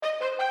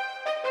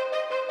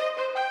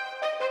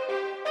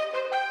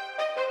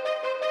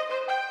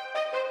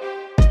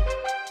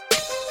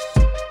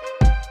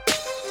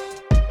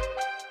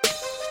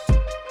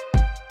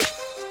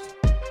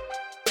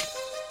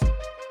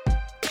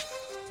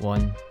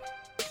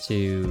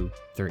2,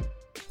 3.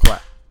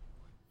 Clap.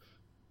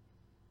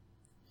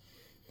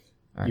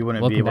 All right. You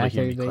wouldn't Welcome be able to back,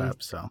 hear everybody. me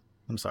clap, so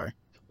I'm sorry.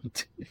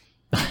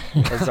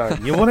 I'm sorry.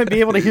 You wouldn't be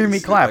able to hear me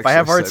clap. I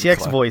have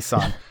RTX voice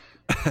on.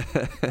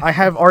 I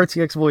have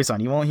RTX voice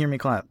on. You won't hear me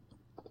clap.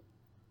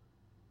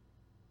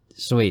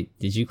 So wait,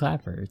 did you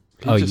clap or?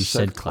 He You just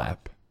said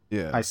clap.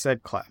 Yeah. I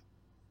said clap.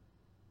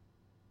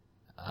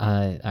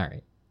 All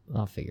right,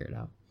 I'll figure it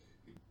out.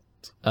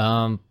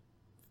 All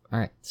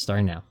right,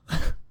 starting now.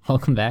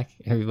 Welcome back,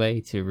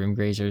 everybody, to Rim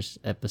Grazers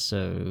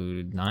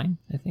episode 9,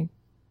 I think.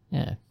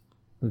 Yeah,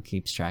 who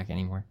keeps track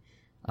anymore?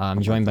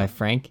 I'm joined by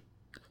Frank,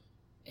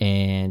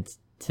 and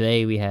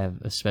today we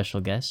have a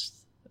special guest,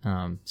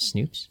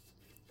 Snoops.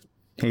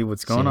 Hey,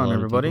 what's Say going on, hello to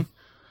everybody?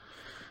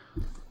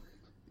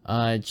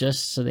 people.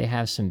 Just so they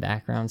have some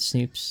background,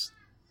 Snoops.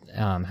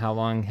 How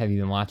long have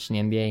you been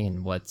watching the NBA,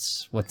 and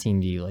what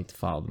team do you like to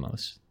follow the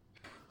most?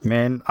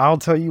 Man, I'll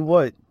tell you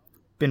what.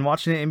 Been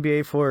watching the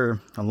NBA for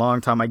a long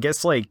time. I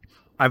guess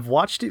I've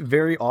watched it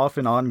very off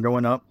and on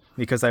growing up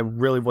because I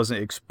really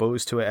wasn't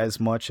exposed to it as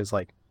much as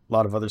a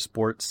lot of other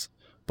sports.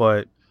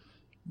 But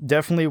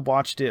definitely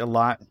watched it a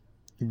lot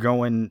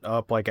growing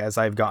up as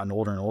I've gotten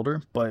older and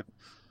older. But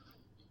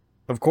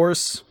of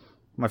course,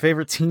 my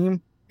favorite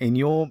team, and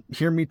you'll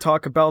hear me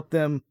talk about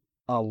them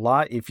a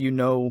lot if you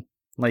know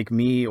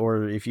me,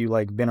 or if you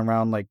been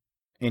around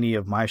any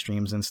of my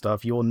streams and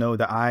stuff, you'll know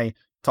that I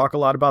talk a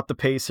lot about the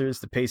Pacers.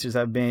 The Pacers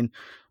have been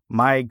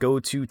my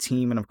go-to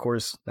team, and of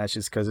course that's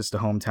just because it's the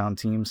hometown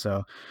team.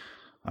 So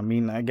I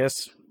mean, I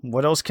guess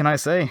what else can I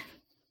say?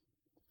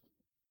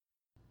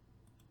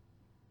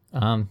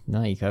 No,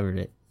 you covered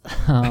it.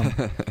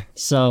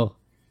 So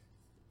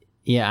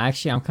yeah,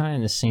 actually I'm kind of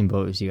in the same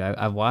boat as you.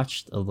 I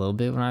watched a little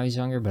bit when I was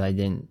younger, but I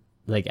didn't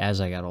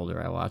as I got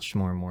older I watched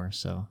more and more.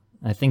 So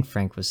I think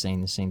Frank was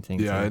saying the same thing.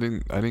 Yeah,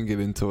 too. I didn't get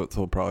into it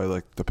till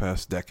probably the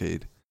past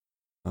decade.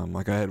 I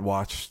had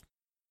watched,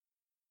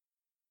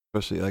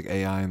 especially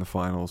AI in the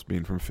finals,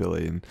 being from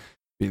Philly and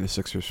being a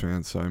Sixers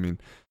fan. So I mean,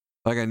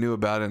 I knew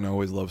about it and I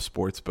always loved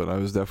sports, but I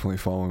was definitely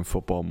following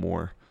football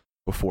more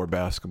before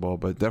basketball,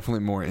 but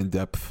definitely more in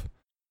depth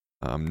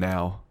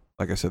now.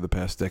 Like I said, the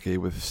past decade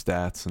with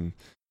stats and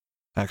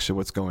actually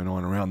what's going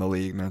on around the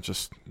league, not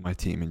just my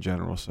team in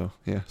general. So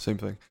yeah, same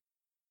thing.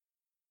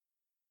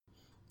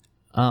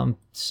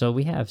 So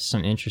we have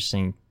some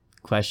interesting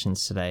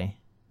questions today,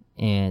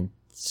 and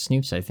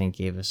Snoops, I think,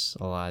 gave us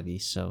a lot of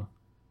these, so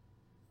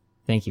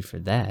thank you for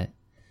that.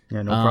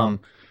 Yeah, no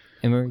problem.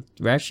 And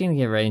we're actually going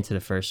to get right into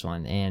the first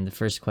one, and the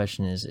first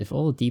question is, if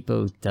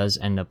Oladipo does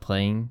end up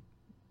playing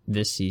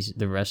this season,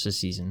 the rest of the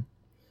season,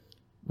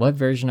 what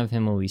version of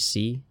him will we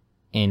see,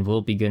 and will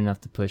it be good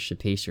enough to push the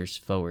Pacers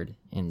forward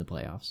in the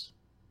playoffs?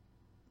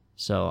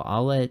 So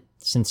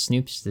since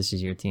Snoops, this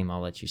is your team, I'll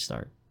let you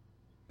start.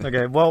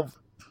 Okay, well,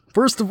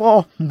 first of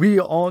all, we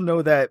all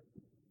know that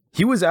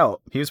he was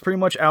out. He was pretty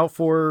much out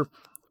for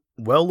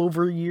well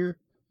over a year.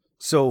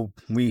 So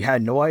we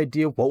had no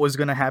idea what was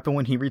going to happen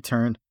when he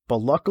returned. But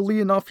luckily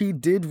enough, he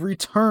did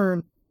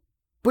return,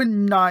 but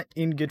not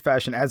in good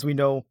fashion. As we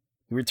know,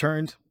 he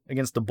returned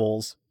against the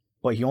Bulls,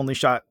 but he only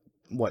shot,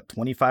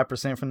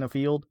 25% from the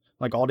field?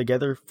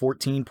 Altogether,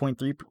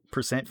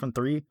 14.3% from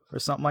three or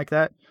something like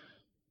that.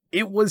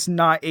 It was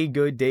not a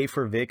good day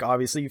for Vic,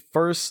 obviously.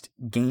 First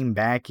game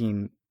back,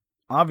 and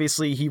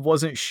obviously he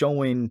wasn't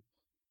showing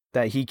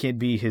that he can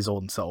be his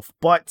old self.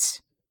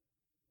 But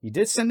he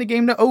did send the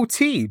game to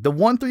OT. The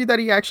 1-3 that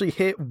he actually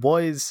hit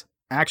was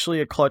actually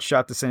a clutch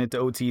shot to send it to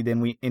OT.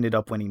 Then we ended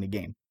up winning the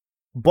game.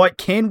 But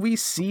can we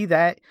see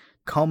that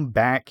come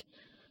back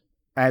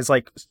as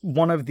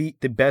one of the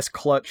best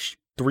clutch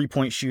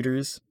 3-point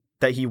shooters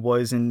that he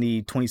was in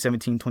the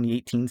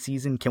 2017-2018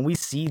 season? Can we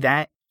see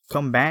that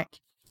come back?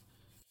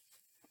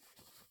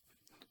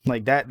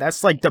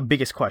 That's the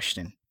biggest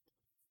question.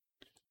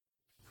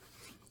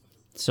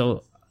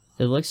 So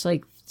it looks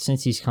like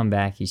since he's come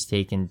back, he's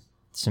taken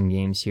some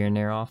games here and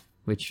there off,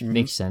 which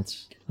makes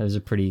sense. That was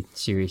a pretty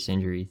serious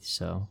injury,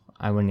 so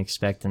I wouldn't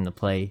expect him to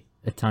play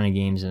a ton of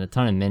games and a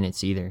ton of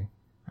minutes either.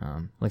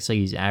 Looks like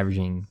he's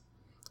averaging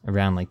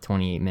around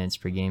 28 minutes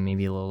per game,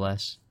 maybe a little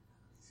less.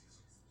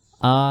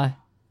 I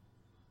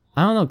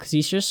don't know, because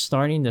he's just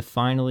starting to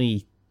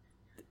finally,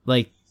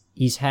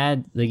 he's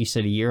had, like you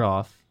said, a year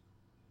off.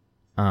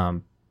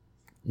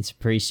 It's a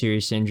pretty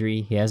serious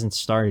injury. He hasn't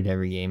started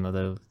every game,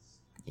 although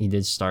he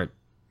did start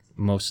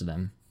most of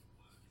them.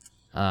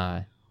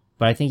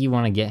 But I think you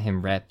want to get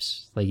him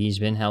reps. He's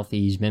been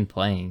healthy, he's been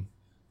playing.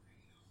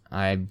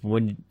 I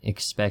wouldn't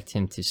expect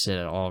him to sit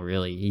at all,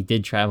 really. He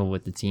did travel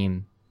with the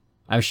team.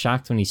 I was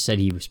shocked when he said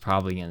he was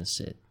probably going to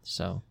sit.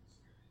 So,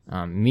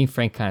 me and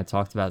Frank kind of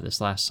talked about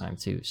this last time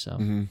too. So,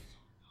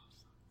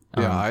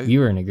 you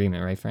were in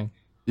agreement, right, Frank?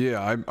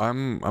 Yeah,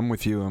 I'm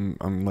with you.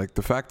 I'm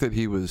the fact that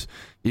he was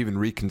even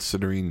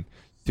reconsidering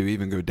to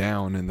even go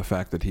down, and the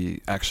fact that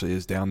he actually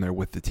is down there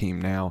with the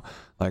team now.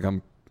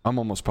 I'm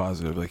almost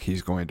positive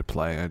he's going to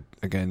play.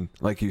 Again,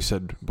 like you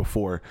said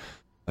before,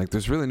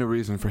 there's really no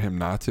reason for him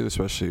not to,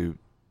 especially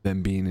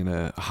them being in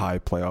a high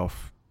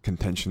playoff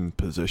contention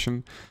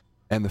position.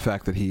 and the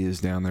fact that he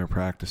is down there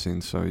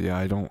practicing. So yeah,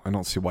 I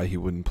don't see why he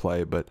wouldn't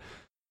play. But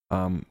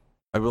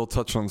I will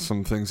touch on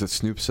some things that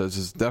Snoop says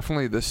is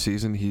definitely this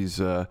season he's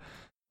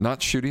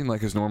not shooting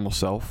like his normal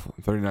self.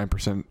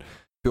 39%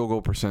 field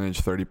goal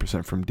percentage,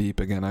 30% from deep.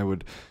 Again, I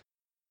would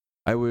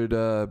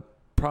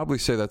probably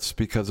say that's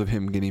because of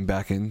him getting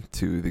back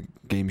into the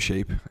game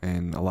shape,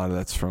 and a lot of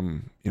that's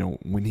from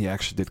when he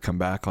actually did come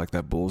back, like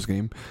that Bulls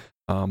game.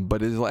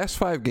 But his last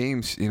 5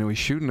 games, he's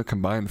shooting a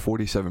combined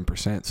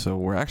 47%. So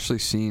we're actually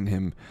seeing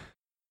him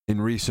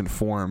in recent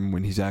form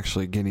when he's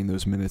actually getting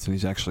those minutes and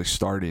he's actually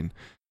starting.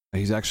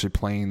 He's actually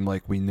playing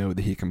like we know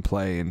that he can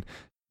play, and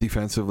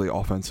defensively,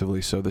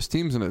 offensively. So this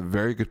team's in a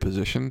very good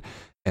position,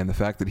 and the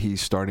fact that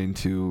he's starting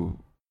to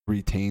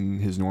retain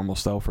his normal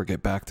self or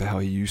get back to how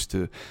he used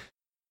to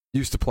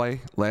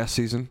play last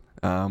season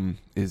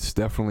is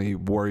definitely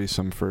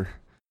worrisome for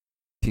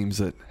teams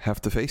that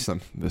have to face them.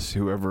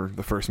 Whoever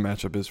the first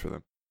matchup is for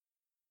them.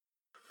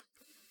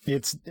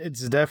 It's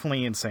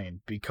definitely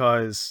insane,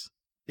 because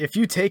if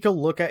you take a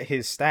look at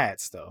his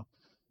stats, though,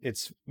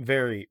 it's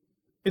very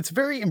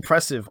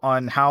impressive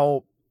on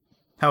how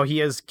he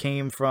has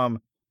came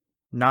from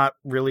not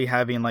really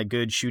having like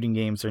good shooting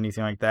games or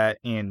anything like that,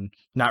 and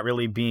not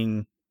really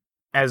being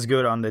as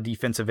good on the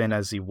defensive end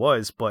as he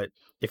was. But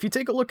if you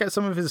take a look at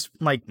some of his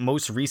like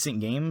most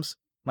recent games,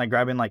 like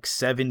grabbing like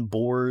 7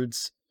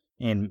 boards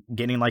and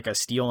getting like a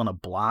steal and a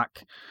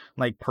block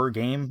like per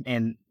game,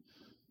 and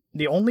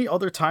the only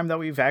other time that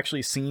we've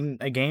actually seen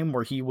a game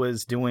where he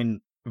was doing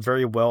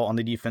very well on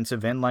the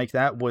defensive end like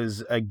that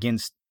was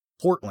against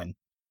Portland.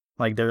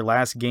 Like their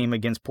last game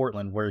against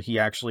Portland, where he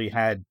actually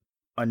had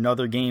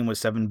another game with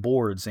 7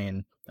 boards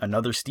and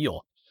another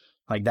steal.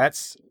 Like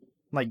that's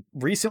like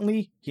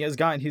recently he has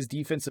gotten his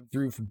defensive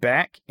groove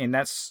back, and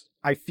that's,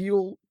 I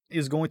feel,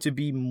 is going to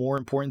be more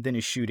important than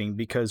his shooting,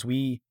 because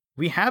we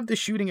have the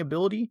shooting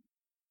ability.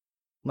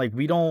 Like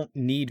we don't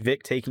need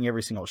Vic taking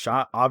every single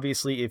shot.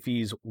 Obviously, if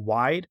he's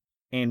wide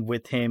and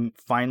with him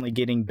finally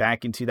getting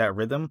back into that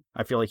rhythm,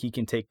 I feel like he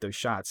can take those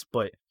shots.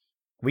 But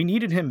we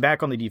needed him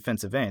back on the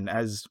defensive end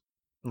as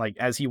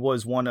he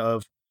was one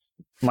of,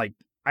 like,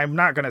 I'm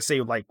not going to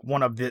say like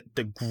one of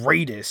the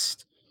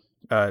greatest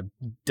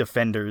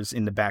defenders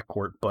in the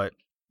backcourt, but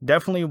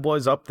definitely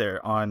was up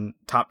there on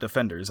top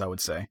defenders, I would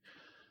say.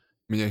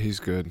 Yeah, he's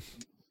good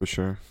for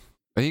sure.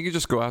 And he could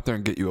just go out there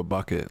and get you a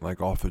bucket,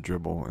 like off the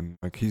dribble, and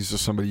like he's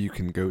just somebody you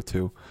can go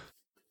to.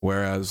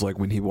 Whereas like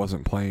when he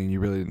wasn't playing, you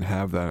really didn't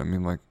have that. I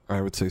mean, like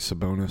I would say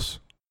Sabonis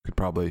could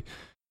probably,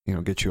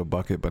 get you a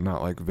bucket, but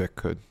not like Vic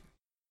could.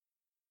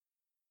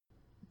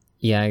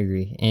 Yeah, I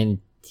agree. And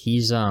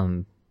he's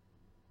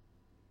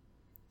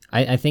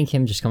I think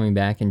him just coming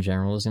back in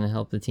general is going to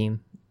help the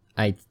team.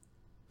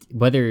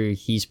 Whether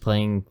he's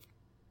playing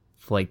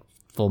like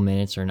full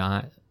minutes or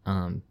not,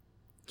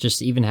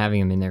 just even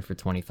having him in there for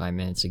 25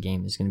 minutes a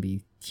game is going to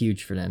be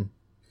huge for them,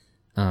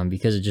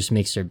 because it just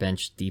makes their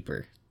bench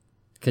deeper.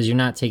 Because you're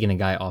not taking a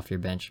guy off your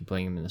bench and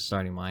putting him in the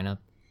starting lineup,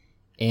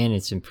 and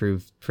it's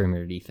improved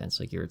perimeter defense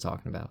like you were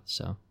talking about.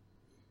 So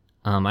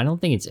I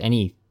don't think it's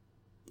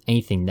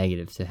anything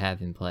negative to have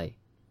him play.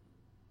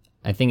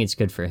 I think it's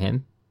good for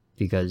him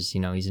because,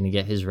 he's going to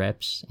get his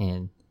reps.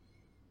 And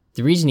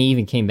the reason he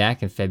even came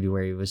back in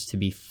February was to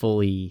be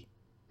fully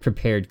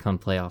prepared come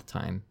playoff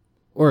time,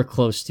 or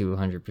close to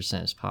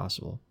 100% as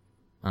possible,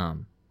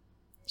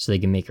 so they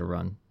can make a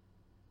run.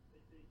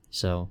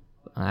 So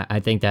I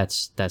think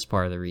that's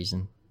part of the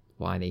reason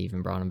why they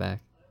even brought him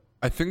back.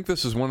 I think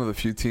this is one of the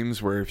few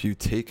teams where if you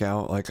take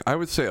out, like, I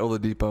would say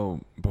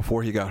Oladipo,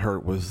 before he got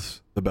hurt,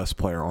 was the best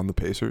player on the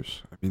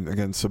Pacers. I mean,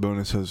 again,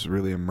 Sabonis has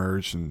really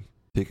emerged and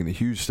taken a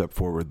huge step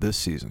forward this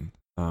season,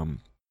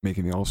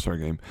 making the All-Star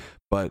game.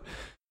 But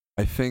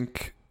I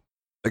think,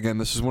 again,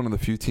 this is one of the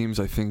few teams,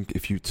 I think,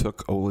 if you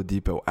took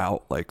Oladipo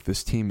out, like,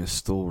 this team is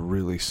still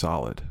really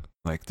solid,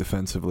 like,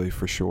 defensively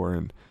for sure.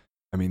 And,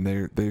 I mean,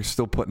 they're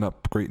still putting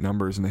up great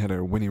numbers, and they had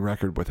a winning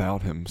record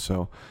without him.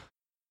 So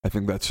I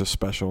think that's just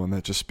special, and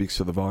that just speaks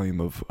to the volume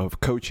of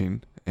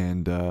coaching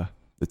and the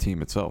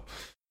team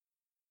itself.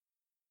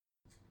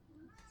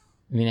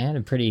 I mean, I had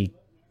a pretty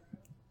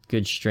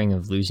good string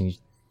of losing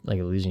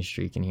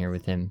streak in here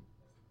with him.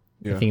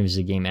 Yeah. I think it was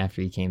the game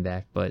after he came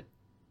back, but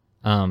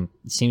it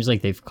seems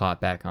like they've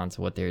caught back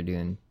onto what they were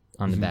doing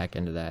on the back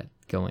end of that.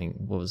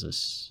 What was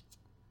this?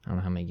 I don't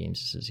know how many games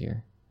this is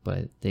here,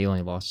 but they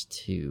only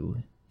lost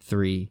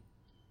 3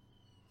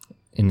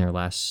 in their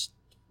last,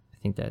 I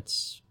think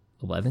that's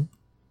 11.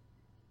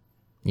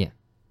 Yeah.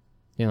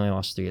 They only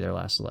lost 3 of their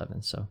last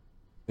 11, so.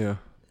 Yeah.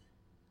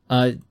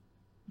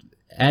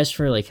 As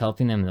for like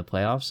helping them in the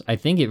playoffs, I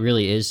think it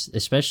really is,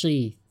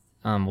 especially,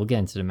 we'll get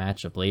into the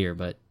matchup later,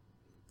 but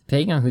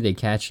depending on who they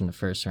catch in the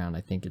first round,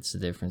 I think it's the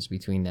difference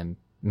between them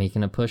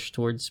making a push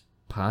towards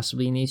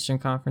possibly an Eastern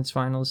Conference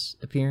Finals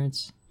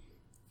appearance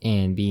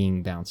and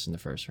being bounced in the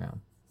first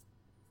round.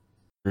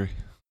 Agree.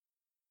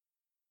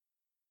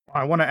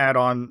 I want to add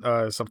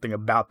on something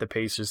about the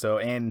Pacers, though,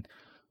 and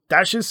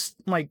that's just,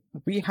 like,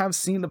 we have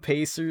seen the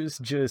Pacers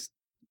just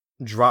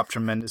dropped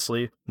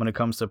tremendously when it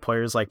comes to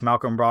players. Like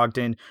Malcolm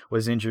Brogdon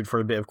was injured for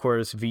a bit. Of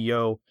course,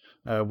 VO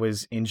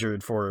was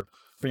injured for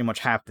pretty much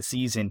half the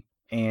season.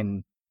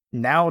 And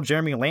now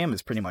Jeremy Lamb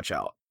is pretty much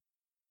out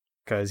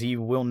because he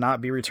will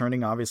not be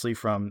returning, obviously,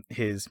 from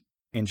his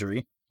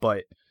injury.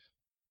 But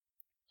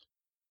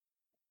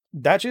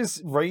that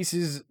just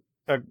raises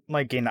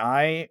like an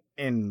eye,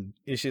 and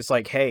it's just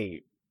like,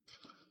 hey,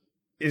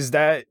 is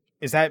that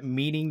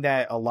meaning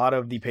that a lot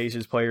of the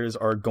Pacers players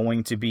are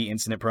going to be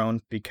incident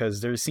prone?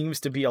 Because there seems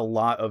to be a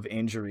lot of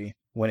injury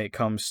when it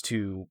comes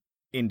to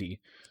Indy.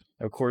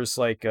 Of course,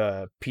 like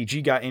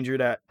PG got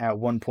injured at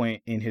one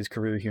point in his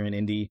career here in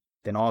Indy.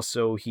 Then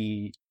also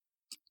he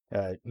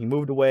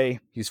moved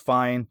away. He's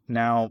fine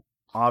now,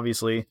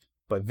 obviously.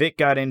 But Vic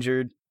got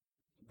injured.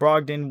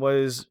 Brogdon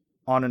was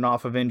on and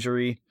off of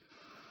injury.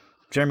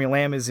 Jeremy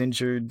Lamb is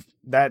injured.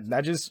 That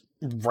just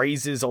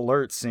raises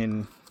alerts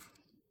and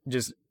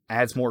just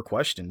adds more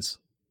questions.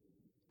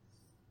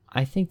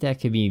 I think that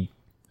could be.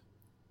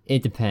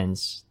 It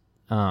depends.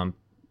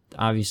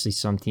 Obviously,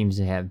 some teams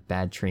have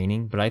bad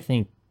training, but I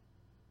think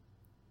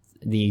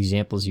the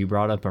examples you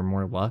brought up are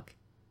more luck.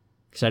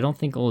 Because I don't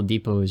think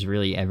Oladipo was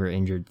really ever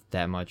injured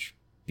that much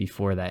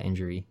before that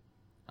injury.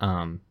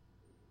 And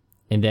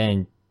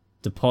then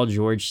the Paul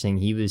George thing,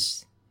 he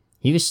was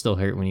still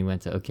hurt when he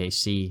went to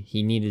OKC.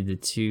 He needed the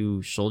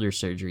 2 shoulder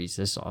surgeries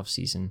this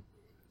offseason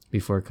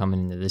before coming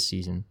into this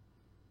season.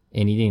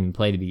 And he didn't even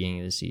play the beginning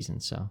of the season,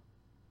 so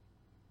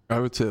I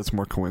would say that's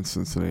more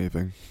coincidence than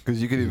anything.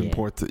 Because you could even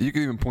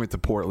point to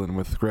Portland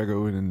with Greg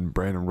Oden and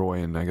Brandon Roy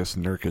and I guess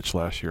Nurkic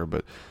last year.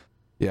 But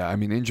yeah, I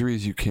mean,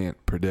 injuries you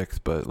can't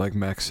predict. But like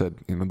Max said,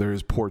 there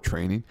is poor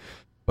training.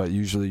 But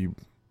usually you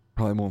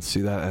probably won't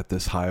see that at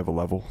this high of a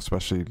level,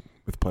 especially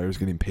with players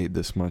getting paid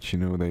this much. They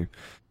want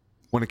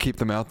to keep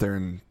them out there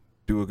and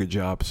do a good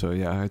job. So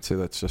yeah, I'd say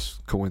that's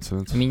just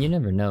coincidence. I mean, you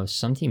never know.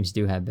 Some teams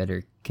do have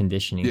better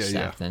conditioning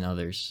staff than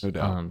others. No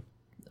doubt.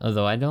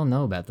 Although I don't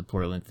know about the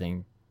Portland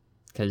thing,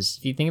 because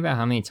if you think about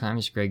how many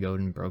times Greg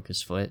Oden broke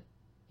his foot,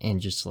 and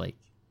just like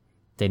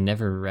they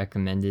never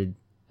recommended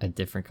a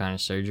different kind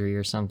of surgery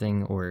or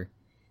something, or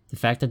the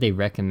fact that they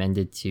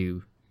recommended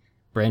to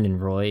Brandon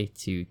Roy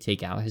to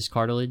take out his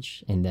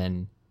cartilage, and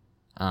then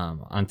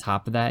on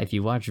top of that, if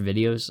you watch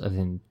videos of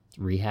him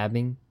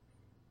rehabbing,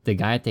 the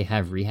guy that they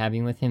have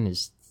rehabbing with him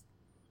is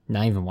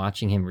not even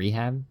watching him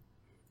rehab.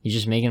 He's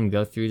just making him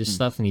go through this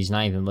stuff, and he's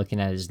not even looking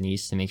at his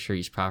knees to make sure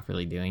he's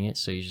properly doing it.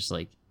 So he's just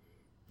like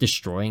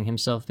destroying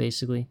himself,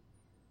 basically.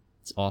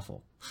 It's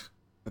awful.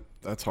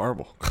 That's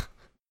horrible.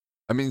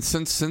 I mean,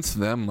 since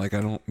them, like,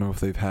 I don't know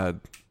if they've had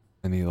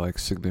any like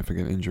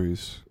significant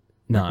injuries.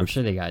 No, I'm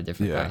sure they got a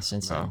different guy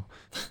since then.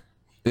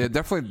 Yeah,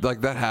 definitely.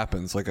 Like that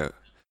happens.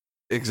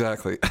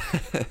 Exactly.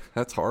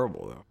 That's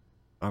horrible, though.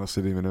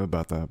 Honestly, didn't even know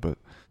about that, but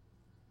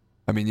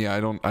I mean, yeah, I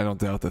don't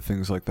doubt that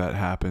things like that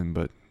happen,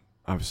 but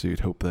obviously you'd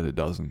hope that it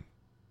doesn't.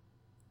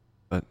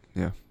 But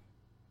yeah.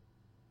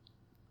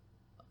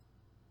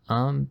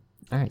 All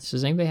right. So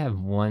does anybody have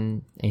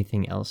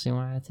anything else they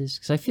want to add to this?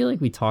 Because I feel like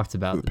we talked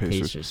about the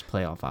Pacers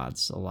playoff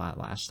odds a lot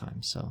last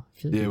time, so I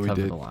feel like we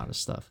covered a lot of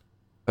stuff.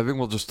 I think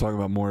we'll just talk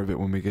about more of it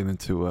when we get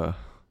into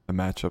the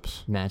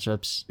matchups.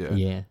 Matchups?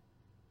 Yeah.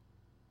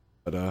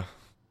 But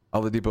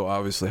Oladipo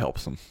obviously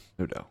helps them,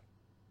 no doubt.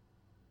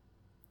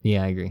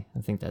 Yeah, I agree.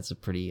 I think that's a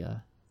pretty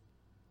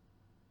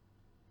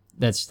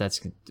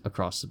that's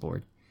across the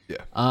board.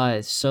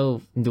 Yeah.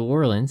 So New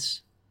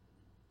Orleans,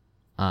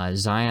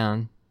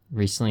 Zion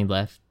recently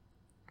left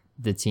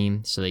the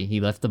team, so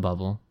he left the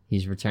bubble.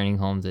 He's returning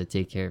home to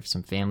take care of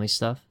some family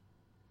stuff.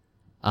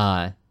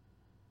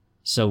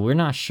 So we're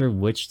not sure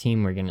which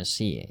team we're gonna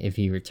see if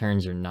he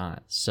returns or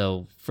not.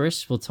 So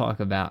first, we'll talk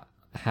about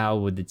how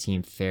would the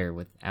team fare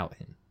without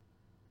him.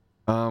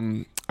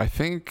 I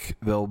think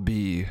they'll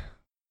be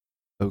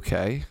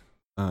okay,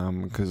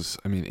 because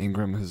I mean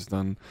Ingram has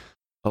done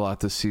a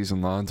lot this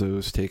season.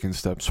 Lonzo's taken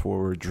steps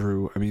forward.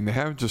 Drew, I mean, they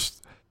have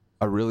just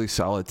a really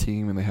solid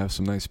team, and they have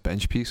some nice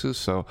bench pieces.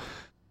 So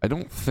I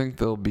don't think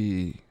they'll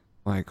be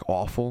like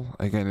awful.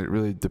 Again, it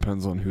really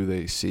depends on who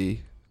they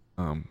see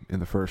in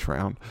the first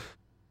round.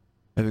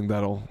 I think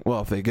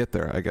if they get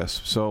there, I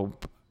guess. So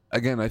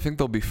again, I think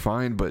they'll be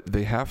fine, but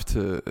they have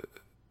to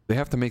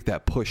make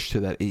that push to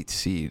that 8th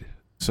seed.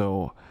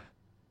 So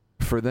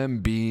for them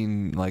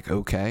being like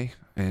okay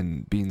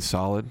and being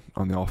solid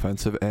on the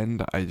offensive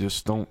end, I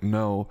just don't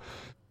know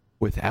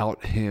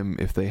without him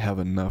if they have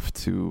enough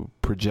to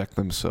project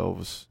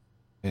themselves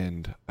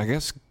and I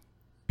guess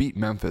beat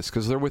Memphis,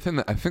 because they're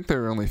within I think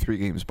they're only 3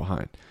 games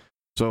behind.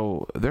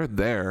 So they're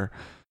there.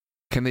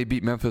 Can they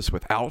beat Memphis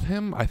without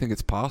him? I think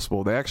it's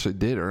possible. They actually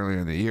did earlier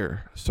in the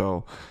year.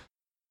 So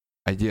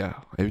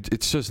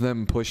it's just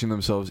them pushing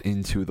themselves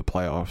into the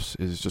playoffs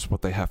is just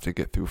what they have to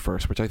get through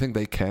first, which I think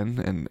they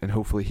can, and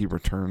hopefully he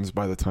returns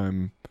by the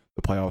time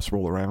the playoffs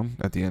roll around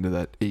at the end of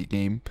that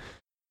 8-game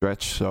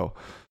stretch. So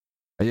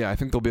yeah, I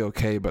think they'll be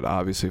okay, but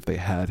obviously if they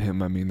had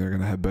him, I mean, they're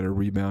going to have better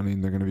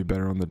rebounding, they're going to be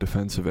better on the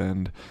defensive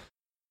end,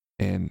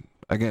 and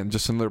again,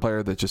 just another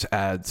player that just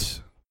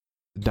adds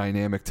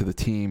dynamic to the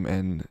team,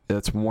 and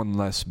that's one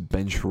less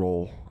bench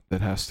role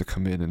that has to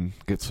come in and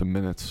get some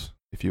minutes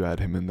if you add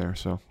him in there.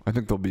 So I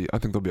think they'll be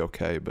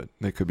okay, but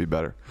they could be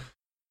better.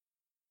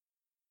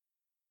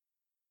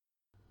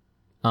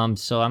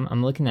 So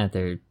I'm looking at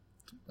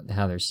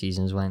how their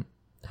seasons went,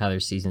 how their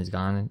season's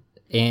gone,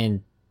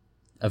 and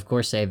of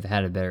course they've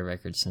had a better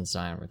record since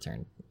Zion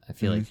returned. I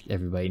feel like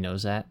everybody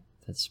knows that.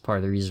 That's part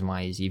of the reason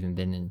why he's even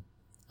been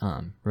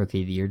in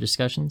Rookie of the Year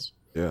discussions.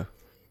 Yeah.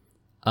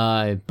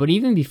 But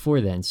even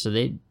before then, so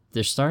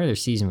their start of their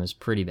season was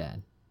pretty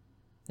bad.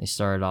 They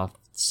started off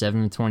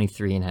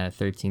 7-23 and had a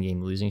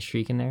 13-game losing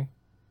streak in there.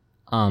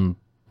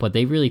 But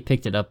they really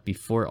picked it up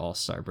before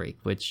All-Star break,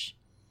 which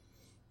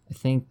I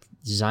think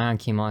Zion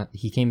came on.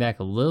 He came back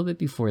a little bit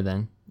before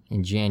then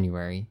in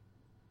January,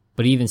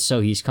 but even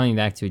so, he's coming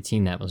back to a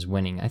team that was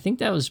winning. I think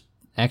that was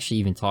actually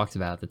even talked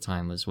about at the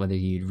time, was whether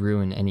he'd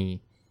ruin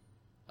any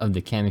of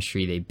the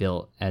chemistry they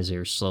built as they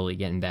were slowly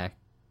getting back.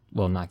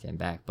 Well, not getting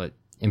back, but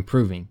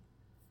improving.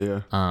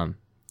 Yeah.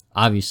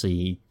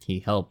 Obviously he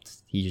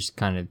helped. He just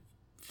kind of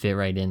fit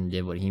right in and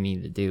did what he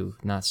needed to do.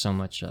 Not so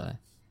much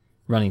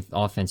running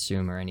offense to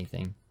him or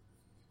anything.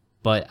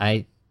 But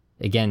I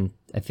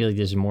feel like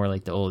there's more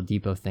like the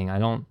Oladipo thing.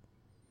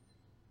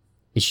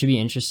 It should be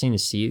interesting to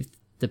see if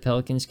the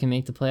Pelicans can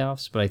make the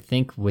playoffs, but I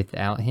think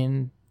without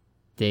him,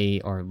 they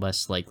are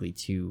less likely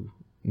to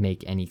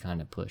make any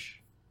kind of push.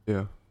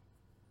 Yeah.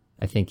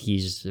 I think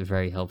he's a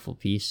very helpful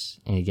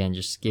piece, and again,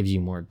 just gives you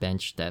more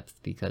bench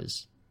depth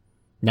because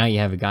now you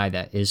have a guy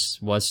that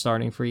was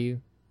starting for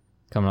you,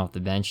 coming off the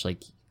bench.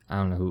 Like, I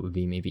don't know who it would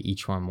be, maybe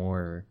E'Twaun Moore,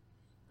 or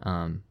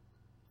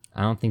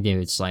I don't think they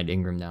would slide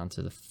Ingram down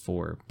to the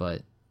 4,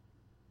 but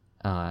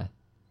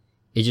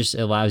it just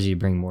allows you to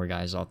bring more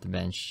guys off the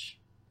bench.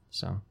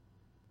 So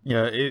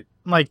Yeah,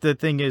 the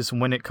thing is,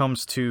 when it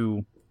comes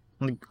to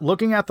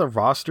looking at the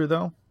roster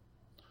though,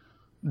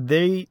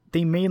 they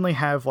mainly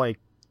have like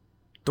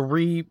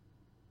 3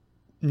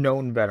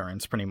 known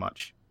veterans pretty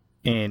much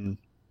in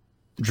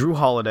Drew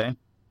Holiday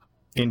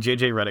and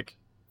JJ Redick,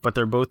 but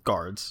they're both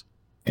guards.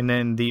 And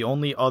then the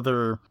only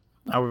other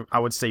I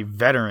would say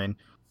veteran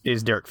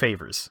is Derek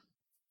Favors.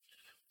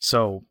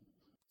 So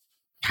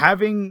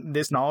having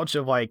this knowledge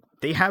of like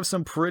they have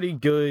some pretty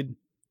good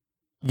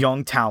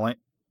young talent.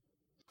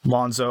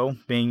 Lonzo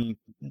being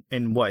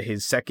in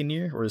his second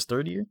year or his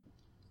third year?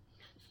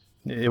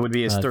 It would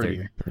be his third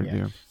year.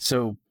 Yeah.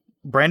 So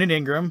Brandon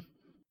Ingram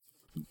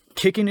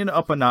kicking it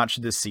up a notch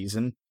this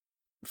season,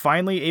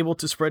 finally able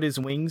to spread his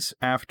wings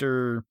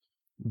after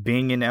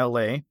being in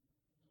LA,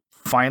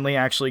 finally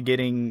actually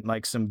getting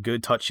like some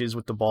good touches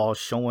with the ball,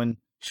 showing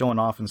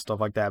off and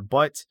stuff like that.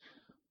 But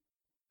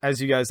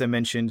as you guys have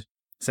mentioned,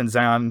 since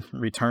Zion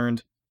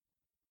returned,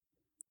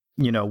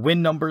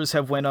 win numbers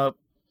have went up.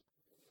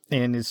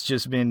 And it's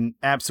just been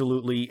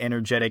absolutely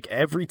energetic.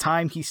 Every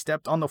time he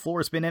stepped on the floor,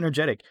 it's been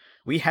energetic.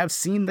 We have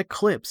seen the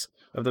clips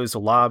of those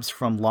lobs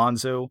from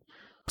Lonzo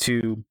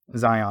to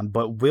Zion.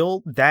 But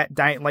will that,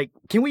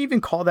 can we even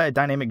call that a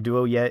dynamic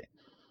duo yet?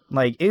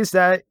 Like, is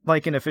that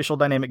like an official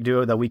dynamic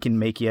duo that we can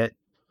make yet?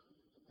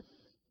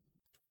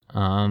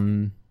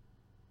 I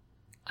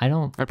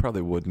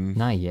probably wouldn't.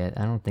 Not yet.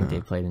 I don't think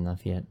they've played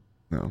enough yet.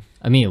 No.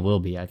 I mean, it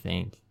will be, I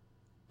think.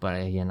 But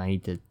again, I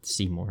need to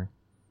see more.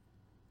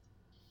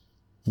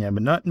 Yeah,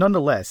 but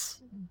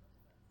nonetheless.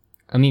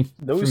 I mean, for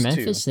those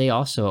Memphis, 2. they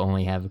also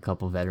only have a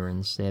couple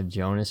veterans. They have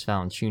Jonas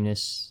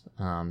Valanciunas.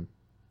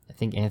 I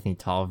think Anthony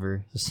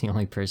Tolliver is the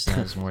only person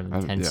that has more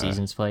than 10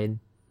 seasons played.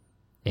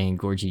 And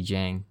Gorgie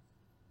Jang,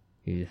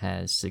 who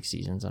has 6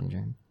 seasons under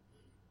him.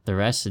 The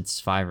rest, it's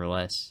 5 or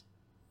less.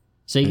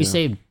 So you can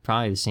say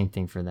probably the same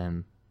thing for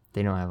them.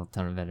 They don't have a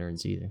ton of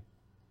veterans either.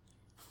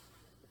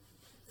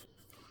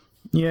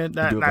 Yeah,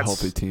 that's a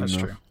healthy team. That's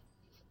though. true.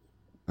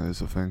 That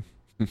is a thing.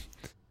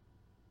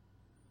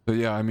 But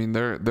yeah, I mean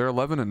they're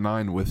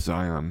 11-9 with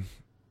Zion.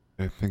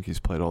 I think he's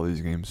played all these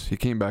games. He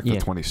came back the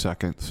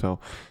 22nd. So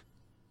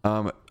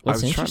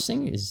what's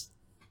interesting is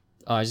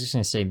I was just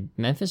gonna say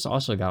Memphis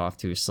also got off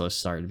to a slow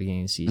start at the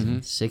beginning of the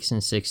season,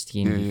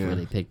 6-16 before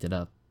they picked it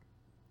up.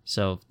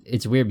 So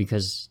it's weird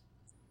because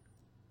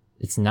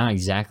it's not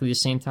exactly the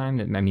same time.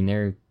 I mean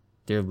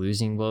their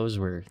losing blows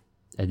were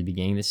at the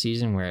beginning of the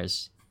season,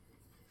 whereas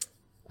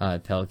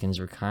Pelicans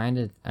were kind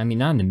of, I mean,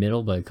 not in the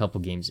middle, but a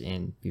couple games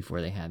in before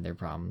they had their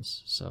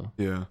problems. So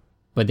yeah,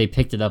 but they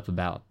picked it up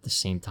about the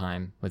same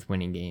time with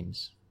winning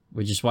games,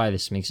 which is why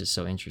this makes it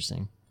so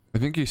interesting. I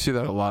think you see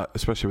that a lot,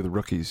 especially with the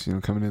rookies.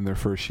 Coming in their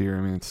first year.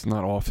 I mean, it's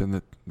not often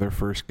that their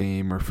first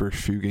game or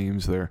first few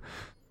games they're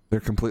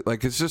complete.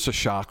 Like it's just a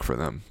shock for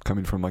them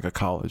coming from like a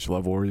college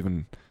level or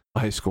even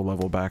a high school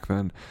level back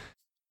then.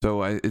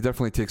 So it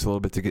definitely takes a little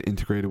bit to get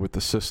integrated with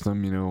the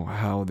system.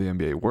 How the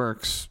NBA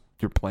works.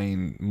 You're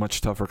playing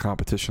much tougher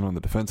competition on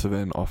the defensive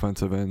end,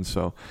 offensive end,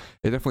 so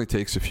it definitely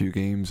takes a few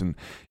games. And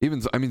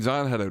even, I mean,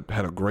 Zion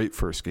had a great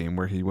first game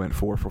where he went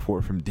 4 for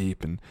 4 from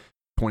deep and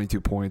 22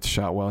 points,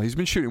 shot well. He's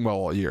been shooting well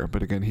all year,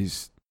 but again,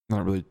 he's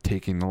not really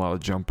taking a lot of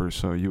jumpers,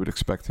 so you would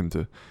expect him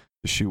to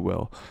shoot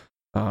well.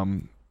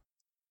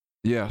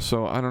 Yeah,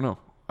 so I don't know.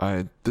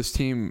 This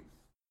team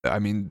I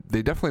mean,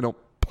 they definitely don't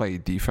play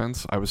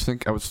defense. I was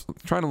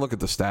trying to look at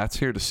the stats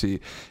here to see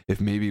if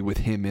maybe with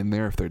him in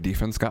there, if their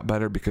defense got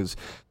better, because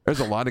there's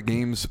a lot of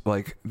games,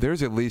 like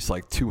there's at least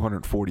like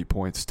 240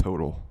 points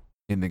total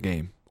in the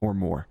game or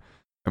more.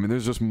 I mean,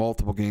 there's just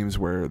multiple games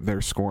where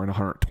they're scoring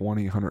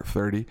 120,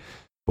 130,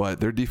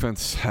 but their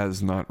defense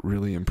has not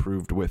really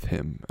improved with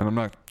him. And I'm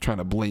not trying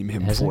to blame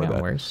him for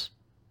that. Worse?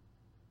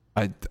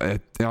 I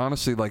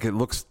honestly, like, it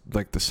looks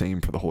like the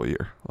same for the whole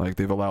year. Like,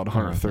 they've allowed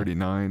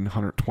 139,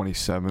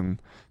 127.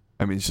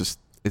 I mean, it's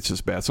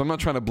just bad. So I'm not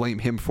trying to blame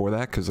him for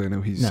that, because I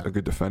know he's a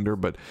good defender,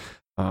 but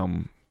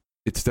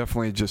it's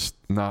definitely just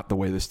not the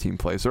way this team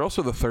plays. They're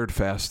also the third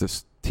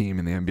fastest team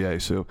in the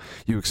NBA, so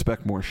you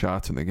expect more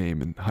shots in the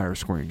game and higher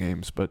scoring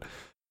games. But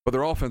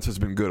their offense has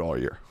been good all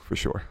year, for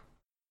sure.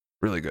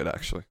 Really good,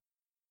 actually.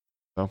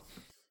 So,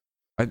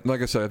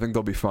 like I said, I think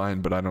they'll be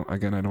fine, but I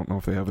don't know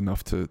if they have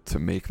enough to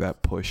make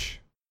that push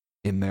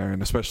in there,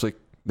 and especially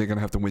they're going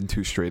to have to win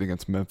 2 straight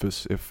against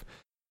Memphis if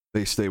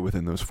they stay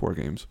within those 4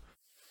 games.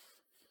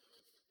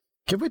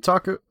 Can we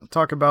talk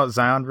about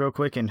Zion real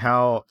quick and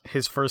how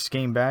his first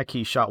game back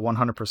he shot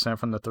 100%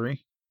 from the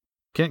 3?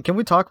 Can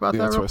we talk about that?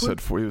 That's real what quick?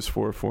 I said. He was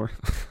 4-4.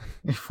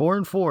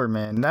 4-4,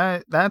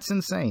 man. That's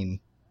insane.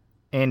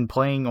 And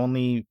playing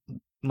only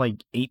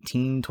like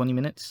 18, 20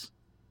 minutes.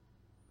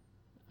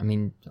 I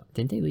mean,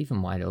 didn't they leave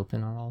him wide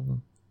open on all of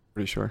them?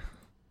 Pretty sure.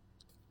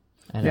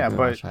 I didn't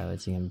watch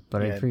highlights again,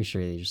 but I'm pretty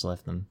sure they just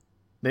left them.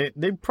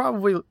 They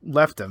probably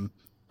left him.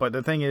 But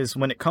the thing is,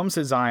 when it comes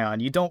to Zion,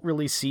 you don't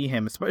really see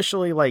him,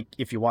 especially like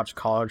if you watch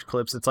college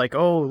clips. It's like,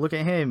 oh, look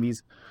at him.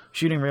 He's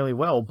shooting really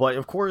well. But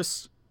of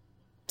course,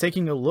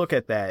 taking a look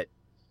at that,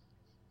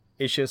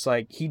 it's just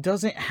like he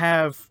doesn't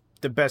have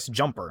the best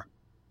jumper.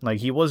 Like,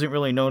 he wasn't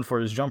really known for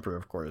his jumper,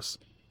 of course.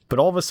 But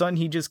all of a sudden,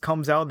 he just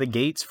comes out of the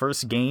gates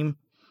first game,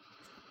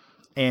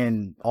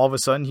 and all of a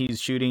sudden, he's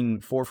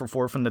shooting 4 for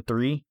 4 from the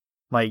 3.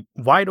 Like,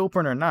 wide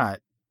open or not,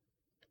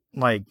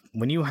 like,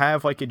 when you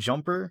have like a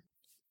jumper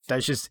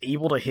that's just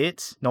able to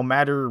hit, no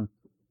matter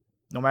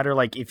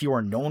like if you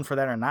are known for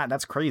that or not,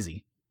 that's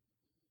crazy.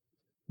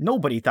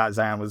 Nobody thought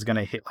Zion was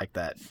gonna hit like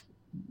that.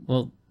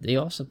 Well, they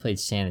also played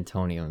San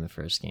Antonio in the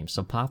first game,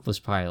 so Pop was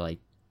probably like,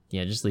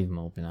 "Yeah, just leave him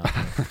open out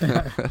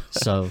there."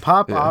 So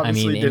Pop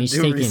obviously did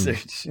do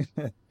research.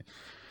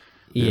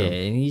 Yeah,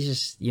 and he's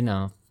just,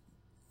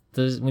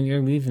 when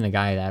you're leaving the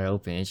guy that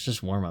open, it's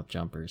just warm up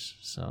jumpers.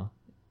 So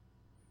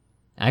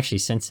actually,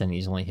 since then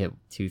he's only hit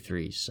 2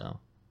 threes. So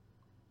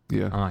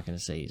yeah, I'm not gonna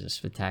say he's a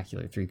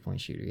spectacular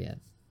 3-point shooter yet.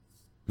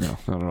 No,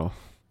 not at all.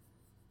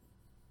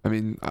 I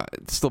mean,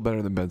 it's still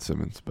better than Ben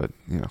Simmons, but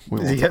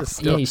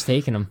he's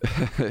taking them.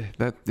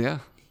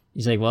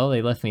 He's like, well,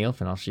 they left me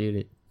open, I'll shoot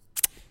it.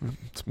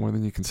 It's more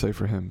than you can say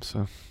for him.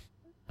 So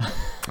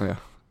yeah.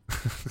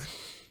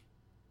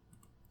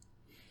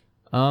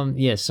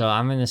 So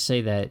I'm gonna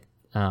say that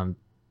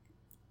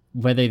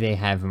whether they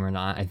have him or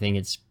not, I think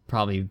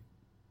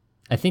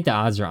the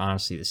odds are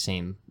honestly the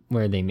same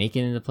where they make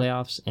it into the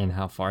playoffs and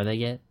how far they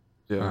get.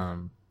 Yeah.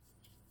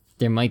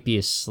 There might be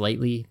a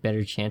slightly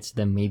better chance of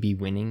them maybe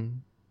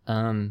winning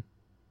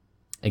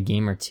a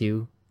game or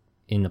 2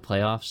 in the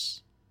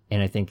playoffs,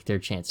 and I think their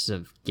chances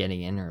of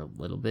getting in are a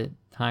little bit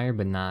higher,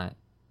 but not.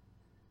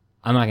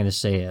 I'm not gonna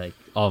say like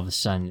all of a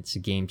sudden it's a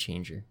game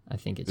changer. I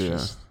think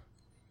it's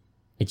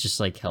just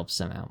like helps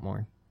them out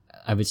more.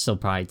 I would still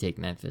probably take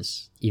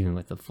Memphis, even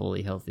with a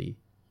fully healthy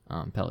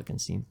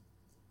Pelicans team.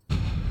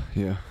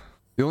 Yeah.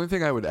 The only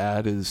thing I would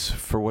add is,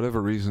 for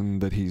whatever reason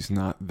that he's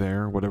not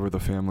there, whatever the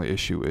family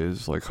issue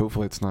is, like,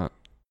 hopefully it's not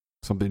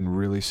something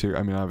really serious.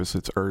 I mean, obviously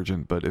it's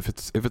urgent, but if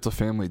it's a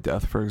family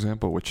death, for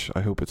example, which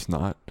I hope it's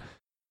not,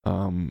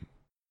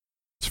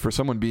 for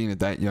someone being at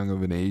that young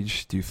of an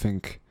age, do you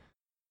think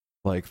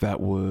like that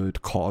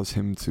would cause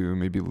him to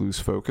maybe lose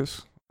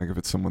focus? Like, if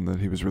it's someone that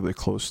he was really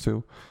close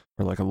to,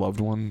 or like a loved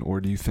one, or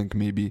do you think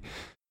maybe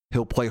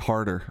he'll play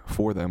harder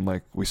for them,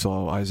 like we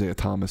saw Isaiah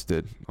Thomas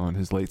did on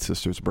his late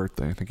sister's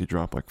birthday? I think he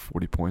dropped like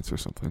 40 points or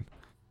something.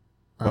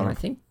 I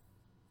think,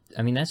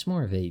 that's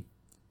more of a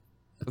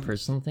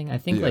personal thing. I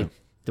think like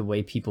the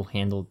way people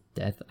handle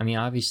death. I mean,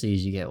 obviously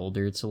as you get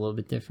older, it's a little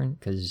bit different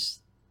because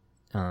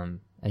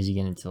as you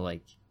get into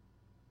like,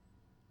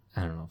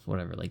 I don't know,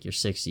 whatever, like your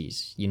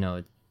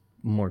 60s,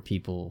 more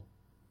people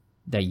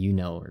that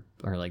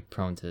are like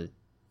prone to,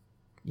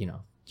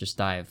 just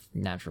die of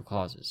natural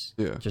causes.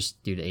 Yeah.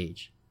 Just due to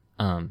age.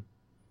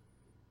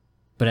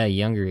 But at a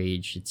younger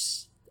age,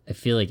 I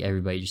feel like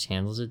everybody just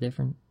handles it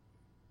different.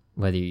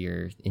 Whether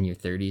you're in your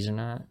 30s or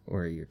not,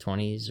 or your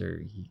 20s,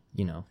 or,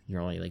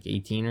 you're only like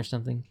 18 or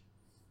something.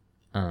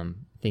 I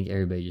think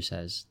everybody just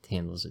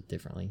handles it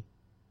differently.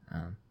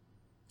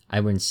 I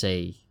wouldn't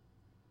say,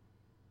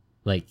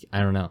 like,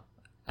 I don't know.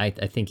 I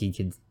think he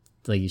could,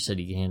 like you said,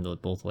 he can handle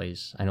it both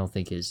ways. I don't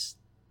think his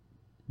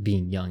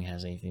being young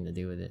has anything to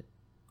do with it.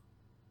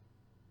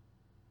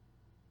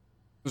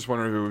 Just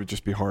wondering if it would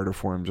just be harder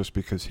for him just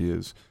because he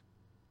is,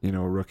 a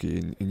rookie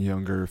and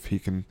younger, if he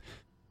can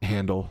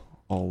handle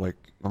all, like,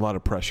 a lot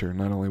of pressure,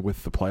 not only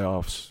with the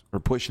playoffs or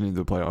pushing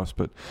into the playoffs,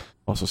 but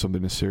also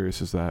something as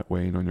serious as that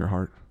weighing on your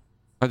heart.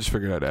 I just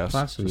figured I'd ask.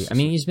 Possibly. Just I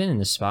mean, he's been in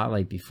the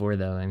spotlight before,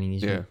 though. I mean,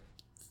 he's yeah. been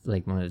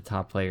like one of the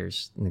top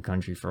players in the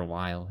country for a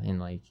while, and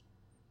like,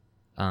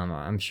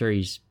 I'm sure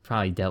he's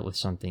probably dealt with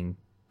something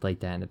like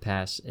that in the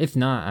past. If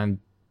not,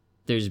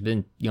 there's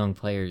been young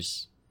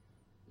players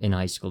in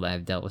high school that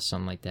have dealt with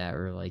something like that,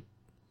 or like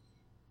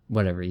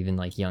whatever, even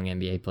like young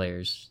NBA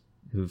players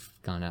who've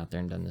gone out there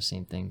and done the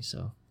same thing.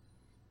 So,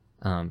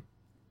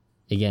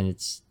 again,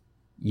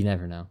 you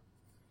never know.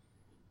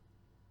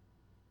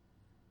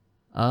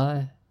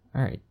 All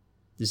right.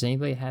 Does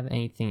anybody have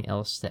anything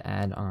else to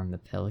add on the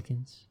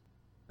Pelicans?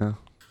 No.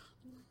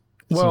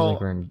 Well,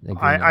 we're in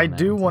agreement I on that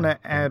do one, want to too.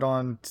 add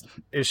on.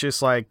 It's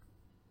just like,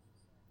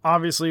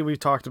 obviously, we've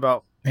talked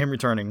about him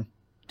returning,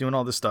 doing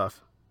all this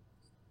stuff.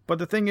 But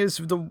the thing is,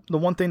 the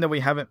one thing that we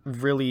haven't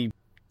really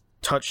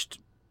touched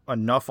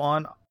enough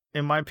on,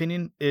 in my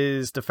opinion,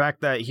 is the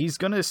fact that he's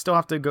going to still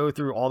have to go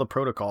through all the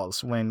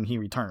protocols when he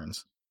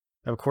returns.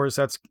 Of course,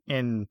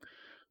 and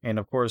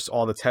of course,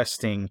 all the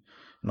testing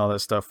and all that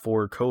stuff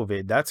for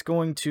COVID. That's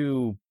going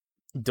to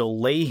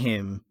delay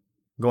him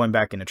going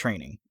back into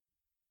training.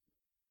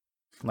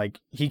 Like,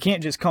 he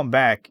can't just go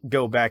back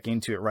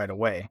into it right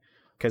away,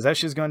 because that's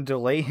just going to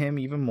delay him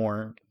even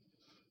more.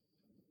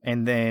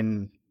 And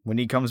then when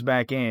he comes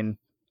back in,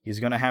 he's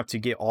going to have to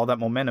get all that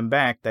momentum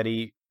back that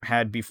he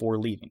had before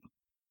leaving.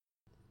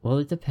 Well,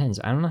 it depends.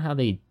 I don't know how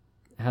the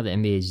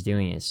NBA is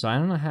doing it. So I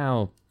don't know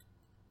how.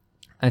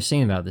 I was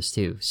thinking about this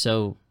too.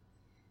 So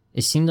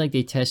it seemed like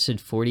they tested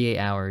 48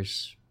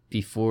 hours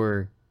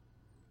before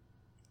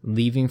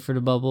leaving for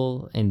the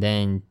bubble, and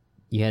then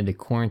you had to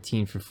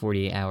quarantine for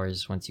 48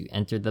 hours once you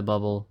entered the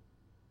bubble,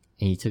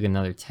 and you took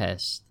another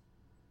test.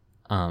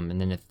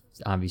 And then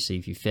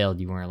if you failed,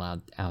 you weren't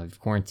allowed out of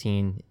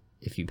quarantine.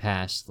 If you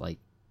passed, like,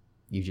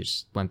 you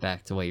just went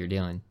back to what you're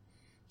doing.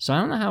 So I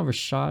don't know how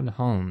Rashad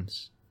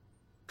Holmes,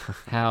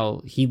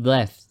 how he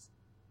left,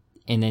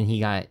 and then he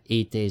got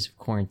 8 days of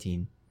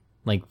quarantine.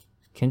 Like,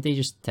 couldn't they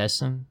just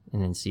test him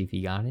and then see if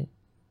he got it?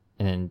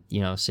 And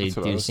then, say That's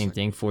what do I the was same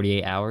thinking. thing,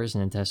 48 hours,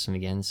 and then test him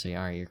again and say,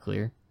 all right, you're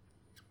clear.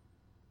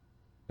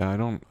 Yeah, I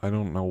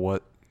don't know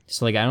what.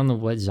 So, like, I don't know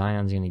what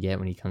Zion's going to get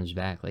when he comes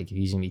back. Like, if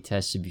he's going to be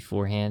tested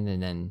beforehand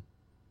and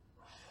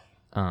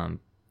then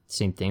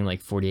same thing,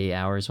 like 48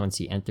 hours once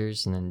he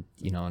enters and then,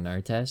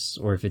 another test.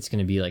 Or if it's going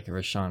to be like a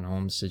Rashawn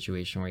Holmes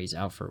situation where he's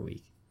out for a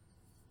week.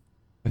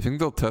 I think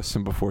they'll test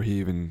him before he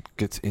even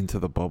gets into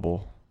the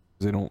bubble.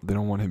 They don't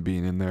want him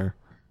being in there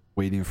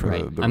waiting for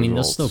Right. the I mean,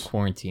 results. they'll still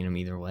quarantine him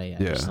either way. I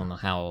just Yeah. don't know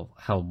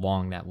how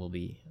long that will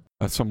be.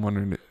 That's what I'm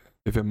wondering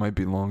if it might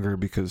be longer,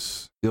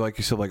 because like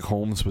you said, like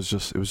Holmes was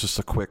just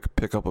a quick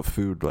pickup of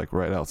food, like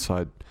right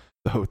outside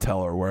the hotel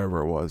or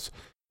wherever it was.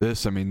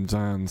 This, I mean,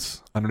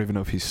 Zion's, I don't even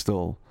know if he's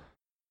still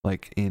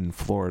like in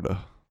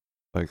Florida.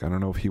 Like, I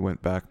don't know if he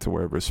went back to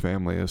wherever his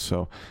family is.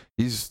 So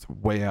he's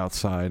way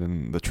outside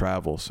in the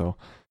travel. So,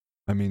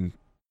 I mean,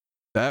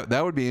 that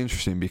would be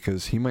interesting,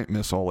 because he might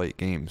miss all 8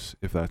 games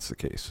if that's the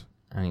case.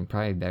 I mean,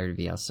 probably better to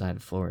be outside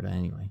of Florida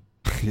anyway.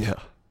 Yeah.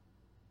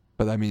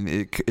 But I mean,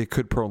 it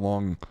could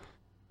prolong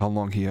how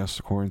long he has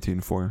to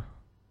quarantine for.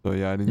 So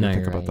yeah, I didn't even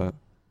think you're about right.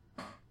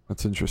 that.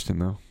 That's interesting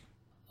though.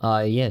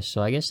 Yeah,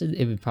 so I guess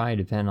it would probably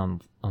depend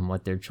on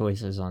what their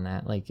choice is on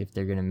that. Like, if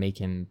they're going to make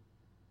him,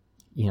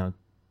 do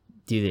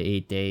the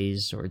 8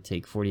 days or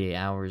take 48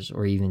 hours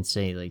or even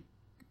say, like,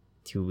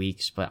 2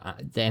 weeks. But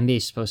the NBA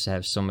is supposed to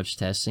have so much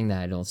testing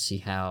that I don't see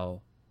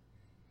how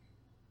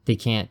they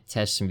can't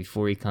test him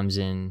before he comes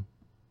in,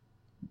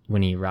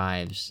 when he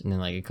arrives, and then,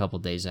 like, a couple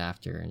days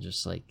after. And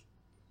just, like,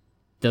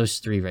 those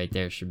 3 right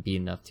there should be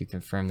enough to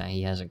confirm that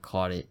he hasn't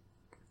caught it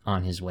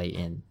on his way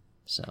in.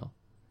 So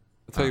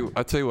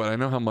I'll tell you what, I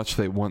know how much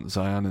they want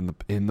Zion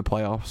in the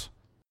playoffs.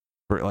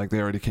 Like, they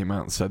already came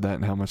out and said that,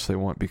 and how much they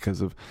want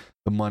because of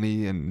the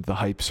money and the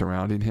hype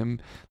surrounding him.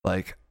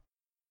 Like,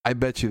 I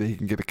bet you that he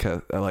can get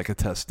a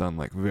test done,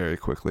 like, very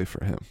quickly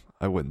for him.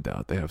 I wouldn't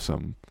doubt they have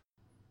some.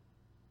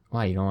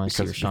 why, you don't want to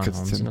see Because Rashawn it's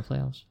Holmes in him. the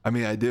playoffs? I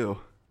mean, I do.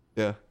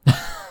 Yeah.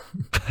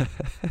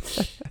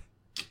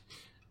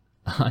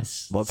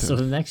 Love So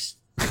him. the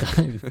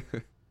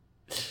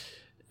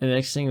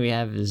next thing we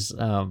have is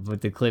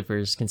with the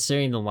Clippers,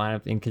 considering the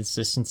lineup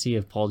inconsistency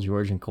of Paul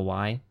George and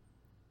Kawhi,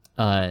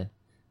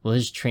 will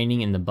his training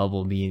in the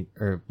bubble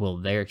will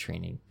their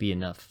training be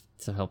enough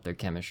to help their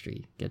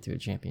chemistry get to a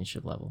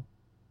championship level?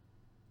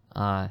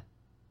 I'll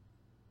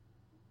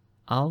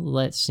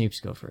let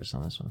Snoops go first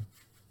on this one.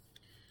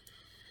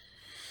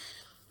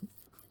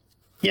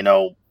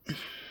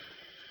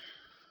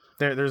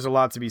 There's a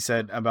lot to be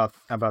said about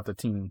the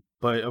team.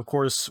 But of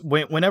course,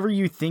 whenever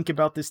you think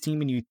about this team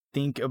and you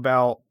think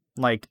about,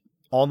 like,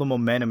 all the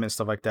momentum and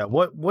stuff like that,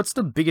 what's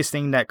the biggest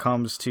thing that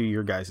comes to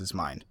your guys'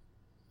 mind?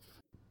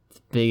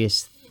 The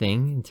biggest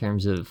thing in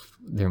terms of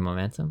their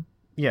momentum?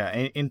 Yeah,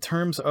 in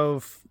terms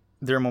of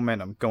their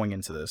momentum going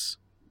into this.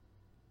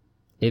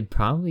 It'd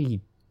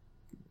probably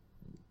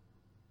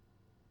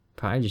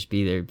just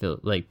be their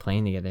like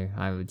playing together,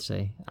 I would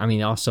say. I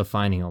mean, also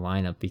finding a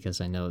lineup,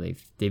 because I know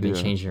they've been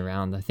Yeah. changing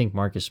around. I think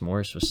Marcus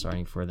Morris was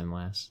starting for them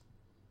last.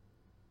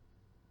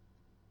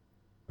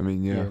 I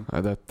mean,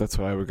 that's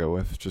what I would go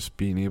with. Just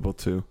being able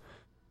to,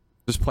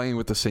 just playing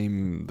with the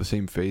same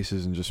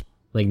faces and just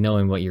like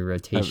knowing what your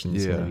rotation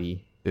is going to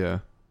be. Yeah,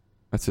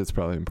 it's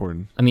probably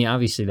important. I mean,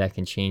 obviously that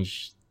can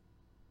change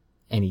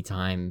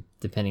anytime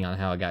depending on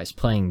how a guy's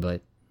playing,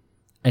 but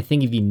I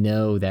think if you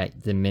know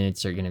that the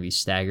minutes are going to be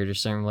staggered a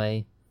certain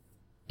way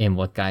and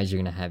what guys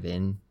you're going to have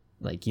in,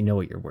 like, you know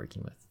what you're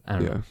working with. I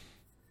don't know.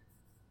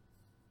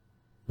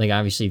 Like,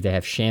 obviously, if they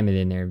have Shaman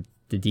in there,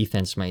 the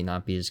defense might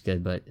not be as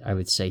good, but I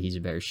would say he's a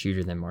better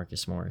shooter than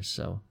Marcus Morris.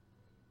 So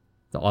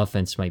the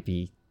offense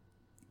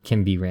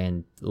can be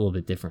ran a little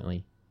bit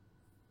differently.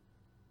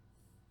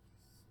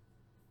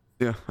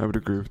 Yeah, I would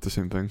agree with the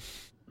same thing.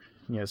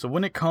 Yeah, so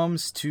when it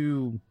comes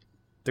to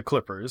the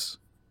Clippers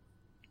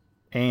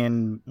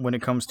and when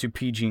it comes to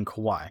PG and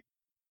Kawhi,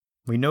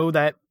 we know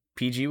that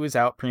PG was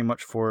out pretty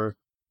much for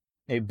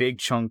a big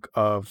chunk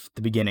of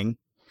the beginning.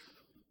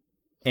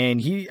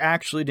 And he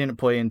actually didn't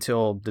play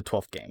until the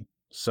 12th game.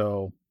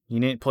 So he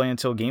didn't play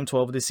until game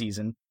 12 of the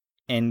season.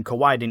 And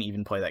Kawhi didn't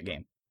even play that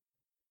game.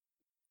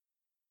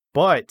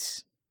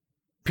 But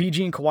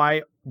PG and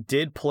Kawhi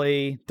did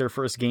play their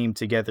first game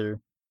together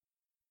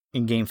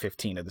in game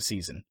 15 of the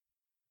season.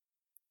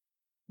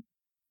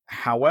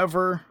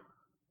 However,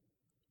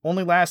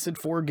 only lasted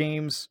 4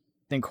 games.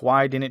 Then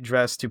Kawhi didn't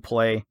dress to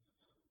play.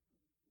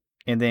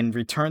 And then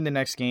returned the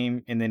next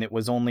game, and then it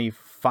was only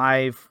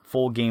 5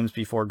 full games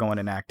before going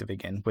inactive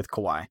again with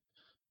Kawhi.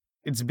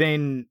 It's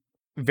been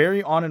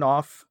very on and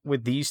off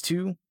with these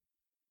two,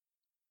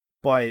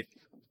 but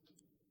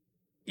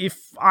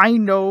if I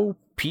know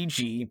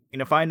PG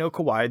and if I know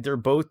Kawhi, they're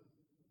both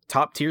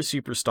top-tier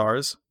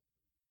superstars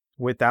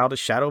without a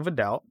shadow of a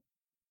doubt,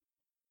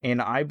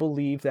 and I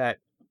believe that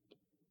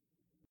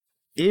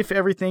if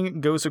everything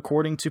goes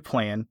according to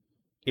plan,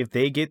 if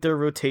they get their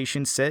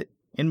rotation set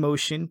in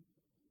motion,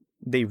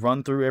 they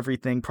run through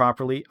everything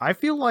properly, I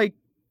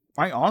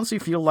honestly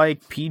feel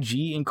like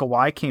PG and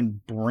Kawhi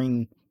can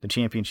bring the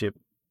championship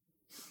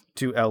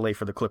to LA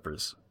for the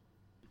Clippers.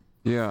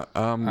 Yeah.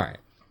 All right.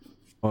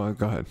 Well,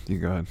 go ahead. You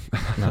go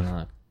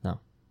ahead.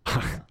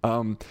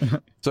 No.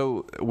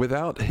 So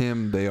without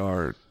him, they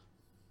are,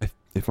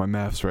 if my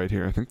math's right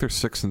here, I think they're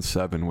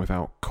 6-7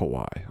 without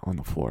Kawhi on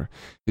the floor.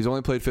 He's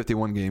only played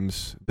 51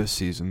 games this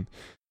season.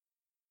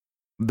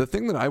 The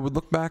thing that I would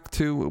look back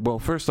to, well,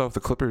 first off,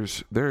 the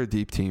Clippers, they're a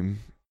deep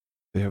team.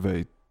 They have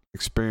a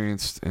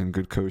experienced and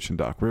good coach in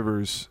Doc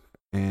Rivers,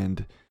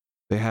 and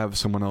they have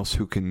someone else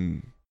who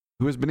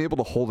has been able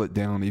to hold it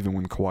down even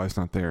when Kawhi's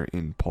not there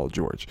in Paul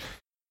George.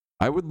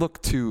 I would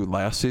look to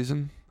last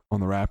season on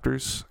the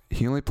Raptors.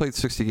 He only played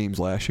 60 games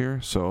last year,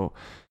 so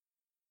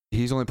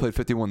he's only played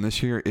 51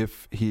 this year.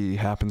 If he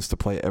happens to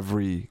play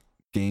every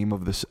game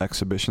of this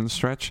exhibition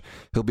stretch,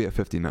 he'll be at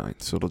 59,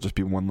 so it'll just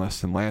be one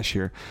less than last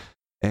year.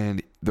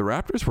 And the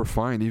Raptors were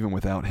fine even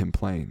without him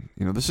playing.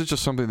 You know, this is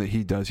just something that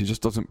he does. He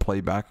just doesn't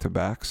play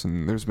back-to-backs,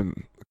 and there's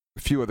been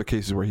a few other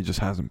cases where he just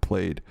hasn't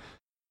played.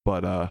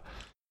 But,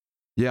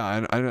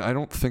 yeah, I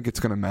don't think it's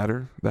going to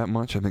matter that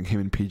much. I think him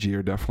and PG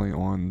are definitely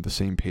on the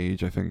same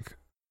page. I think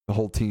the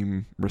whole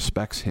team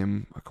respects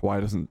him.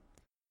 Kawhi doesn't,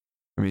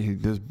 I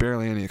mean, there's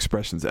barely any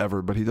expressions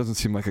ever, but he doesn't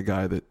seem like a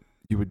guy that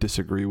you would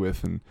disagree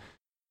with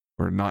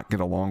or not get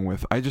along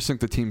with. I just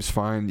think the team's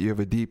fine. You have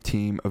a deep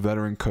team, a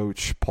veteran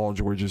coach. Paul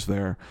George is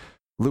there.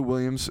 Lou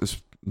Williams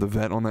is the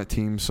vet on that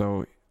team,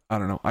 so I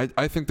don't know.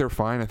 I think they're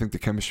fine. I think the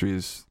chemistry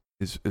is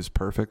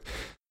perfect.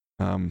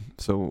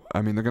 So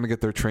I mean, they're going to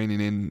get their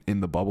training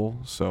in the bubble,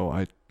 so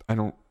I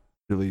don't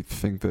really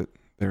think that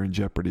they're in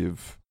jeopardy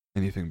of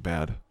anything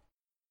bad.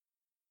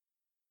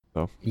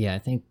 So yeah, I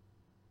think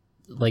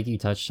like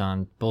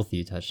both of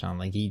you touched on,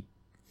 like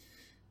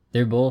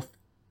they're both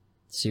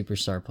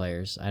superstar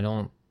players. I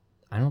don't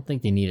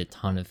think they need a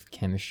ton of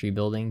chemistry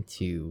building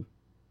to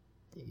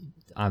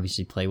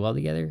obviously play well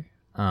together.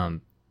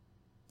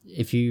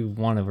 If you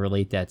want to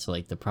relate that to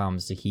like the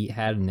problems the Heat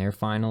had in their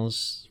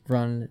finals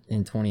run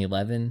in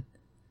 2011,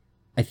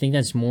 I think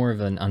that's more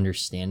of an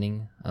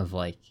understanding of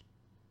like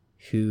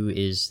who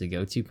is the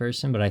go-to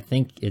person. But I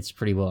think it's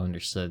pretty well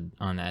understood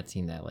on that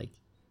team that like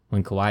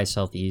when Kawhi is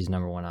healthy, he's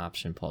number 1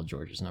 option. Paul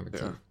George is number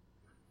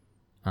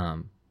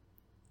 2.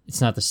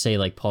 It's not to say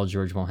like Paul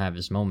George won't have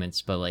his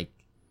moments, but like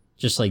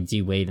just like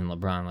D Wade and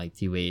LeBron, like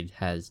D Wade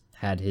has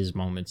had his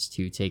moments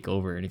to take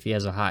over, and if he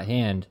has a hot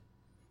hand,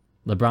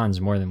 LeBron's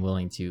more than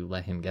willing to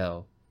let him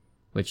go,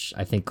 which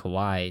I think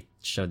Kawhi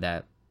showed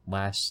that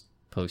last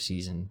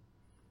postseason,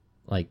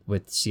 like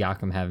with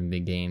Siakam having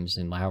big games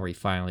and Lowry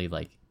finally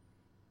like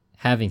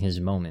having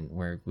his moment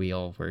where we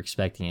all were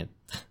expecting it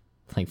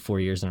like 4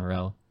 years in a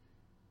row.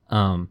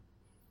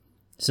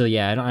 So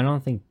yeah, I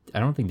don't think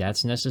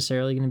that's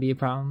necessarily going to be a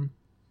problem.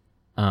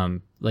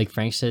 Like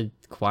Frank said,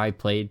 Kawhi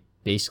played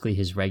basically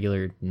his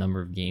regular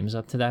number of games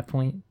up to that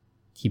point.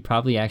 He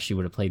probably actually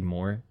would have played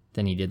more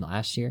than he did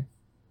last year.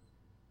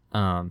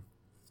 I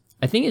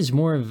think it's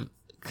more of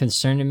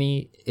concern to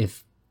me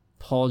if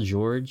Paul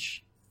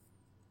George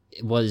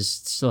was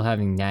still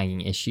having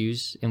nagging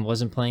issues and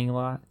wasn't playing a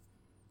lot.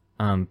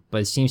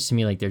 But it seems to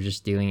me like they're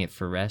just doing it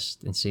for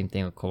rest, and same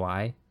thing with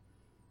Kawhi.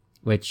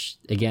 which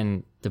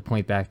again, to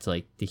point back to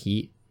like the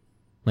Heat,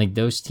 like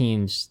those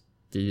teams,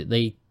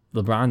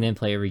 LeBron didn't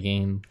play every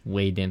game,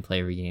 Wade didn't play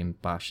every game,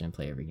 Bosh didn't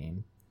play every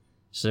game.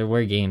 So there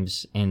were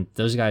games, and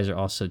those guys are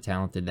all so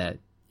talented that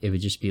it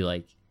would just be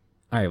like,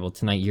 all right, well,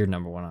 tonight you're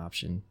number one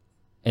option.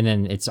 And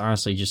then it's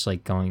honestly just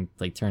like turning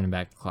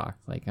back the clock.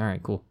 Like, all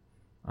right, cool.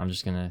 I'm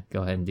just going to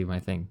go ahead and do my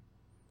thing.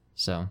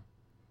 So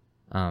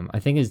I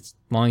think as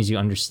long as you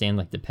understand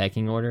like the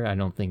pecking order, I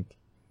don't think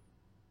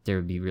there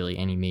would be really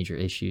any major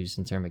issues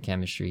in terms of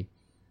chemistry.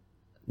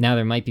 Now,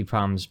 there might be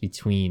problems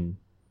between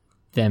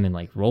them and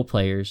like role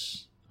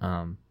players.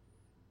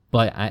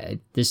 But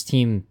this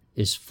team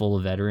is full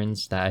of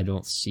veterans that I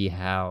don't see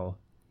how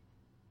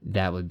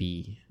that would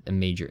be a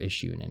major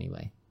issue in any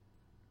way.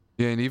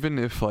 Yeah, and even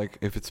if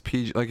it's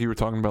PG, like you were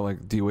talking about,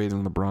 like D Wade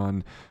and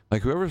LeBron,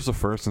 like whoever's the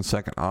first and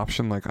second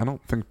option, like I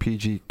don't think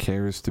PG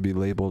cares to be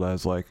labeled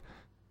as like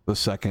the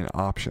second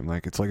option.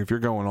 Like it's like if you're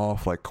going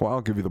off, like Kawhi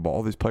will give you the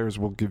ball. These players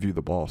will give you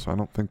the ball. So I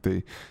don't think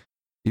they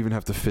even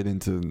have to fit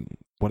into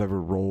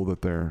whatever role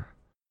that they're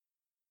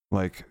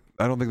like.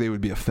 I don't think they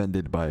would be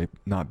offended by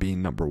not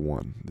being number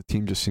one. The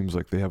team just seems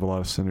like they have a lot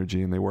of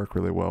synergy and they work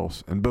really well,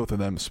 and both of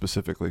them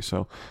specifically.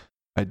 So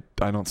I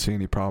don't see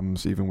any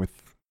problems even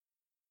with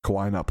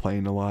Kawhi not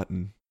playing a lot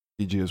and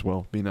PG as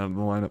well being out of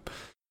the lineup.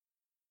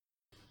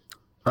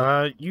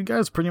 You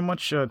guys pretty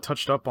much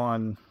touched up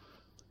on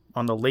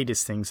the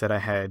latest things that I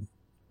had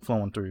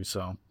flowing through.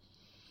 So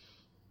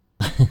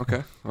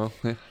okay, well,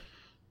 yeah.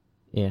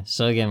 Yeah.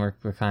 So again, we're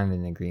kind of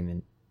in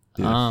agreement.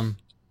 Yeah. All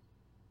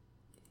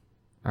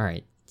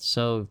right.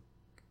 So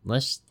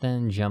let's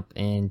then jump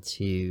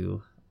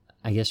into,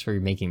 I guess we're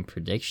making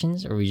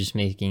predictions, or are we just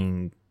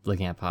looking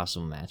at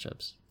possible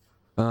matchups?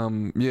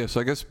 Yeah,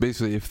 so I guess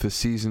basically if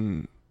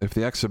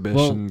the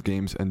exhibition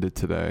games ended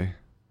today,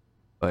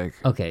 like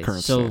okay,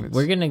 current so standards.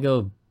 We're gonna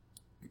go.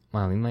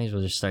 Wow, we might as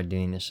well just start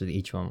doing this with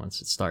each one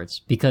once it starts,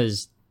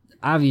 because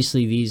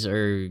obviously these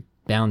are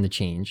bound to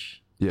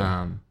change.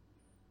 Yeah.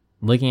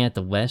 Looking at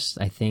the West,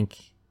 I think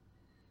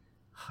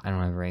I don't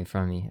have it right in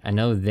front of me. I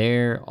know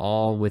they're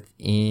all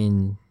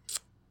within.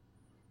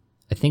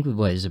 I think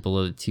what is it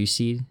below the 2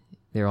 seed?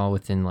 They're all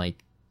within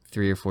like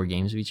 3 or 4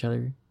 games of each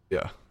other.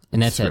 Yeah.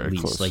 And that's It's at very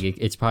least close. like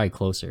it's probably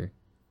closer.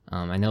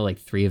 I know like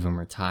 3 of them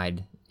are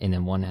tied, and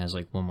then one has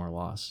like one more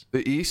loss.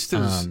 The East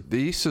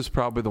is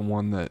probably the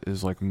one that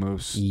is like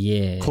most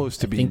close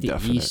to I being think the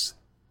definite. East,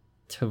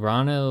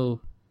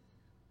 Toronto.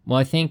 Well,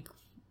 I think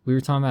we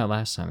were talking about it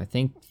last time. I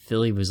think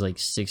Philly was like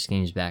 6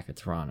 games back at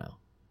Toronto,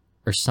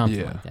 or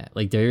something like that.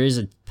 Like there is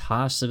a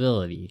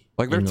possibility,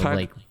 Like they're in the, tied,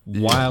 like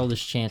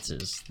wildest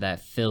chances that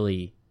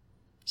Philly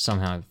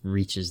somehow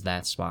reaches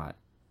that spot.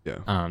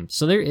 Yeah.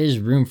 So there is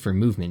room for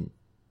movement.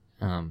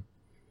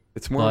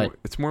 It's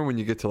more when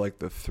you get to like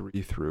the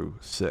 3 through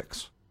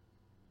 6.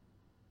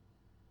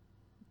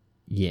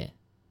 Yeah.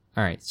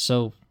 All right.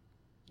 So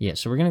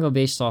we're gonna go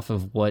based off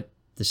of what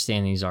the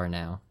standings are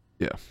now.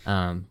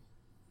 Yeah.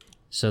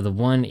 So the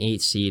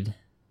 1-8 seed,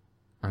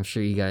 I'm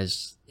sure you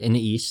guys in the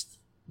East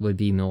would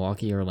be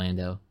Milwaukee,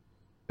 Orlando.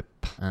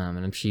 And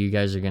I'm sure you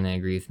guys are gonna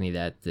agree with me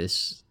that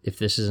if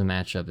this is a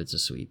matchup, it's a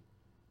sweep.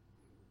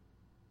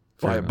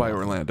 By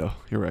Orlando.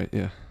 You're right.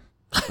 Yeah.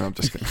 No, I'm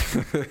just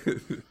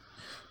kidding.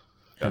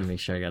 Gotta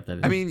make sure I got that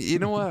in. I mean, you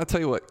know what? I'll tell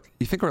you what.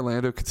 You think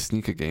Orlando could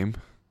sneak a game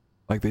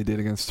like they did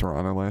against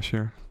Toronto last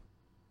year?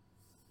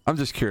 I'm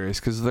just curious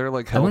because they're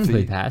like I healthy. wouldn't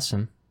put it past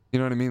them. You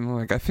know what I mean?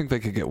 Like I think they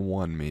could get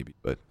one maybe,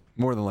 but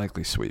more than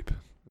likely sweep.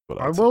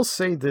 I will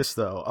say this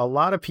though, a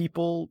lot of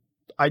people,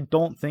 I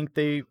don't think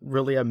they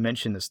really have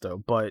mentioned this though,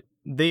 but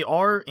they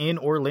are in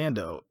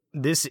Orlando.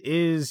 This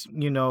is,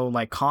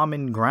 like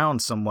common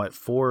ground somewhat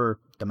for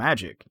the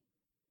Magic.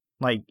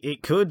 Like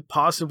it could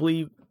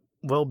possibly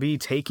be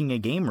taking a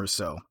game or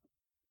so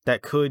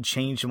that could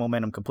change the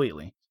momentum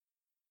completely.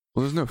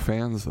 Well, there's no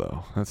fans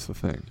though. That's the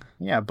thing.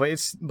 Yeah, but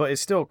it's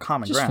still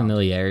common Just ground.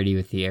 familiarity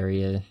with the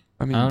area.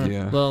 I mean,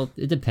 yeah. Well,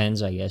 it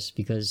depends, I guess,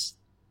 because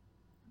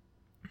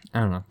I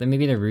don't know.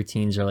 Maybe their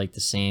routines are like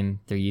the same.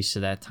 They're used to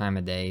that time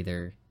of day.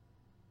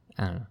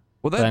 I don't know.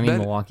 Well, But I mean,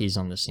 Milwaukee's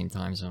on the same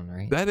time zone,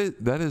 right? That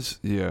is,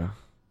 yeah,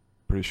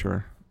 pretty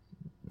sure.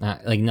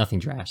 Like nothing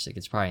drastic.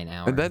 It's probably an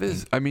hour. And that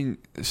is, I mean,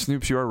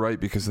 Snoops, you are right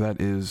because that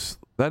is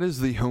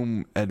the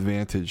home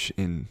advantage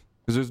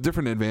because there's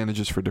different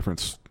advantages for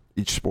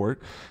each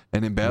sport,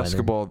 and in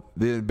basketball,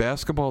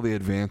 the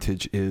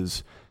advantage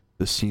is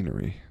the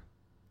scenery.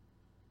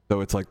 So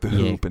it's like the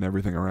hoop and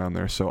everything around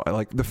there. So I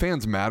like the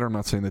fans matter. I'm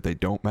not saying that they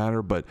don't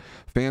matter, but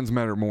fans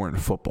matter more in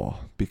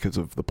football because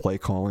of the play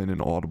calling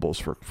and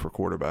audibles for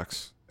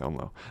quarterbacks. I don't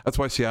know. That's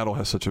why Seattle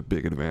has such a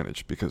big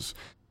advantage because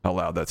how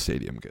loud that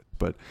stadium gets.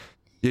 But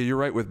yeah, you're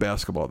right with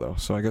basketball though.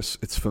 So I guess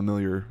it's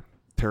familiar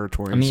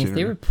territory. I mean, if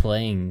they were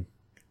playing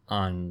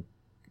on,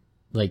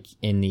 like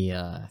in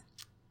the,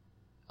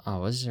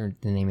 what's the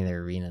name of their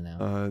arena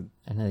now?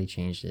 I know they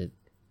changed it.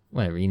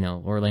 Whatever,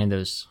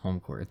 Orlando's home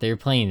court. If they were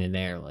playing in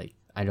there, like,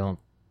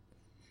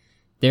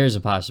 there's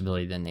a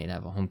possibility then they'd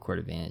have a home court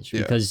advantage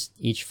because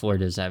each floor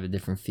does have a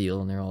different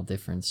feel and they're all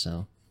different.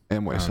 So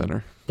Amway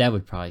Center. That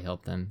would probably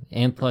help them.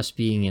 And plus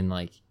being in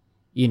like,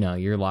 you know,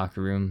 your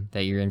locker room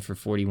that you're in for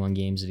 41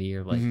 games of the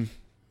year, like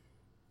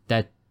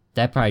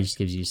that probably just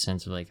gives you a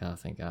sense of like, oh,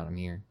 thank God I'm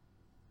here.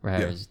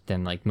 Whereas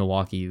than like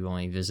Milwaukee, you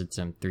only visits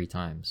them 3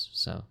 times.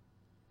 So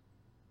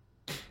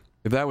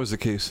if that was the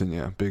case, then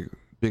yeah, big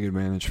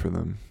advantage for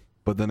them.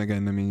 But then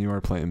again, I mean, you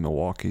are playing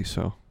Milwaukee,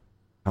 so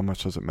how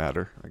much does it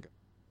matter?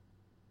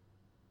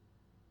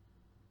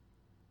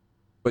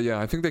 But yeah,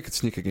 I think they could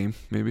sneak a game,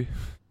 maybe.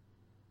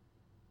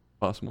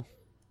 Possible.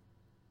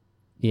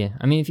 yeah,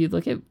 I mean, if you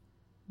look at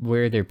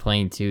where they're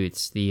playing too,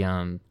 it's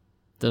the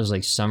those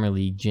like summer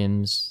league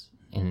gyms,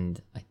 and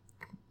I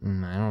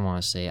don't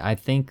want to say. I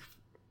think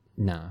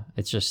no,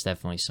 it's just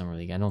definitely summer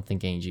league. I don't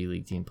think any G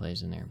League team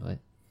plays in there, but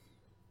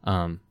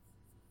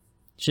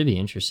should be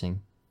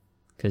interesting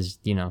because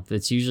you know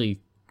it's usually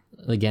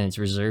it's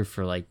reserved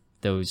for like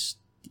those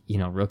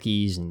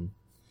rookies and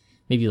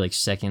maybe like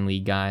second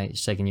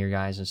year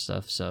guys and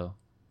stuff. So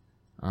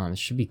it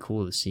should be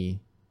cool to see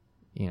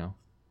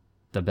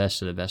the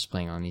best of the best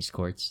playing on these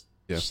courts.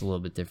 Yeah. Just a little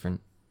bit different.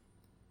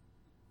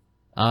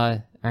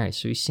 All right,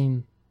 so we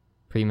seem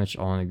pretty much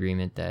all in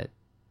agreement that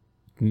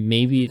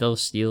maybe they'll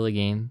steal a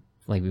game.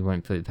 Like, we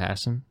wouldn't put it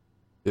past them.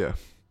 Yeah.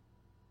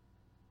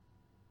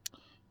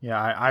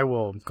 Yeah, I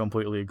will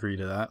completely agree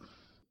to that.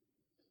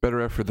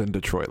 Better effort than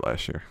Detroit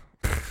last year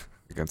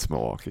against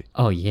Milwaukee.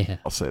 Oh, yeah.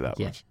 I'll say that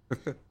much.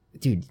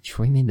 Dude,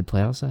 Detroit made the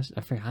playoffs last.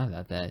 I forgot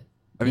about that.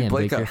 I mean,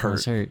 Blake got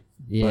hurt.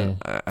 Yeah.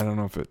 I don't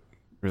know if it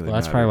really Well,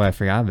 that's mattered. probably why I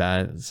forgot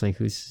about it. It's like,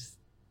 who's...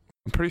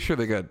 I'm pretty sure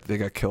they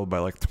got killed by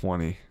like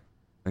 20,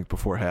 like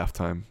before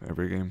halftime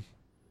every game.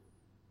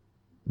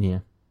 Yeah.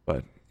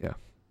 But yeah,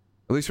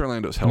 at least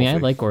Orlando's I healthy. mean, I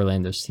like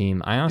Orlando's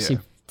team. I honestly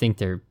think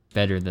they're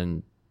better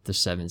than the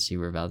 7 seed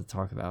we're about to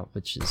talk about,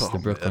 which is the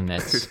Brooklyn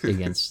Nets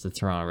against the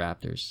Toronto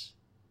Raptors.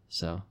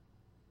 So,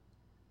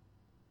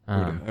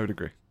 I would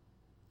agree.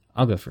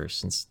 I'll go first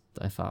since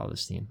I follow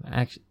this team.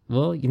 Actually,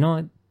 well, you know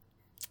what?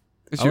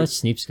 I'll let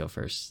Sneeps go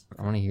first.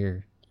 I want to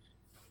hear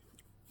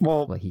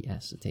what he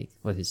has to take,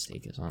 what his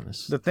take is on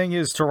this. The thing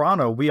is,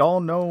 Toronto, we all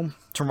know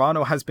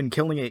Toronto has been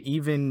killing it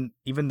even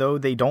though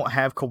they don't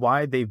have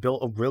Kawhi. They've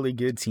built a really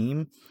good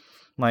team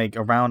like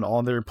around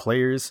all their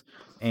players,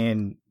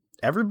 and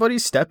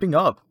everybody's stepping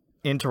up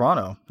in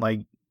Toronto. Like,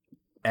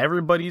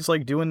 everybody's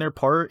like doing their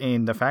part,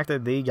 and the fact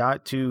that they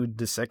got to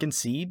the 2nd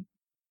seed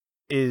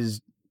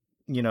is,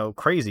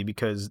 crazy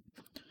because,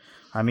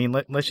 I mean,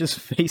 let's just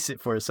face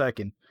it for a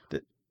second.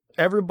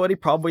 Everybody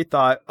probably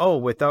thought, oh,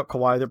 without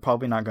Kawhi, they're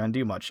probably not going to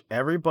do much.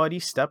 Everybody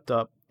stepped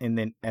up, and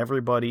then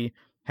everybody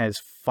has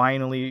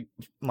finally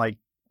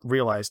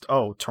realized,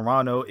 oh,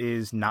 Toronto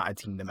is not a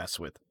team to mess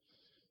with.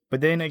 But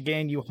then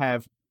again, you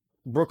have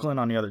Brooklyn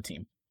on the other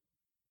team.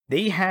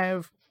 They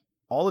have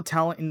all the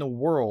talent in the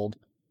world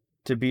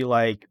to be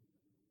like,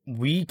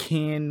 we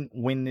can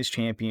win this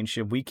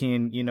championship. We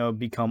can,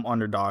 become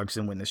underdogs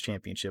and win this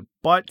championship.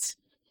 But,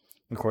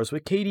 of course,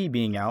 with KD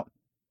being out,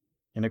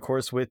 and of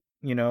course with,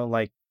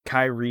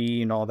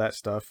 Kyrie and all that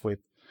stuff with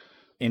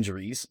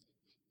injuries,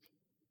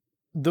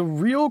 the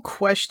real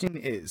question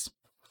is,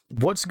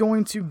 what's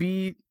going to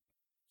be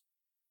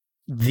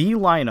the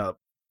lineup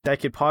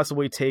that could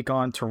possibly take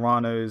on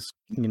Toronto's,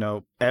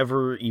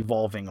 ever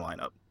evolving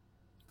lineup?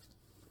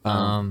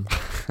 I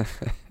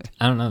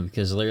don't know,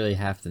 because literally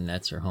half the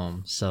Nets are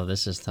home, so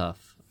this is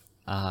tough.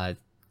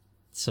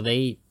 So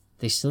they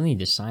still need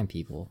to sign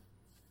people.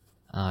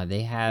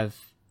 They have,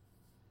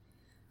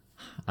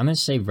 I'm gonna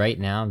say right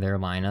now their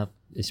lineup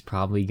is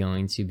probably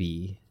going to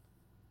be.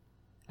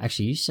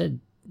 Actually, did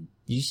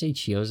you say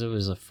Chiozza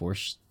was the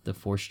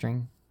four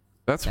string?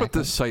 That's what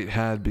this site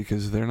had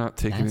because they're not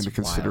taking That's into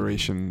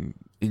consideration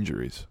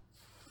injuries.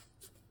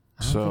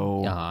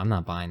 So I'm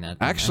not buying that.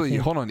 Then. Actually,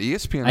 hold on.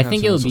 ESPN I has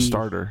think him it'll as a be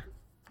starter.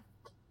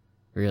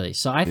 Really?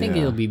 So I think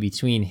Yeah. it'll be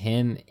between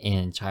him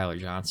and Tyler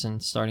Johnson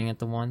starting at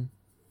the 1.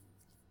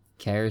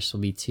 Karras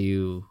will be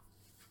 2.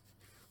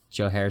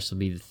 Joe Harris will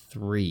be the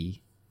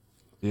 3.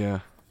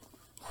 Yeah,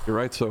 you're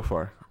right so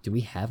far. Do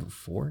we have a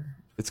 4?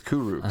 It's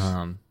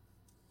Kurucs,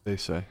 they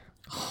say.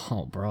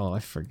 Oh, bro, I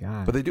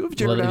forgot. But they do have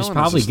Jared Well, Allen it was as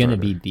probably a going to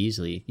starter. be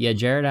Beasley. Yeah,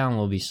 Jared Allen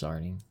will be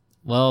starting.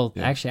 Well,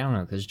 Yeah. actually, I don't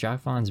know, because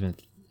Jock Vaughn's been...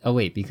 Oh,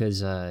 wait,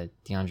 because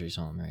DeAndre's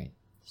home, right?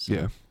 So,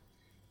 Yeah.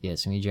 Yeah,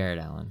 it's going to be Jared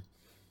Allen.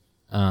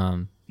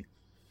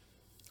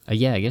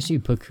 Yeah, I guess you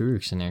put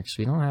Kurucs in there, because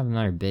we don't have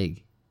another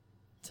big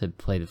to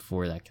play the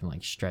 4 that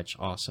can, stretch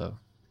also.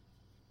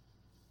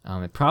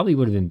 It probably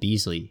would have been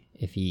Beasley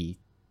if he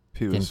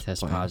He was didn't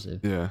test playing. positive.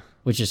 Yeah.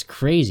 Which is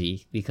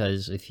crazy,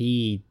 because if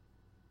he...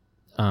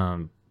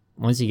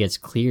 once he gets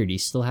cleared, he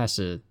still has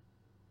to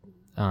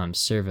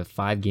serve a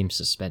 5-game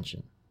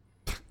suspension.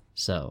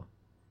 So,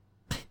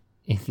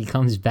 if he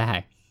comes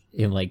back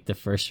in the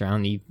first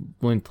round, he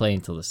wouldn't play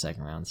until the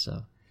second round.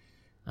 So,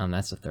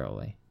 that's a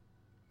throwaway.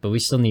 But we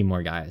still need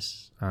more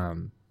guys.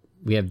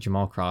 We have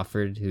Jamal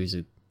Crawford, who's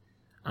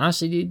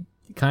honestly, dude,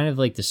 kind of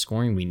the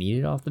scoring we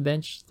needed off the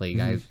bench. Like, a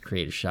guy who could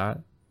create a shot.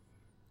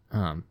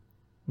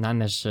 Not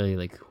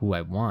necessarily who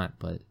I want,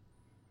 but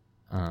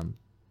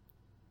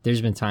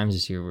there's been times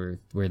this year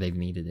where they've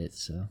needed it.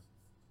 So,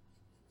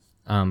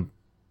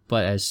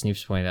 but as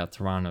Snoops pointed out,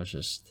 Toronto's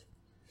just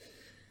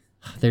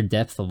their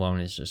depth alone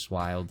is just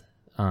wild.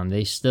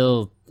 They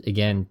still,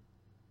 again,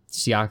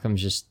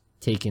 Siakam's just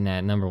taking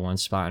that number one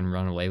spot and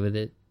run away with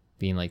it,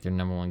 being like their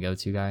number one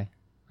go-to guy.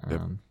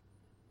 Yep.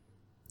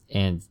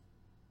 And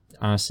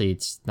honestly,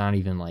 it's not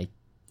even like,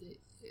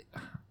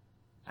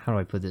 how do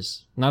I put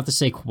this? Not to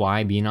say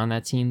Kawhi being on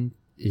that team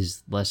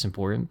is less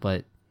important,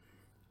 but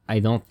I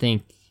don't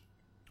think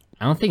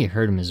it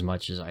hurt him as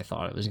much as I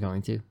thought it was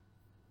going to.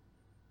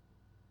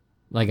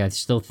 Like, I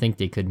still think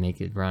they could make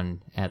it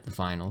run at the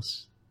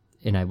finals,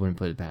 and I wouldn't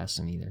put it past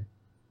them either.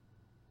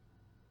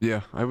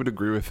 Yeah, I would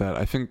agree with that.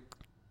 I think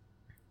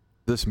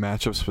this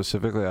matchup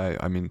specifically,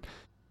 I mean,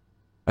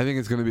 I think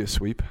it's going to be a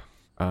sweep.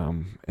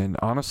 And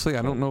honestly,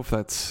 I don't know if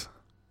that's...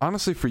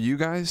 Honestly, for you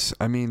guys,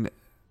 I mean,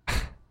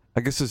 I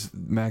guess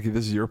Mackie,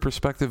 this is your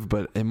perspective,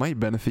 but it might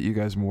benefit you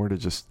guys more to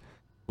just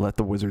let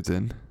the Wizards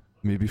in,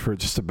 maybe for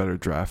just a better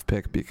draft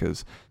pick,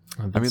 because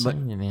I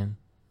mean,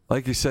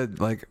 like you said,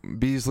 like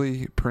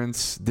Beasley,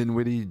 Prince,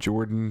 Dinwiddie,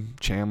 Jordan,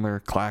 Chandler,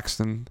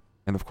 Claxton,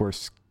 and of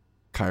course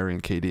Kyrie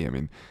and KD. I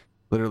mean,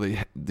 literally,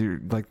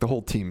 like the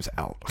whole team's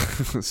out.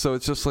 So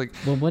it's just like,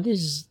 well, what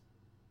is?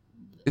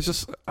 It's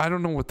just, I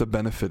don't know what the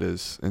benefit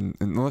is, and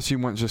unless you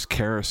want just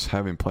Karras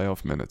having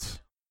playoff minutes.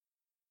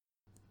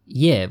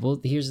 Yeah, well,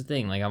 here's the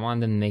thing. Like, I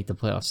wanted them to make the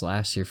playoffs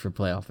last year for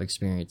playoff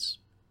experience,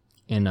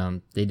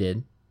 and they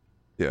did.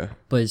 Yeah.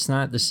 But it's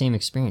not the same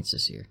experience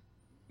this year.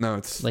 No,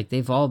 it's like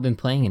they've all been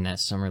playing in that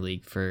summer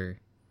league for,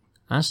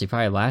 honestly,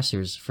 probably last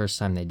year was the first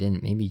time they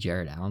didn't. Maybe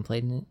Jared Allen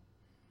played in it.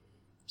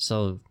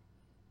 So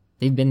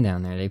they've been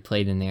down there. They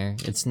played in there.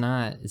 It's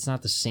not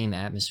the same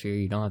atmosphere.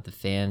 You don't have the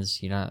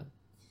fans. You don't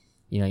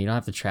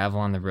have to travel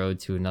on the road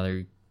to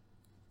another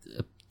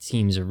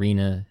team's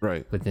arena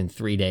within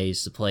 3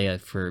 days to play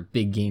for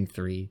big game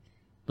 3.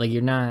 Like,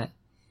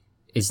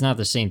 it's not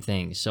the same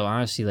thing. So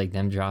honestly, like,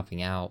 them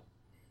dropping out,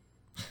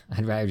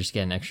 I'd rather just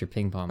get an extra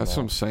ping pong ball. That's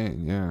what I'm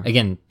saying, yeah.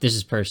 Again, this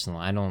is personal.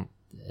 I don't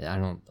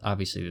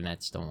obviously the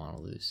Nets don't want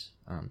to lose.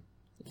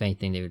 If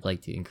anything, they would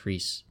like to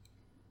increase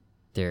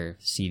their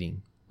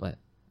seeding. But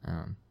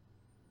I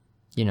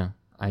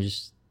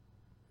just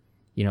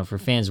for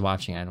fans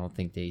watching, I don't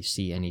think they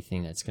see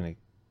anything that's gonna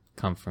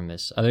come from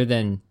this. Other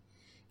than,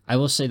 I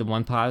will say the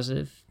one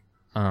positive,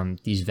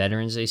 these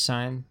veterans they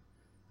sign,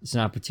 it's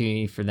an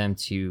opportunity for them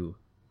to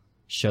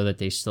show that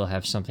they still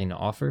have something to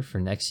offer for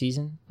next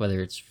season,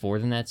 whether it's for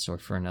the Nets or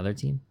for another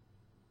team.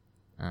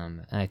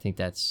 And I think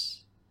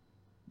that's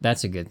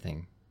a good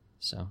thing.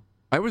 So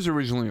I was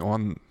originally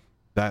on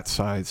that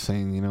side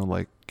saying,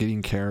 like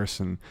getting Karras,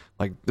 and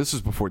like this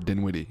is before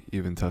Dinwiddie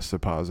even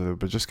tested positive,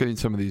 but just getting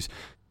some of these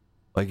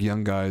like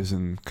young guys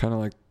and kind of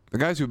like the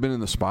guys who've been in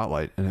the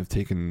spotlight and have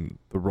taken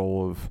the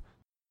role of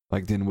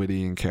like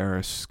Dinwiddie and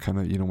Karras, kind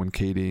of, when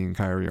KD and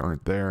Kyrie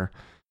aren't there.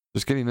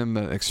 Just getting them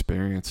that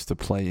experience to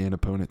play in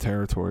opponent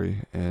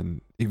territory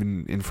and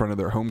even in front of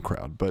their home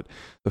crowd. But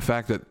the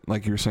fact that,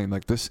 like you were saying,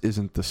 like this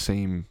isn't the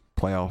same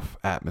playoff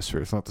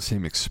atmosphere. It's not the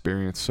same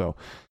experience. So,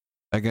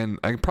 again,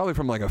 probably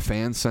from like a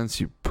fan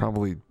sense, you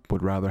probably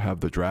would rather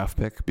have the draft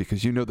pick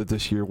because you know that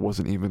this year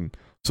wasn't even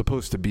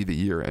supposed to be the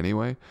year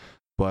anyway.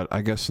 But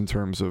I guess in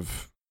terms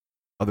of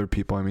other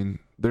people, I mean,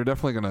 they're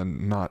definitely going to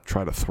not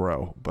try to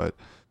throw. But,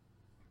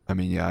 I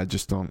mean, yeah, I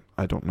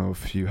don't know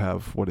if you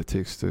have what it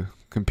takes to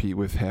compete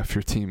with half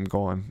your team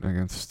gone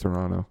against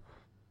Toronto.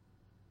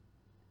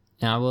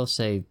 Now I will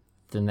say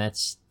the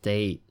Nets,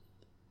 I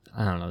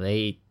don't know,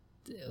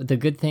 the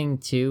good thing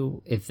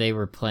too, if they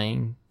were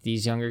playing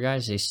these younger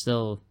guys, they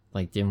still,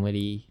 like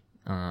Dinwiddie,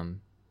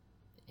 and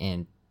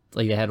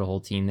like they had a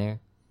whole team there.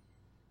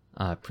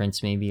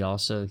 Prince maybe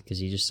also, because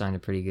he just signed a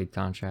pretty good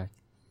contract.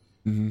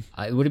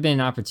 Mm-hmm. It would have been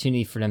an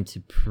opportunity for them to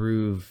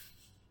prove,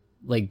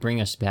 like, bring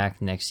us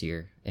back next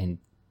year and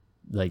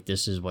like,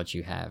 this is what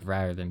you have,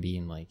 rather than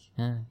being like,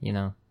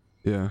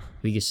 yeah,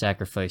 we could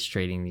sacrifice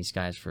trading these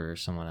guys for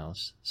someone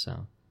else.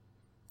 So,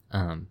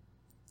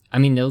 I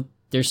mean,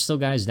 there's still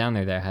guys down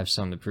there that have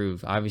something to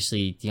prove.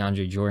 Obviously,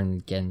 DeAndre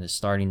Jordan getting the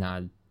starting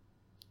nod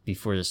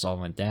before this all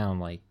went down,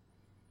 like,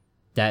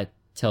 that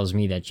tells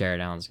me that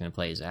Jared Allen's going to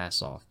play his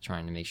ass off,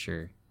 trying to make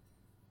sure,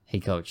 hey,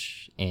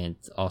 coach, and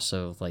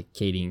also, like,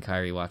 KD and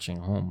Kyrie watching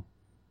at home,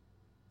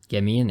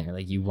 get me in there.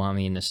 Like, you want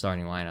me in the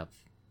starting lineup.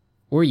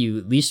 Or you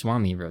at least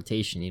want me in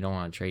rotation. You don't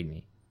want to trade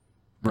me.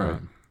 Right.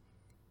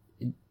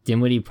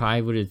 Dinwiddie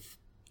probably would have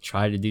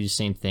tried to do the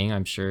same thing.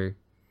 I'm sure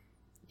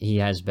he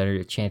has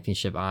better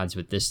championship odds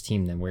with this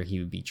team than where he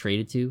would be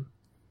traded to.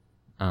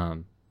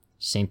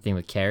 Same thing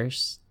with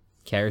Karras.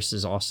 Karras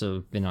has also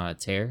been on a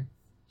tear.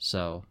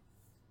 So,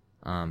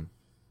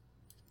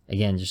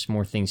 again, just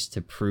more things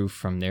to prove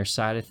from their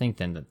side, I think,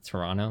 than the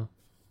Toronto.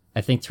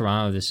 I think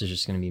Toronto, this is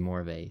just going to be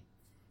more of a,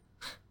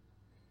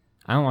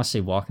 I don't want to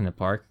say walk in the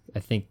park. I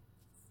think,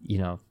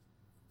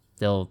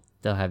 they'll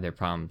have their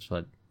problems,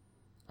 but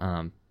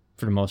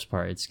for the most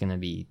part, it's going to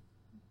be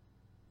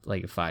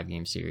like a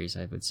 5-game series,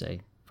 I would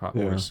say,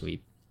 probably, or a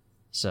sweep.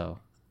 So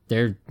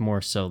they're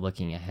more so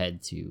looking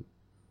ahead to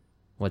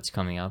what's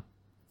coming up.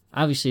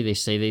 Obviously, they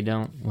say they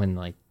don't when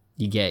like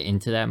you get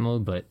into that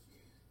mode, but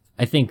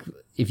I think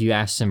if you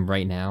ask them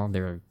right now,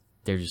 they're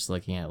just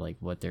looking at like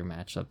what their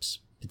matchups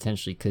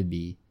potentially could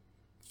be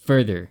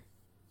further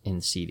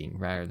in seeding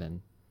rather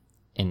than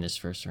in this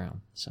first round.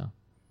 So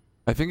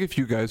I think if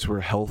you guys were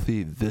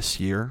healthy this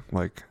year,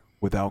 like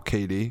without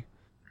KD,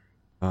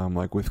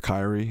 like with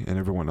Kyrie and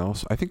everyone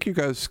else, I think you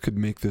guys could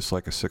make this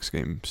like a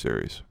 6-game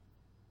series.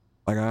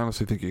 Like I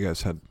honestly think you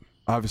guys had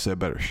obviously a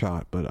better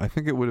shot, but I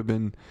think it would have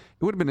been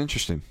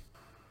interesting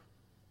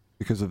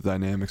because of the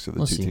dynamics of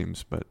the two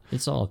teams. But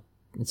it's all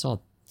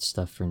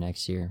stuff for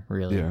next year,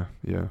 really.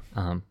 Yeah.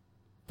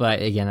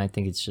 But again, I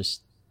think it's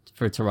just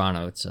for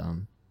Toronto. It's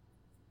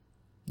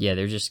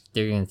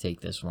they're gonna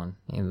take this one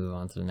and move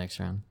on to the next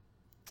round.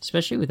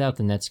 Especially without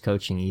the Nets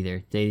coaching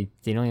either. They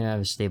don't even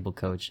have a stable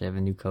coach. They have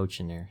a new coach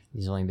in there.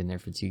 He's only been there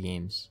for 2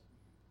 games.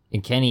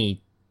 And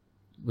Kenny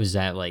was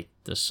that like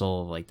the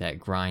soul of like that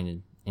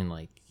grind and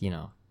like,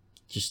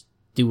 just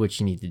do what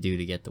you need to do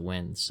to get the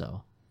win.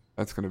 So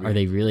that's gonna be. Are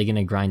they really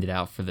gonna grind it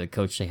out for the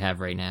coach they have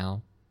right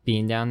now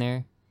being down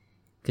there?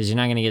 Because you're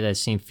not gonna get that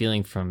same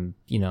feeling from,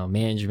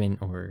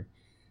 management or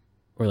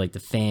like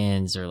the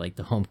fans or like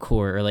the home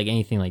court or like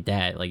anything like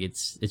that. Like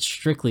it's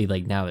strictly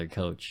like now their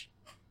coach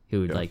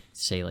who would like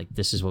say like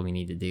this is what we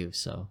need to do.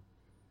 So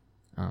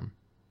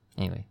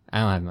anyway,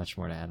 I don't have much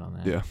more to add on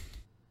that. Yeah.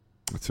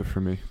 That's it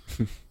for me.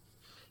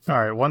 All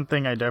right, one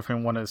thing I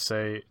definitely want to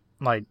say,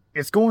 like,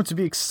 it's going to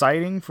be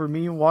exciting for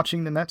me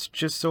watching the Nets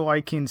just so I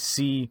can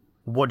see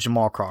what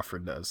Jamal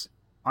Crawford does.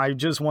 I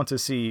just want to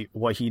see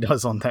what he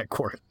does on that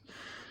court.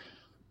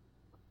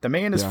 The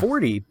man is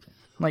 40.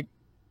 Like,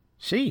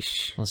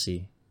 sheesh. We'll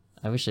see.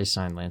 I wish they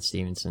signed Lance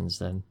Stevenson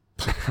instead.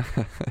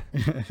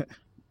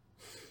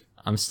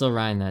 I'm still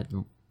riding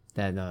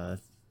that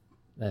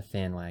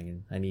fan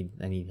wagon. I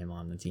need him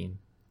on the team.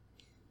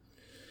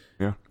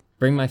 Yeah.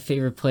 Bring my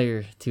favorite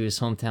player to his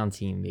hometown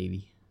team,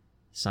 baby.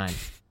 Sign.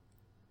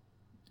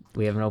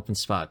 We have an open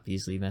spot.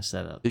 Beasley messed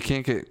that up. You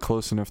can't get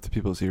close enough to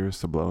people's ears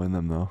to blow in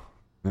them, though.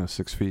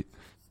 6 feet.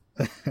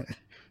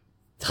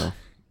 So,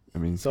 I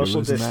mean,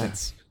 social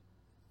distance.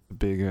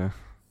 Big, yeah.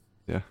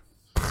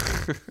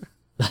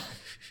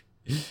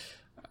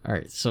 All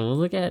right, so we'll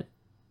look at.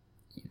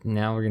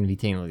 Now we're going to be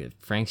taking a look at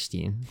Frank's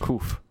team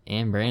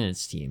and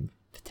Brandon's team.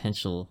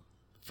 Potential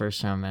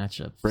first round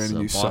matchup.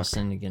 Brandon, so you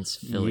Boston suck. Against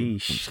Philly.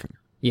 Yeesh.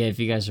 Yeah, if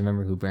you guys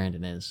remember who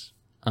Brandon is.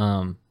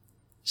 So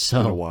it's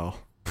been a while.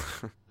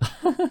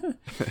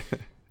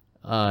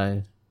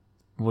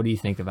 What do you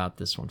think about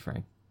this one,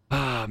 Frank?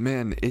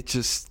 Man, it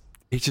just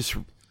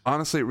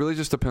honestly, it really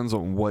just depends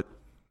on what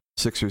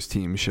Sixers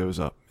team shows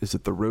up. Is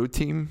it the road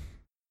team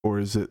or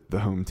is it the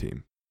home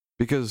team?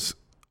 Because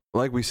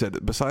like we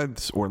said,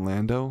 besides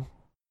Orlando,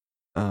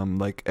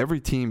 like every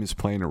team is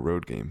playing a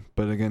road game.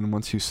 But again,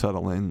 once you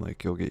settle in,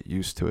 like you'll get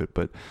used to it.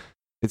 But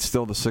it's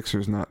still the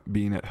Sixers not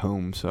being at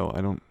home, so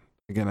I don't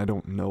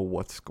know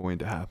what's going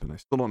to happen. I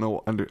still don't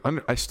know.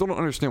 I still don't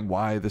understand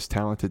why this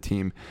talented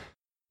team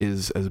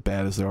is as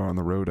bad as they are on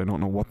the road. I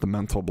don't know what the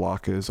mental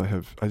block is.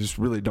 I just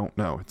really don't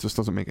know. It just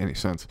doesn't make any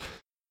sense.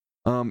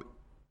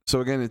 So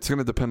again, it's going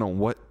to depend on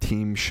what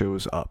team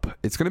shows up.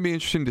 It's going to be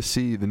interesting to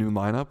see the new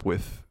lineup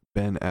with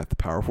Ben at the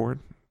power forward.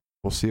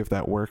 We'll see if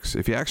that works.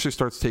 If he actually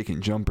starts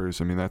taking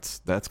jumpers, I mean that's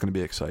going to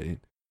be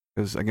exciting.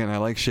 Because again, I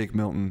like Shake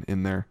Milton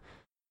in there.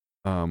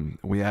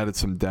 We added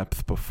some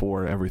depth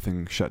before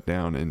everything shut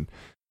down, and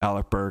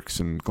Alec Burks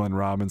and Glenn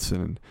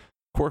Robinson and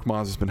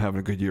Korkmaz has been having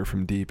a good year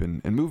from deep,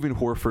 and moving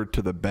Horford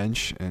to the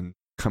bench and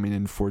coming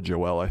in for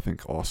Joel, I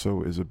think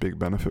also is a big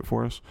benefit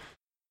for us.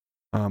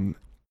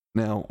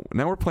 Now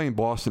we're playing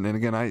Boston, and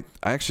again, I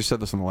actually said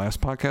this on the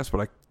last podcast,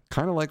 but I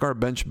kind of like our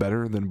bench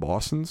better than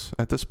Boston's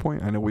at this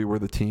point. I know we were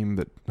the team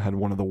that had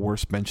one of the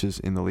worst benches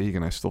in the league,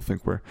 and I still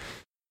think we're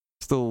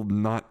still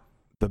not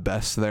the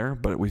best there,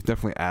 but we've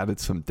definitely added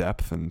some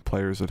depth and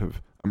players that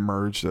have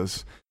emerged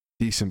as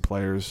decent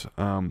players.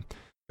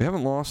 We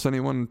haven't lost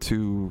anyone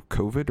to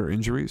COVID or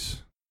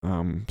injuries,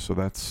 so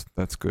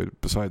that's good.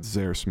 Besides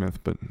Zaire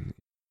Smith, but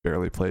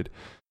barely played.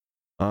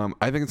 I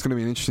think it's going to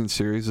be an interesting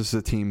series. This is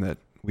a team that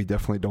we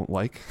definitely don't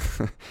like,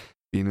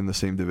 being in the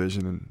same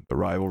division and the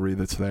rivalry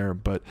that's there.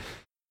 But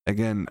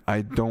again,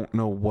 I don't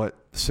know what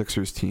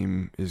Sixers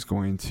team is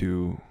going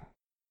to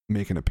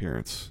make an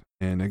appearance.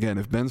 And again,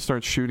 if Ben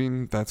starts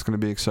shooting, that's going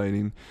to be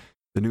exciting.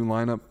 The new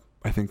lineup,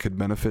 I think, could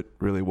benefit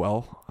really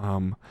well.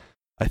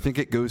 I think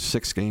it goes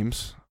 6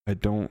 games. I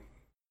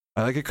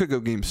like it could go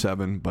game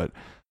 7, but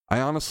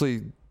I'm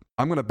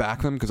going to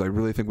back them because I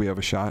really think we have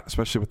a shot,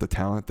 especially with the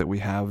talent that we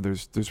have.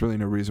 There's really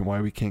no reason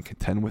why we can't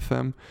contend with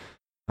them.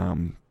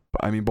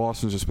 But I mean,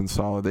 Boston's just been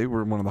solid. They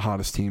were one of the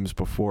hottest teams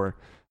before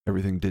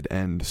everything did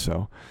end.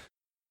 So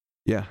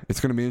yeah,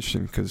 it's going to be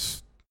interesting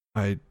because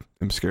I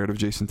am scared of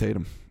Jason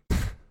Tatum.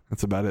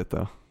 That's about it,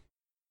 though.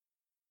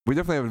 We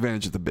definitely have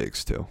advantage at the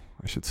bigs, too.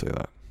 I should say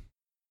that.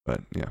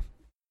 But, yeah.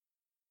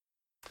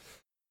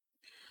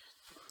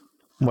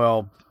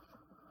 Well,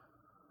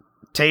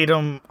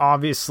 Tatum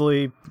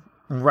obviously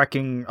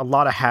wrecking a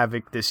lot of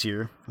havoc this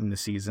year in the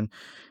season.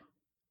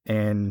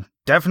 And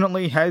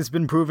definitely has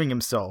been proving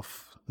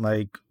himself.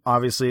 Like,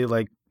 obviously,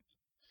 like,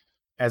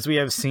 as we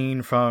have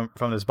seen from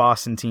this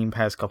Boston team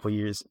past couple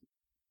years,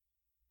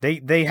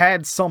 they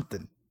had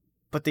something,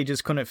 but they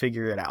just couldn't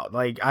figure it out.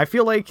 Like, I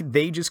feel like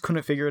they just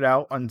couldn't figure it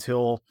out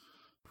until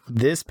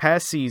this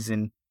past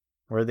season,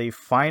 where they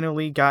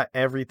finally got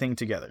everything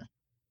together.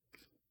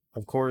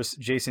 Of course,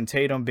 Jason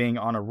Tatum being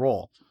on a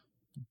roll.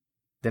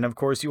 Then, of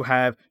course, you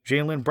have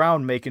Jaylen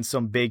Brown making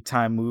some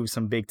big-time moves,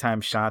 some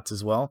big-time shots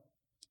as well.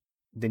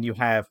 Then you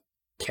have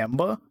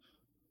Kemba,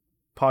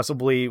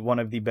 possibly one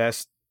of the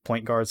best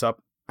point guards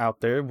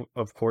out there,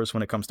 of course,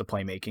 when it comes to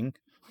playmaking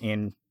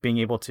and being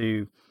able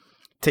to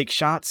take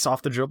shots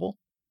off the dribble.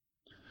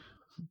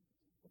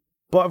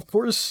 But, of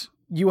course,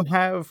 you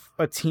have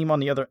a team on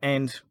the other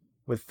end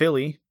with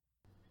Philly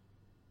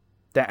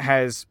that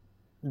has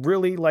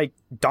really, like,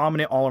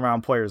 dominant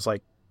all-around players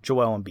like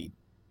Joel Embiid.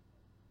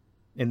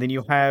 And then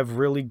you have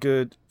really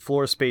good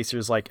floor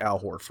spacers like Al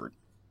Horford.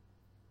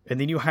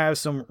 And then you have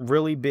some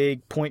really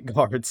big point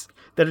guards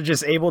that are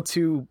just able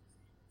to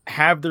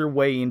have their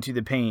way into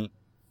the paint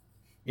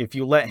if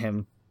you let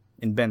him,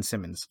 in Ben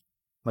Simmons.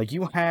 Like,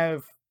 you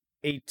have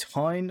a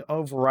ton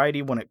of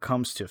variety when it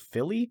comes to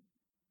Philly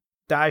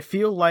that I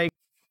feel like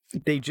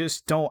they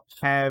just don't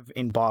have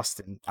in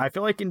Boston. I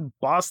feel like in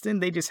Boston,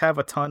 they just have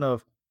a ton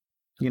of,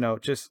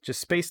 just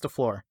space the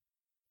floor.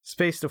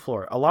 Space the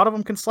floor. A lot of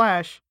them can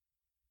slash,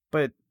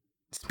 but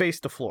space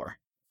the floor.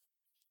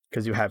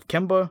 Because you have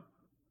Kemba.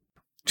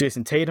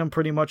 Jason Tatum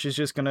pretty much is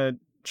just going to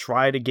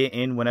try to get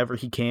in whenever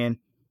he can.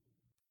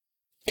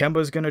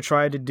 Kemba's going to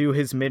try to do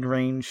his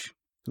mid-range,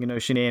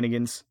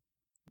 shenanigans.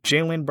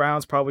 Jaylen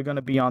Brown's probably going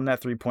to be on that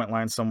three-point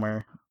line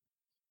somewhere.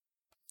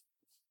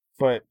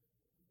 But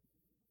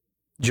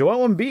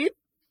Joel Embiid,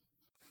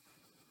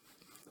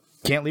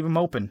 can't leave him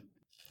open.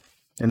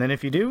 And then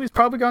if you do, he's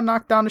probably going to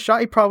knock down a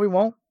shot. He probably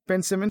won't.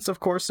 Ben Simmons, of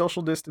course,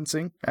 social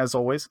distancing, as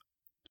always.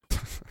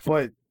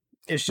 But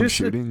it's just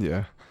shooting,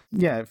 yeah.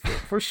 Yeah,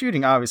 for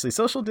shooting, obviously.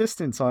 Social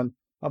distance on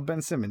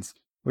Ben Simmons.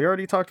 We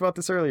already talked about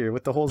this earlier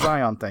with the whole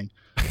Zion thing.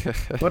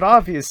 But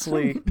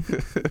obviously,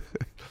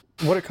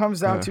 what it comes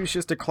down to is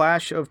just a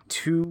clash of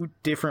two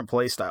different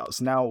play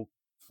styles. Now,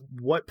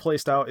 what play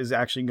style is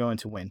actually going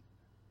to win?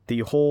 The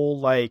whole,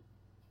 like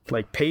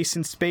pace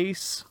and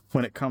space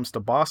when it comes to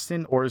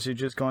Boston, or is it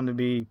just going to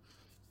be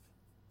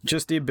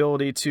just the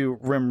ability to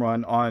rim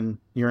run on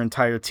your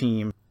entire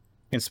team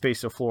and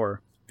space the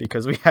floor?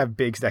 Because we have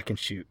bigs that can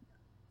shoot.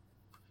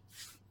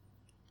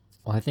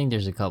 Well, I think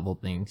there's a couple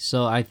things.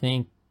 So I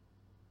think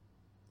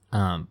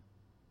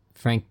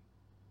Frank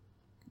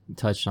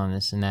touched on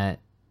this, and that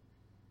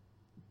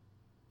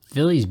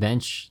Philly's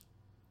bench,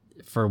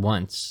 for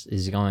once,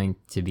 is going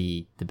to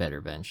be the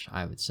better bench,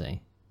 I would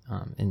say,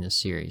 in this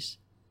series.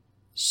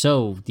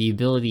 So the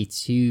ability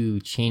to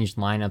change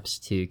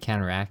lineups to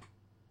counteract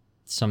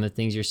some of the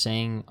things you're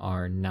saying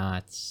are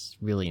not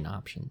really an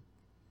option.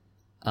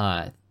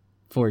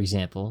 For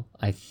example,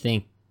 I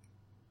think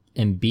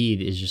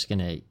Embiid is just going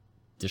to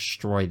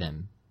destroy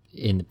them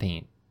in the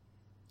paint.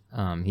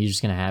 He's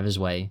just going to have his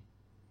way.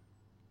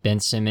 Ben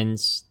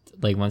Simmons,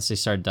 like, once they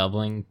start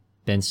doubling,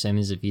 Ben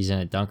Simmons, if he's in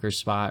a dunker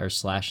spot or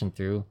slashing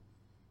through,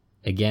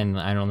 again,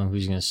 I don't know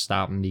who's going to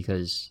stop him,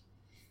 because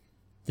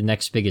the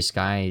next biggest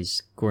guy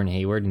is Gordon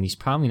Hayward, and he's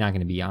probably not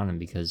going to be on him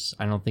because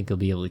I don't think he'll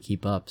be able to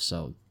keep up.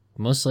 So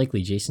most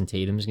likely Jason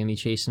Tatum is going to be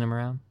chasing him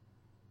around.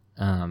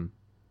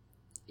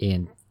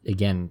 And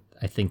again,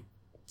 I think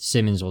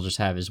Simmons will just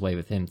have his way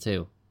with him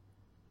too.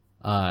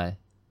 But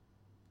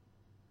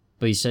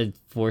you said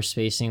floor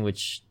spacing,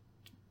 which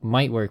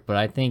might work, but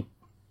I think,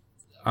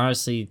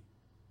 honestly,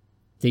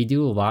 they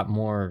do a lot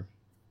more,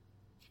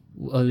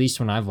 at least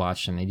when I've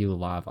watched them, they do a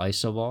lot of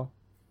iso ball.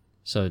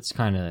 So it's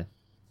kind of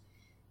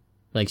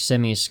like,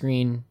 send me a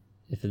screen.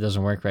 If it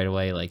doesn't work right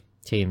away, like,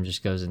 Tatum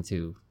just goes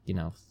into,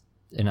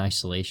 an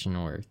isolation,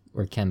 or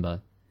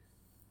Kemba.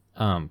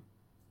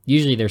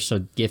 Usually they're so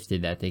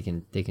gifted that they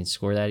can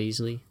score that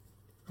easily.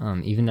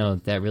 Even though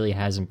that really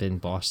hasn't been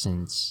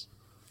Boston's,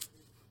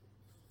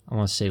 I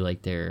want to say,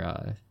 like,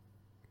 their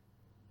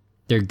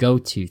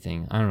go-to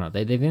thing. I don't know.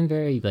 They've been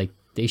very, like,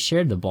 they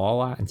shared the ball a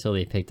lot until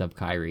they picked up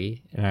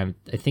Kyrie. And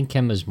I think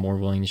Kemba's more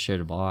willing to share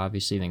the ball,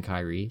 obviously, than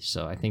Kyrie.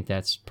 So I think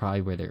that's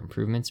probably where their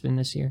improvement's been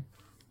this year.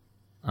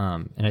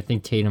 And I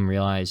think Tatum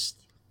realized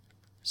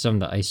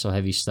some of the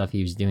ISO-heavy stuff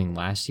he was doing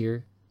last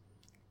year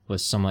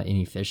was somewhat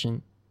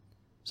inefficient.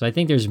 So I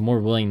think there's more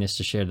willingness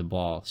to share the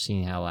ball,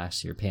 seeing how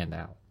last year panned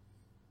out.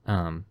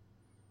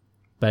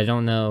 But I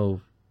don't know.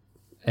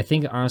 I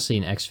think, honestly,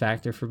 an X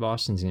factor for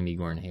Boston is going to be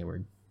Gordon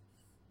Hayward.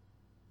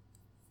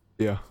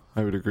 Yeah,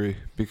 I would agree,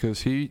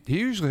 because he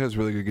usually has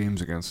really good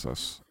games against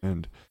us,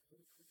 and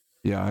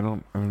yeah, I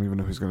don't even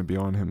know who's going to be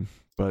on him.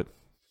 But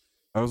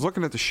I was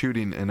looking at the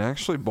shooting, and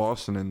actually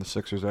Boston and the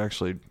Sixers are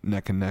actually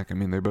neck and neck. I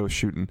mean, they're both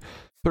shooting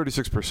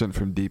 36%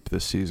 from deep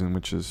this season,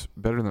 which is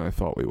better than I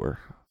thought we were.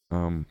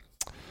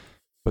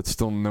 But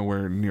still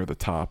nowhere near the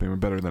top. I mean, we're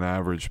better than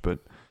average, but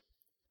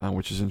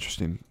which is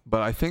interesting.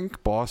 But I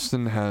think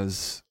Boston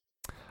has,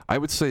 I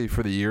would say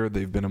for the year,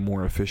 they've been a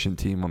more efficient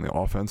team on the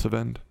offensive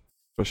end.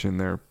 especially in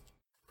their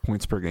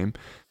points per game.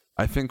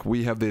 I think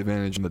we have the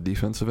advantage in the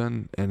defensive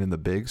end and in the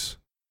bigs.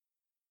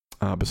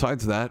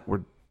 Besides that,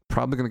 we're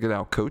probably going to get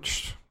out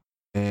coached.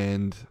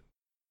 And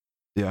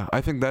yeah,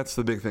 I think that's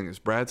the big thing is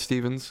Brad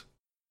Stevens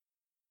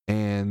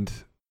and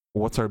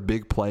what's our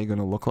big play going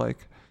to look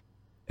like.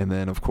 And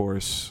then, of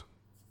course,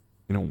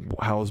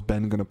 how is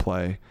Ben going to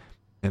play?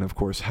 And, of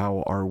course,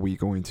 how are we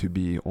going to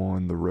be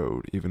on the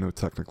road, even though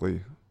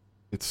technically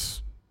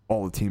it's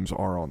all the teams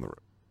are on the road.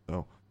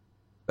 So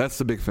that's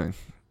the big thing.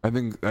 I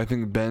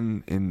think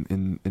Ben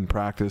in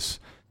practice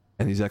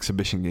and these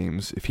exhibition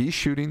games, if he's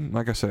shooting,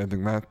 like I said, I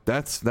think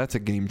that's a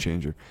game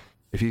changer.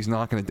 If he's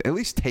not going to, at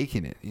least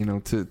taking it,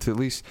 to at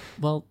least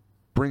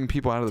bring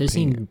people out of the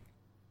paint.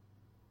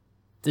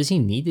 Does he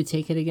need to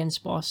take it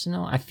against Boston?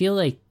 though? I feel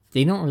like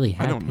they don't really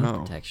have paint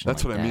protection.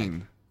 That's what I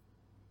mean.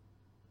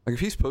 Like if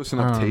he's posting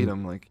up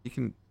Tatum, like he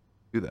can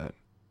do that.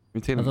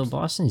 Although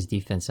Boston's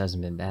defense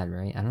hasn't been bad,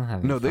 right? I don't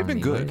have. No, they've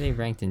been good. What are they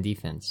ranked in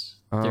defense?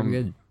 They're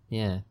good.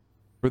 Yeah.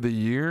 For the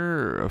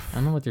year, I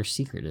don't know what their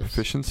secret is.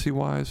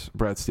 Efficiency-wise,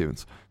 Brad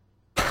Stevens.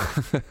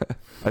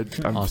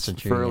 I'm also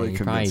true. fairly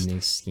convinced. Probably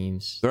makes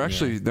schemes. They're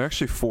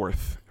actually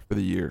fourth for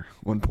the year,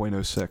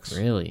 1.06.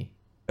 Really?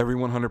 Every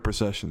 100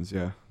 possessions,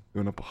 yeah,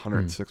 going up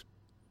 106.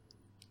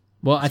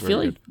 Well, I feel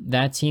like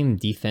that team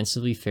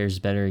defensively fares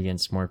better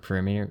against more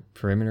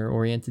perimeter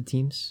oriented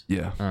teams.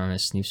 Yeah.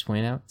 As Snoop's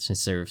pointed out,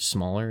 since they're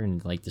smaller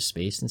and like the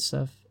space and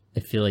stuff, I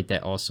feel like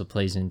that also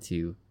plays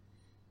into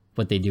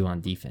what they do on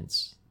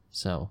defense.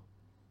 So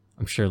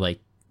I'm sure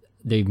like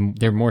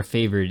they're more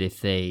favored if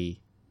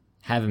they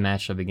have a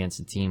matchup against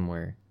a team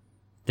where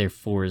their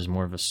 4 is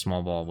more of a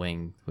small ball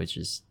wing, which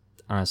is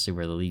honestly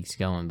where the league's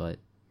going. But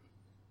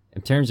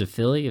in terms of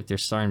Philly, if they're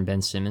starting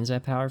Ben Simmons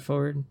at power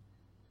forward,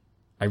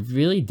 I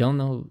really don't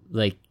know,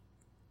 like,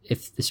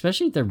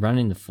 especially if they're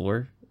running the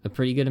floor a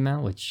pretty good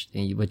amount, which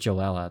with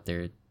Joel out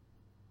there,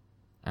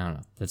 I don't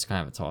know. That's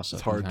kind of a toss-up.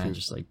 It's hard kind to of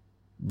just like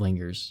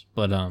lingers,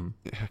 but I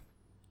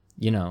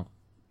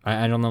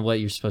don't know what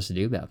you're supposed to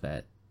do about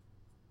that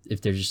if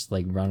they're just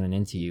like running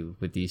into you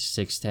with these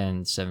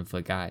 6'10",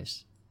 7-foot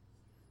guys.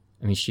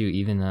 I mean, shoot,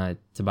 even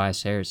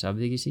Tobias Harris, how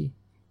big is he?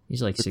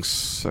 He's like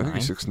 6'9". I think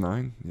he's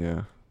 6'9".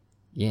 Yeah.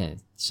 Yeah.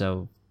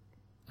 So,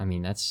 I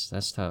mean,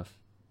 that's tough.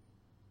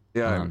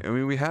 Yeah, I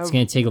mean, we have... It's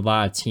going to take a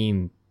lot of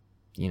team,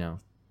 they're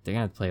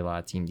going to play a lot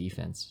of team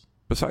defense.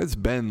 Besides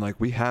Ben, like,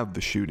 we have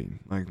the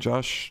shooting. Like,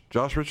 Josh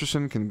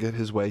Richardson can get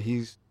his way.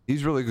 He's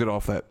really good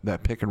off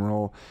that pick and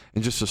roll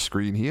and just a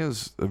screen. He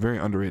has a very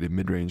underrated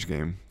mid-range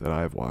game that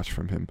I've watched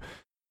from him.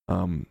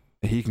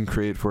 He can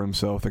create for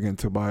himself. Again,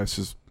 Tobias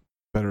is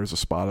better as a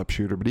spot-up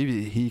shooter, but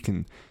he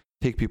can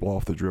take people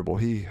off the dribble.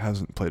 He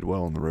hasn't played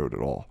well on the road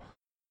at all,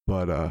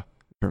 but in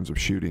terms of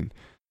shooting.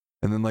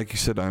 And then, like you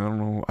said, I don't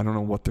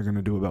know what they're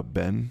gonna do about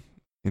Ben.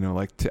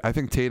 I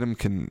think Tatum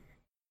can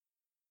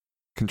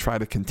try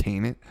to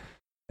contain it,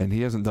 and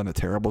he hasn't done a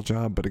terrible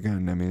job. But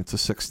again, I mean, it's a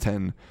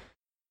 6'10",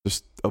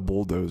 just a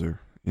bulldozer,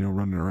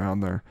 running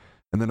around there.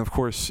 And then, of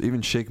course,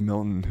 even Shake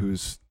Milton,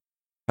 who's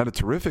had a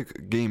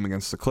terrific game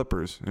against the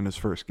Clippers in his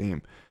first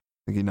game. I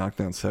think he knocked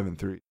down 7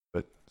 3.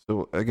 But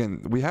so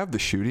again, we have the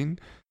shooting.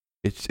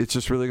 It's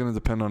just really going to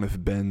depend on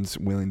if Ben's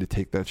willing to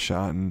take that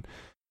shot and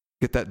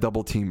get that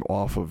double team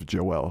off of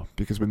Joel,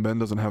 because when Ben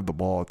doesn't have the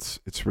ball,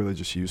 it's really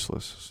just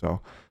useless. So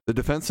the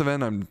defensive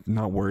end, I'm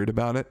not worried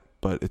about it,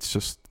 but it's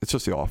just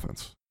the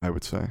offense, I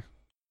would say.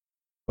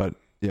 But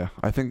yeah,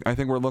 I think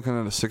we're looking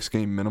at a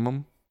 6-game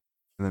minimum,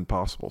 and then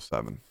possible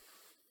 7.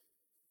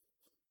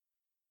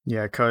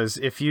 Yeah, because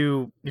if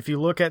you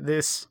look at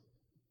this,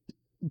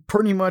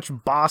 pretty much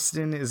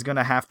Boston is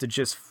gonna have to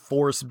just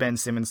force Ben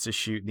Simmons to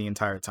shoot the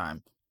entire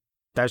time.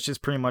 That's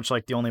just pretty much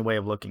like the only way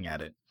of looking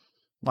at it.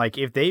 Like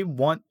if they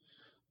want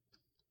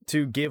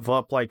to give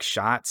up like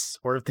shots,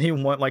 or if they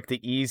want like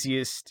the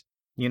easiest,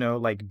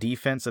 like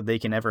defense that they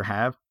can ever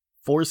have,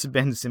 force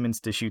Ben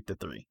Simmons to shoot the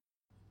 3.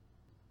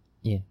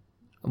 Yeah,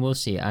 we'll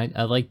see. I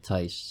like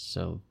Tice,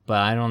 but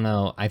I don't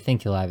know. I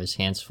think he'll have his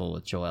hands full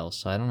with Joel,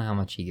 so I don't know how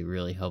much he could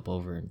really help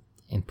over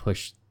and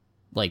push,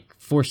 like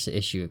force the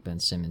issue with Ben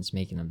Simmons,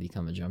 making him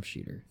become a jump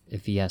shooter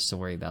if he has to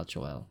worry about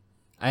Joel.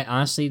 I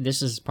honestly,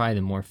 this is probably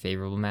the more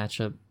favorable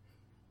matchup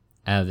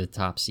out of the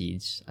top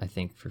seeds, I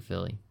think, for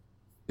Philly.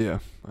 Yeah,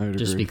 I would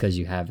Just agree. because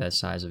you have that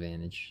size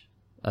advantage.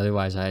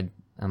 Otherwise, I'm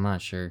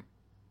not sure.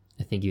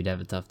 I think you'd have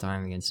a tough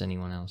time against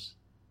anyone else.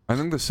 I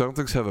think the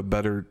Celtics have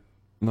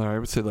I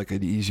would say like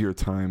an easier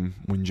time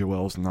when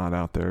Joel's not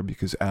out there,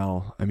 because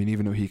Al, I mean,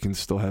 even though he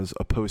still has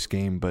a post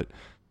game, but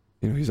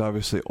he's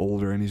obviously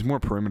older and he's more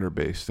perimeter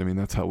based. I mean,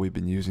 that's how we've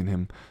been using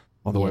him.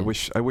 Although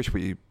Yeah. I wish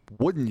we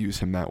wouldn't use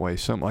him that way.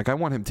 So like I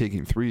want him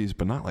taking threes,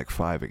 but not like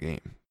 5 a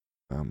game.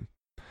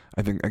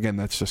 I think again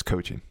that's just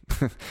coaching,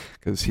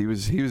 because he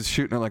was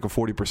shooting at like a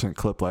 40%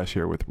 clip last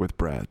year with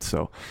Brad.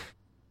 So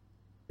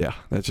yeah,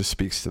 that just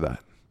speaks to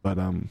that. But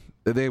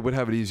they would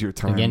have an easier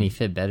time. Again, he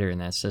fit better in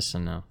that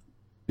system, though.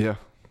 Yeah,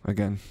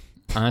 again.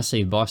 Honestly,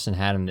 if Boston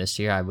had him this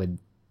year,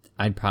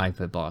 I'd probably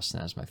put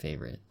Boston as my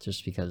favorite,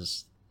 just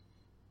because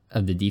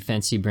of the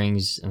defense he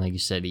brings, and like you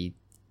said,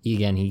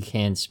 again, he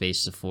can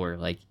space the floor.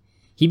 Like,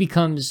 he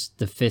becomes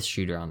the fifth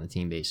shooter on the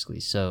team, basically.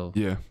 So,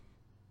 Yeah.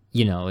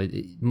 you know,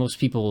 most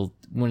people,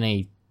 when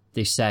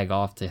they sag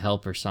off to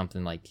help or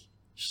something, like,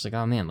 it's just like,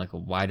 oh man, like a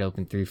wide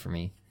open three for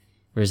me.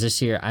 Whereas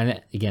this year,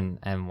 I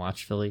haven't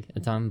watched Philly a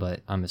ton,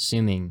 but I'm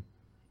assuming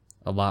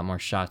a lot more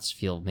shots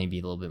feel maybe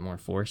a little bit more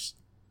forced.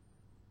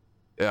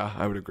 Yeah,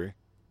 I would agree.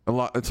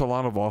 It's a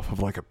lot of off of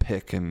like a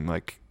pick, and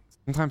like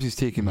sometimes he's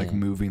taking like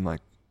moving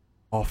like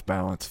off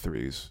balance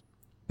threes.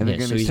 And yeah,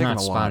 again, so he's taking not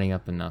a spotting lot.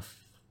 up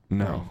enough.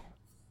 No. Right.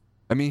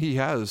 I mean, he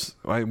has.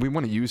 We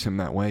want to use him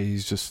that way.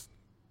 He's just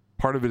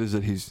part of it is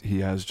that he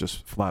has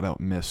just flat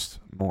out missed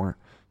more,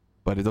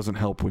 but it doesn't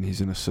help when he's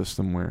in a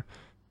system where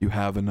you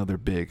have another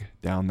big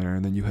down there,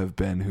 and then you have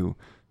Ben who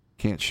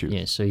can't shoot.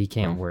 Yeah, so he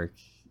can't work.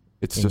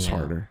 It's in just and out.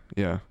 harder.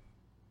 Yeah.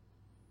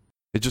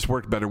 It just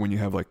worked better when you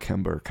have like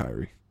Kemba or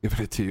Kyrie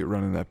giving it to you,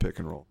 running that pick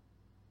and roll.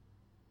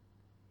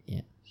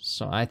 Yeah.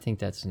 So I think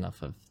that's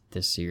enough of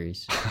this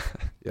series.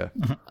 Yeah.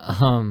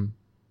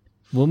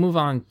 We'll move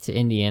on to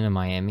Indiana,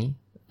 Miami.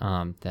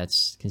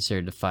 That's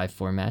considered a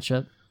 5-4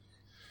 matchup.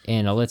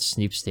 And I'll let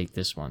Snoop stake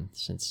this one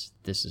since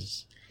this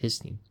is his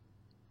team.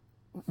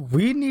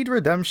 We need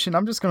redemption.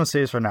 I'm just going to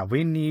say this right now.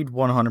 We need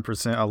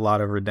 100% a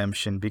lot of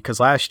redemption because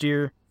last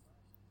year,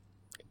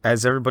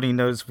 as everybody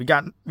knows, we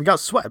got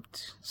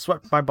swept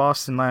by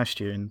Boston last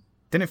year and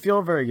didn't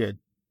feel very good.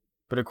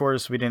 But of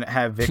course, we didn't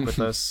have Vic with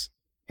us.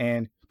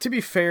 And to be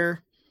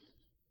fair,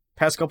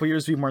 past couple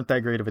years, we weren't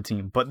that great of a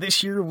team. But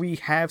this year, we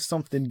have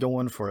something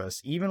going for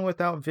us. Even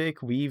without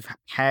Vic, we've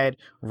had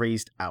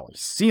raised our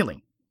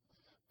ceiling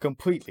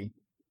completely.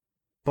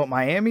 But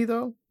Miami,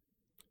 though,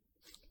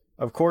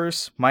 of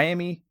course,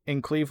 Miami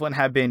and Cleveland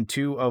have been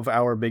two of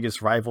our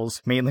biggest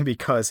rivals, mainly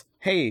because,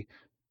 hey,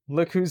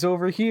 look who's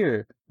over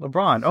here,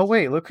 LeBron. Oh,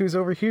 wait, look who's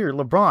over here,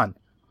 LeBron.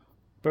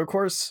 But of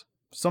course,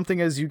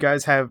 something as you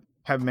guys have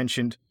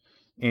mentioned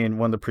in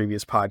one of the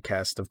previous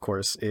podcasts, of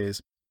course,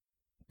 is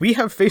we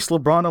have faced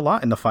LeBron a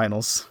lot in the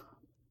finals.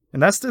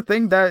 And that's the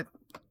thing that,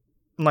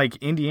 like,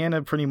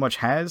 Indiana pretty much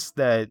has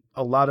that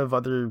a lot of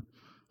other,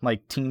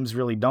 like, teams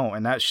really don't.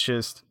 And that's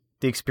just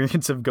the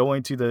experience of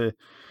going to the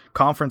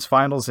conference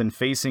finals and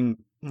facing,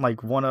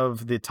 like, one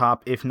of the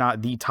top, if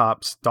not the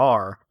top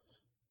star,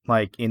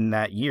 like, in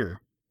that year.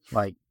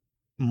 Like,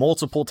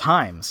 multiple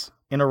times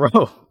in a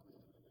row.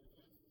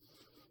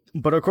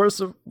 But, of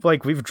course,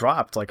 like, we've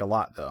dropped, like, a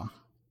lot, though.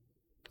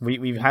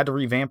 We've had to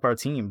revamp our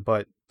team,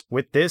 but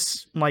with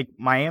this, like,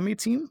 Miami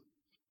team,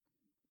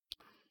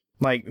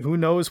 like, who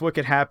knows what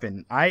could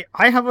happen. I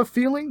have a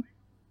feeling,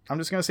 I'm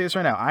just going to say this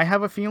right now, I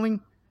have a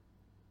feeling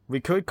we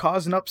could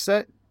cause an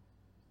upset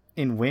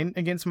and win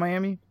against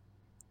Miami,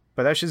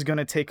 but that's just going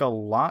to take a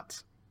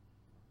lot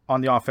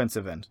on the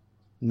offensive end,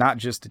 not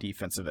just the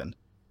defensive end.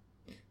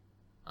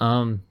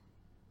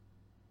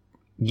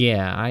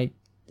 Yeah, I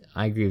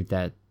agree with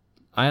that.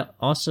 I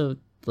also,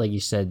 like you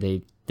said,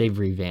 they've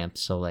revamped,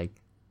 so like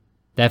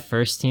that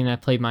first team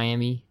that played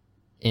Miami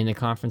in the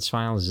conference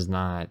finals it's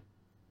not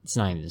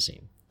even the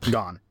same.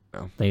 Gone.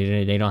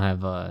 They don't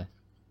have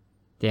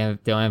they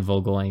don't have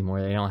Vogel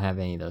anymore. They don't have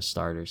any of those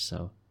starters.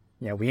 So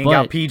yeah, we ain't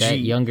got PG. That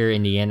younger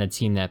Indiana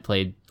team that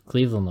played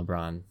Cleveland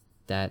LeBron,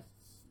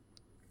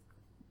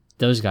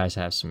 those guys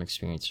have some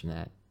experience from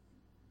that.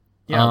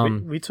 Yeah,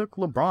 we took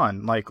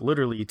LeBron, like,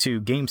 literally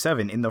to Game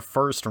 7 in the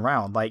first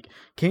round. Like,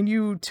 can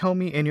you tell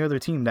me any other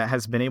team that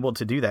has been able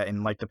to do that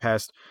in, like, the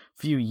past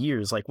few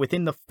years, like,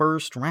 within the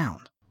first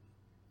round?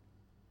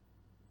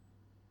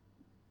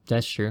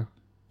 That's true.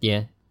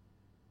 Yeah.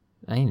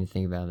 I didn't even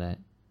think about that.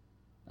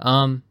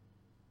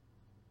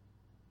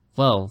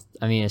 Well,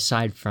 I mean,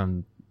 aside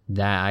from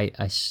that,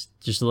 I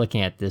just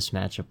looking at this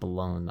matchup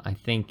alone, I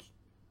think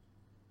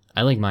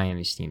I like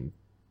Miami's team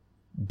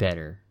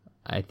better,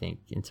 I think,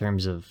 in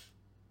terms of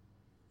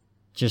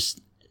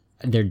just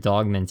their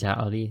dog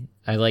mentality.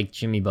 I like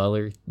Jimmy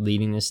Butler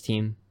leading this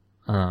team.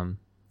 I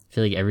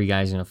feel like every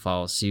guy's going to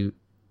follow suit.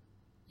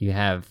 You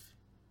have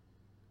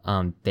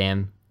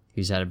Bam,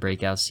 who's had a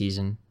breakout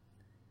season.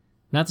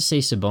 Not to say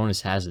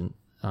Sabonis hasn't.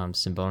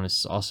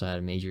 Sabonis also had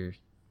a major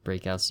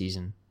breakout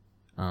season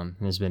and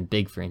has been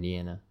big for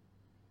Indiana.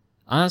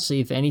 Honestly,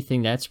 if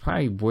anything, that's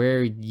probably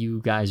where you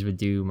guys would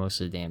do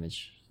most of the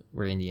damage,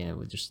 where Indiana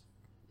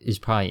is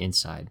probably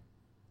inside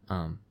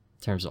in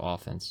terms of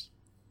offense.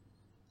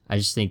 I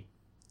just think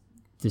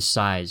the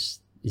size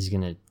is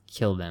going to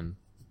kill them.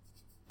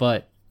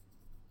 But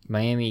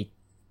Miami,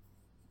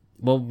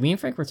 well, me and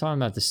Frank were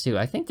talking about this too.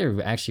 I think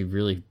they're actually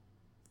really,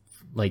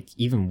 like,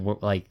 even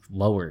like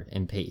lower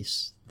in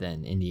pace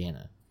than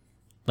Indiana.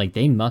 Like,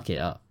 they muck it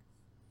up.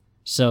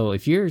 So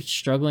if you're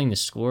struggling to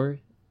score,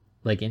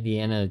 like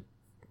Indiana,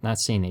 not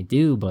saying they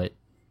do, but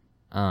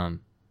they're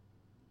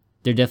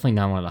definitely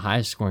not one of the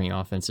highest scoring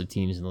offensive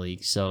teams in the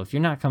league. So if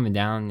you're not coming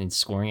down and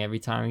scoring every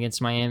time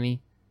against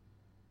Miami,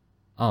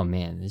 oh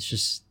man,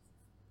 it's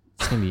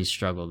going to be a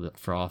struggle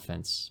for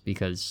offense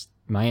because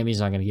Miami's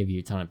not going to give you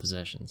a ton of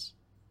possessions.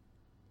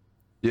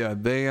 Yeah,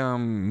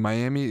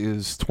 Miami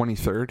is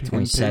 23rd in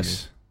 27th.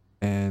 pace,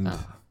 and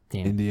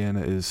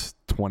Indiana is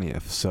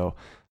 20th. So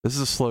this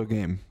is a slow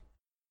game.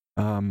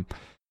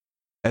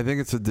 I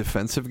think it's a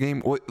defensive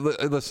game.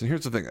 Listen,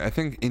 here's the thing. I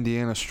think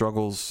Indiana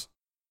struggles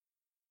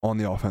on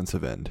the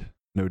offensive end,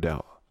 no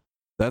doubt.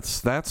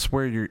 That's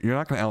where you're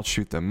not going to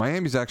outshoot them.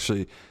 Miami's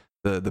actually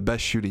the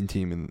best shooting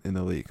team in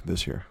the league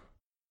this year,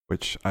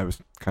 which I was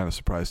kind of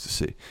surprised to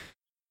see.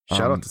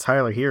 Shout out to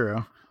Tyler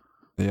Hero.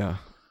 Yeah.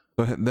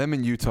 So them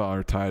and Utah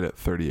are tied at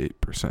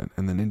 38%,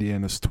 and then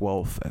Indiana's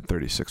 12th at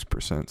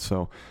 36%.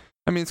 So,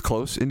 I mean, it's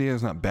close.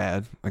 Indiana's not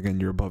bad. Again,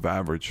 you're above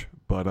average,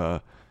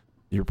 but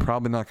you're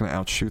probably not going to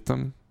outshoot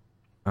them.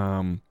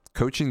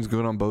 Coaching's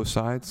good on both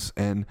sides,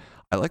 and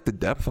I like the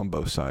depth on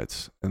both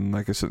sides. And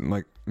like I said,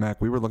 like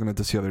Mac, we were looking at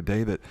this the other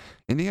day that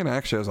Indiana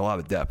actually has a lot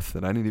of depth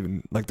that I didn't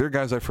even like. There are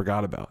guys I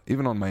forgot about,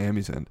 even on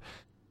Miami's end.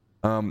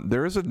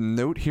 There is a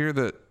note here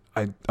that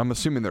I'm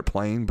assuming they're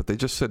playing, but they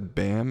just said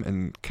Bam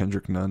and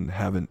Kendrick Nunn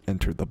haven't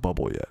entered the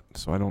bubble yet.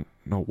 So I don't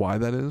know why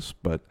that is,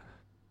 but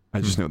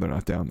I just know they're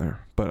not down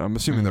there. But I'm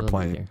assuming they're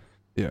playing.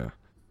 Yeah.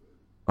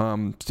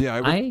 I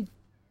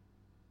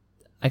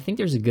think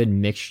there's a good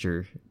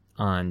mixture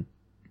on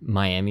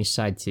Miami's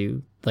side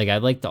too. Like, I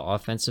like the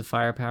offensive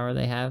firepower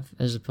they have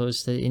as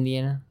opposed to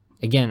Indiana.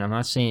 Again, I'm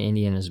not saying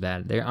Indiana's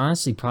bad. They're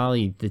honestly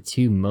probably the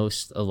two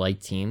most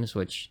alike teams,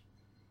 which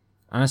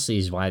honestly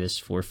is why this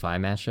 4-5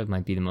 matchup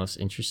might be the most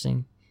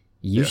interesting.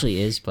 It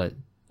usually is, but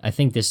I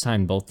think this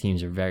time both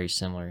teams are very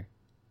similar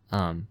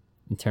in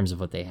terms of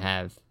what they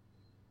have.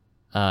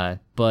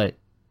 But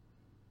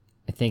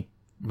I think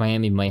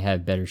Miami might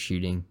have better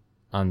shooting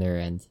on their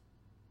end.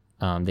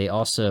 They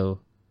also,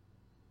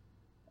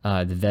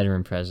 the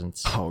veteran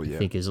presence, I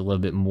think, is a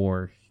little bit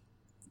more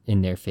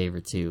in their favor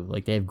too.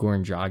 Like, they have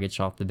Goran Dragic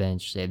off the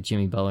bench. They have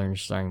Jimmy Butler in their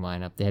starting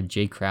lineup. They have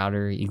Jay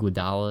Crowder,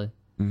 Iguodala.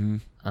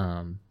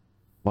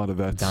 A lot of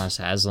vets. Udonis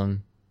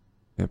Haslem.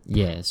 Yep.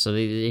 Yeah, so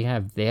they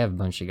have a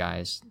bunch of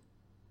guys.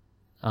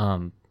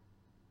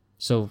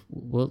 So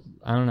well,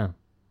 I don't know.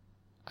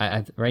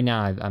 I right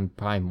now I'm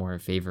probably more in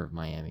favor of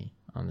Miami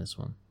on this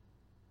one.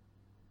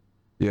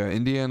 Yeah,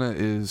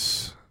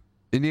 Indiana's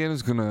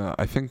gonna.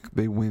 I think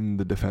they win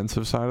the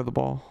defensive side of the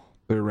ball.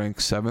 They're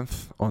ranked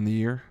 7th on the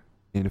year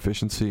in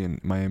efficiency,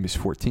 and Miami's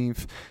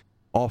 14th.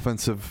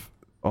 Offensive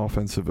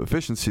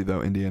efficiency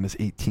though, Indiana's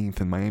 18th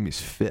and Miami's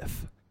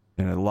 5th.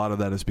 And a lot of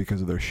that is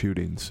because of their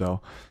shooting.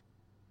 So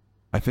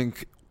I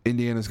think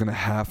Indiana's going to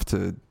have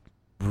to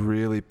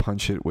really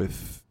punch it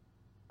with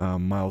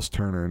Miles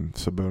Turner and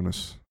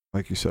Sabonis.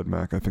 Like you said,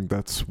 Mac, I think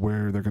that's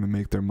where they're going to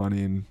make their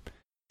money and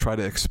try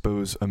to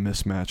expose a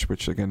mismatch,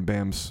 which, again,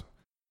 they're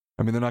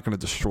not going to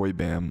destroy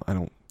Bam, I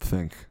don't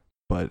think.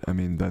 But, I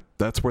mean,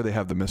 that's where they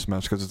have the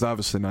mismatch, because it's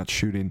obviously not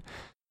shooting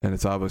and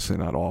it's obviously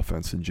not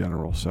offense in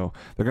general. So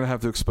they're going to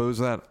have to expose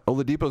that.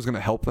 Oladipo is going to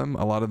help them.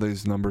 A lot of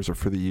these numbers are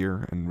for the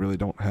year and really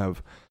don't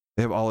have –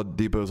 they have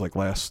Oladipo's like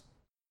last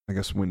 – I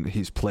guess when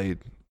he's played,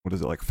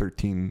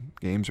 13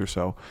 games or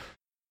so.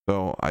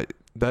 So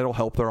that'll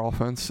help their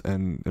offense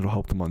and it'll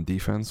help them on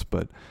defense.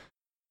 But,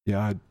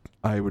 yeah,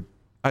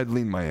 I'd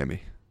lean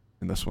Miami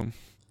in this one.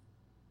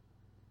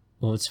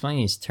 Well, what's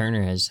funny is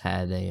Turner has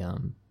had a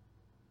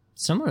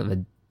somewhat of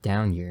a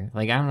down year.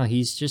 Like, I don't know,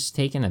 he's just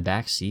taken a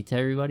back seat to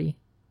everybody.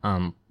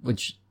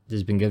 Which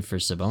has been good for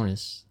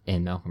Sabonis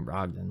and Malcolm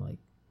Brogdon. Like,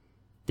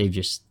 they've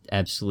just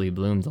absolutely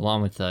bloomed,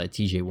 along with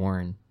TJ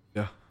Warren.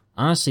 Yeah.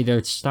 Honestly,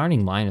 their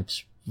starting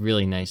lineup's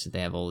really nice that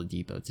they have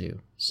Oladipo too.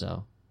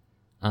 So,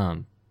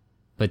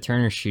 but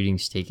Turner's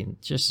shooting's taken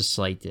just a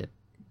slight dip.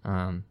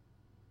 I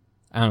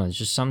don't know, it's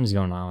just something's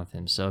going on with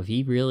him. So if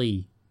he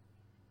really,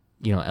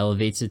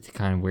 elevates it to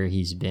kind of where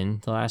he's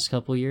been the last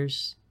couple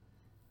years,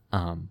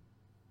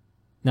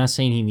 not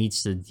saying he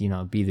needs to,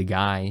 be the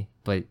guy,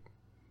 but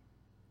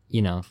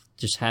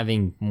just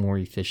having more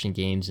efficient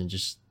games and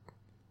just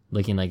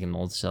looking like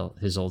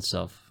his old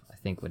self, I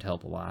think would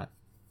help a lot.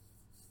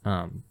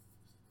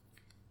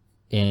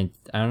 And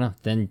I don't know.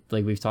 Then,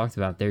 like we've talked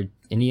about,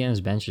 Indiana's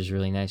bench is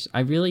really nice.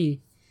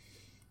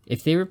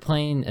 If they were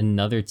playing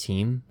another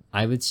team,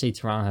 I would say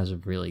Toronto has a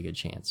really good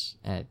chance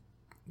at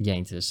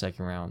getting to the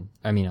second round.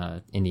 I mean,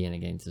 Indiana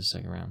getting to the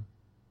second round.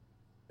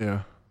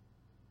 Yeah.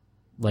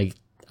 Like,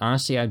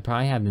 honestly, I'd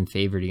probably have them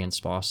favored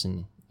against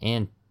Boston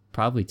and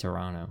probably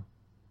Toronto.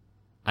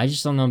 I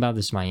just don't know about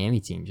this Miami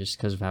team just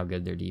because of how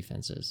good their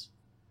defense is.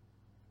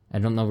 I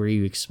don't know where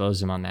you expose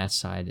them on that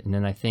side. And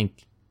then I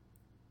think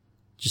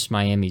just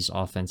Miami's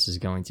offense is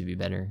going to be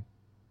better.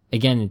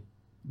 Again,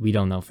 we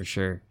don't know for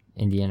sure.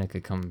 Indiana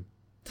could come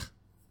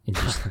and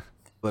just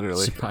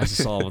literally surprise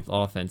us all with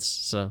offense.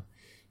 So,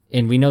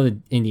 and we know that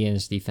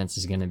Indiana's defense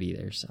is going to be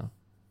there. So,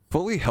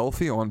 fully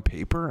healthy on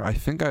paper, I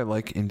think I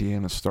like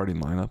Indiana's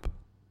starting lineup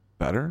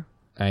better.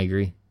 I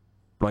agree.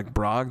 Like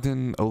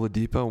Brogdon,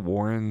 Oladipo,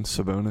 Warren,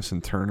 Sabonis,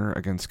 and Turner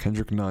against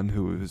Kendrick Nunn,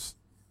 who has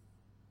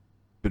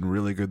been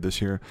really good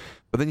this year.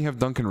 But then you have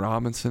Duncan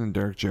Robinson and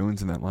Derek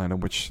Jones in that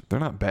lineup, which they're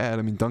not bad.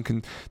 I mean,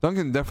 Duncan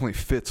definitely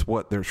fits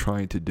what they're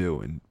trying to do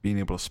and being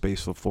able to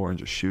space the floor and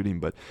just shooting.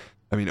 But,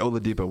 I mean,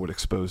 Oladipo would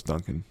expose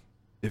Duncan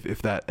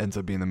if that ends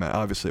up being the match.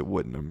 Obviously, it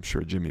wouldn't. I'm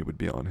sure Jimmy would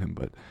be on him.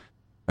 But,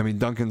 I mean,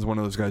 Duncan's one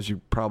of those guys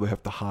you probably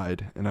have to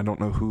hide. And I don't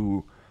know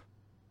who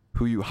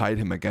you hide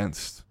him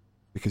against.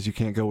 because you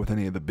can't go with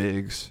any of the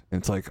bigs. And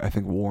it's like I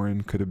think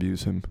Warren could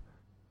abuse him.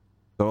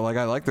 So like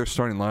I like their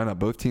starting lineup.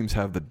 Both teams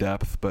have the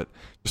depth, but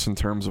just in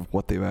terms of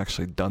what they've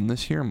actually done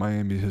this year,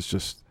 Miami has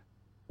just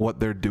what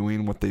they're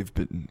doing, what they've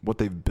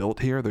built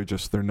here.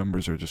 Their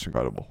numbers are just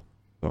incredible.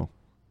 So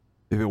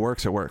if it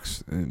works, it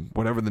works. And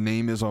whatever the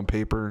name is on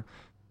paper,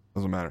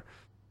 doesn't matter.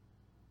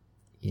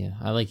 Yeah,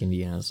 I like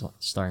Indiana's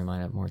starting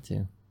lineup more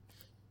too.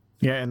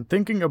 Yeah, and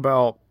thinking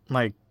about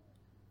like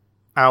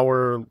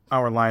our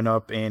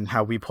lineup and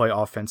how we play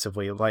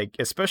offensively, like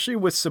especially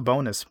with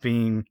Sabonis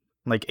being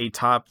like a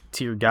top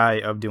tier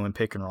guy of doing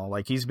pick and roll.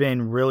 Like he's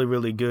been really,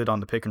 really good on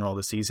the pick and roll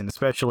this season,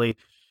 especially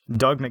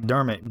Doug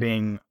McDermott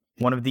being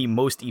one of the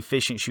most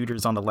efficient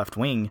shooters on the left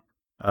wing,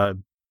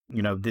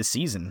 this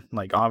season.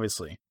 Like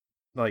obviously,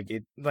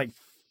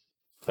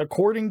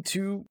 according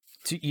to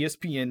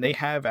ESPN, they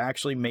have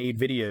actually made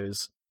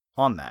videos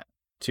on that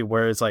to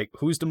where it's like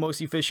who's the most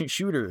efficient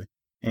shooter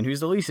and who's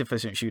the least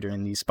efficient shooter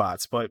in these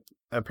spots. But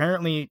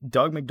apparently,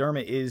 Doug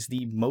McDermott is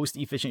the most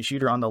efficient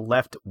shooter on the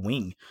left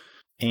wing,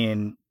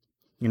 and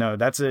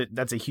that's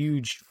a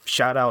huge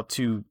shout out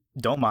to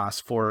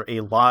Domas for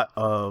a lot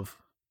of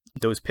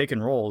those pick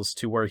and rolls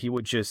to where he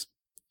would just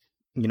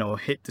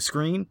hit the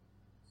screen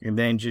and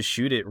then just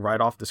shoot it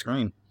right off the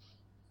screen.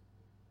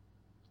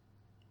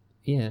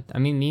 Yeah, I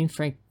mean, me and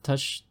Frank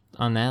touched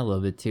on that a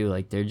little bit too.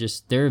 Like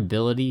their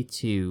ability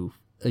to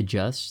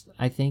adjust,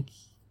 I think,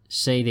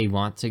 say they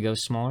want to go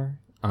smaller,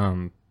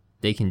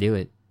 they can do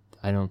it.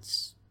 I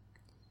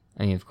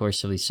mean, of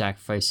course, they'll be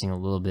sacrificing a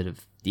little bit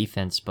of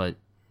defense, but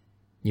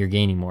you're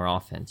gaining more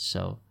offense.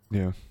 So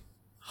yeah,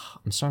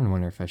 I'm starting to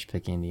wonder if I should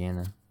pick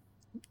Indiana.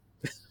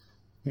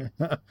 I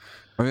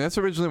mean, that's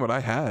originally what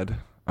I had.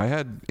 I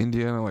had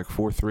Indiana like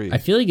 4-3. I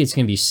feel like it's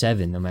gonna be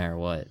 7 no matter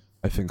what.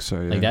 I think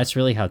so. Yeah. Like that's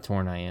really how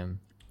torn I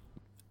am.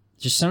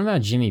 Just something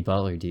about Jimmy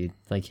Butler, dude.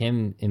 Like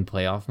him in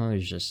playoff mode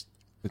is just.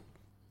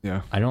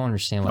 Yeah. I don't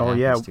understand what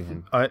happens to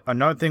him.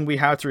 Another thing we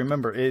have to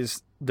remember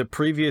is the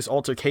previous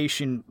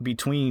altercation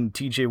between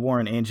T.J.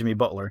 Warren and Jimmy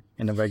Butler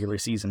in the regular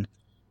season.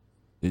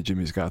 Yeah,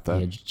 Jimmy's got that.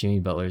 Yeah,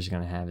 Jimmy Butler's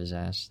gonna have his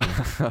ass.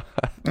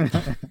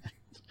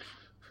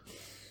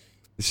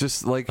 It's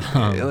just like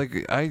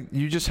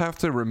you just have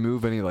to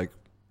remove any like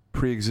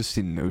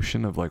pre-existing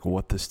notion of like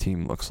what this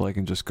team looks like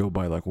and just go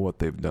by like what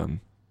they've done.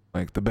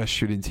 Like the best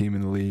shooting team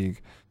in the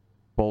league,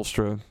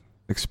 Bolstra,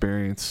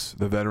 experience,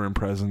 the veteran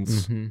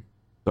presence. Mm-hmm.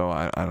 So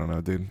I don't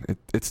know, dude.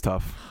 It's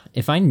tough.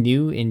 If I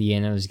knew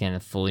Indiana was getting a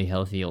fully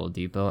healthy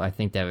Oladipo, I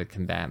think that would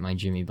combat my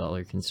Jimmy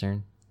Butler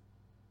concern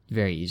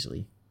very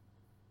easily.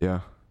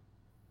 Yeah,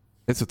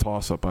 it's a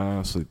toss-up.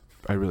 I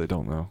really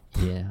don't know.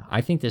 Yeah,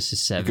 I think this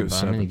is 7, but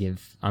 7.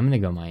 I'm gonna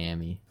go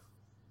Miami.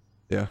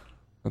 Yeah,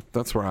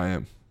 that's where I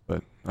am.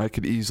 But I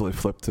could easily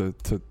flip to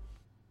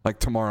like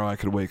tomorrow. I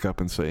could wake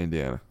up and say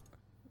Indiana.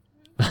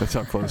 That's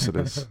how close it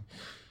is.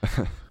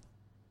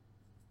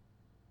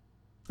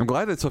 I'm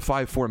glad it's a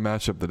 5-4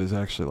 matchup that is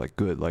actually like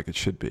good, like it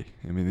should be.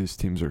 I mean, these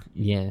teams are.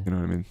 Yeah. You know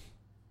what I mean?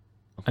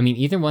 I mean,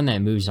 either one that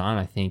moves on,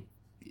 I think.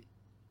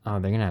 Oh,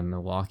 they're gonna have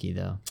Milwaukee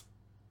though.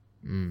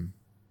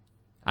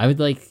 I would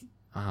like.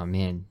 Oh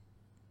man.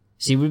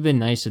 See, it would have been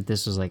nice if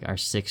this was like our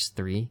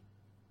 6-3,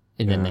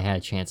 and then they had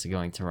a chance of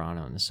going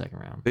Toronto in the second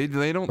round. They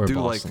don't Or do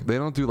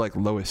Boston. like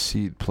lowest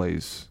seed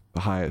plays the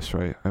highest,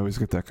 right? I always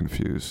get that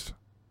confused.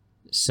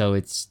 So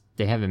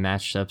they have it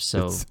matched up.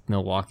 So It's-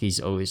 Milwaukee's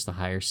always the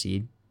higher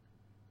seed.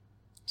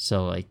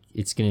 So like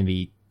it'd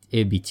be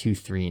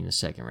 2-3 in the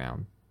second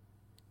round,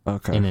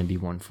 Okay. and then be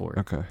 1-4.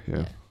 Okay. Yeah.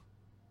 Yeah.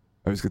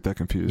 I always get that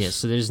confused. Yeah.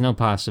 So there's no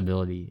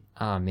possibility.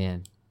 Oh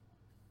man.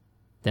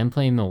 Them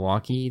playing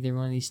Milwaukee, either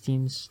one of these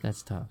teams,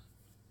 that's tough.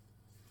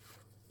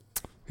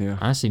 Yeah.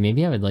 Honestly,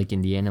 maybe I would like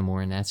Indiana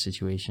more in that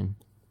situation.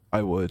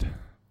 I would.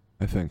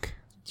 I think.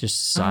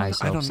 Just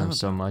size I don't helps them know.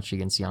 so much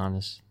against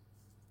Giannis.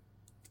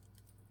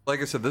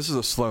 Like I said, this is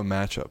a slow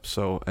matchup.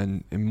 So,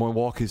 and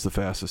Milwaukee's the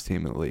fastest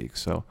team in the league.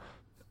 So,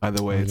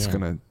 either way, it's yeah.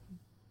 gonna.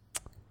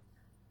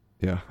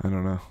 Yeah, I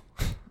don't know.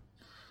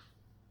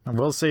 I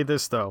will say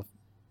this though,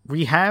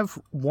 we have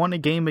won a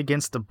game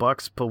against the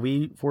Bucks, but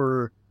we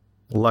were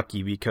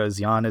lucky because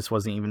Giannis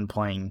wasn't even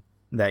playing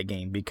that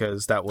game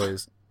because that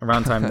was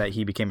around time that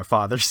he became a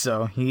father.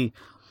 So he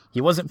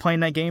wasn't playing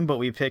that game, but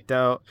we picked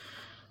out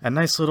a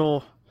nice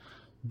little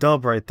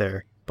dub right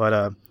there.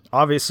 But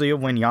obviously,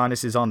 when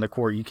Giannis is on the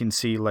court, you can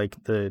see like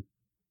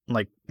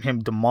him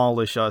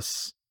demolish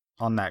us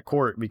on that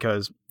court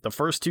because the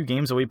first 2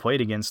 games that we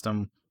played against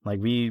him, like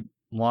we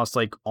lost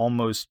like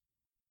almost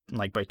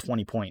like by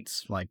 20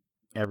 points like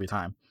every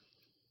time,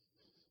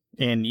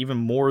 and even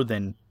more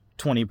than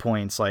 20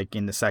 points like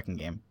in the second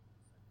game.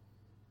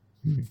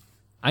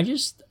 I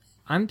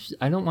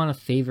don't want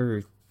to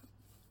favor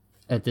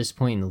at this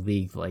point in the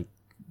league like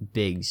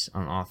bigs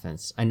on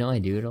offense. I know I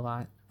do it a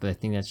lot, but I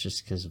think that's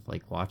just because of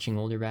like watching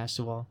older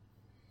basketball,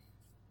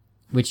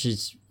 which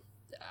is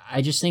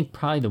I just think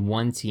probably the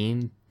one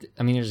team.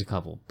 I mean, there's a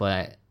couple,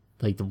 but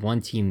like the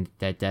one team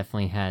that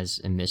definitely has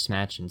a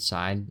mismatch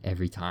inside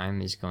every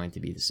time is going to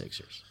be the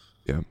Sixers.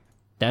 Yeah.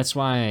 That's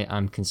why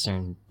I'm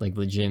concerned, like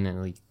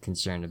legitimately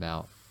concerned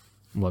about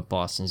what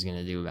Boston's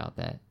gonna do about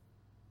that.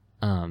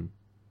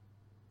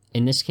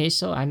 In this case,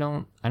 though, I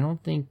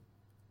don't think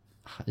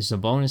it's a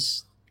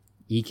bonus.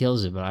 He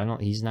kills it, but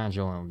he's not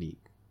Joel Embiid.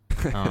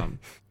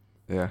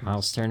 Yeah.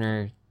 Miles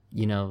Turner,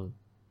 you know,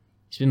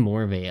 he's been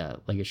more of a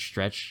like a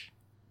stretch,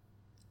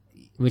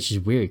 which is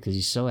weird because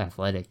he's so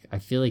athletic. I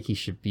feel like he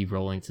should be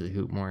rolling to the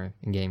hoop more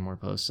and getting more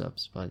post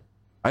ups, but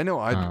I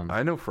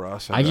know for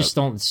us, I just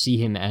don't see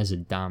him as a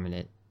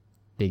dominant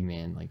big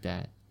man like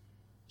that.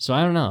 So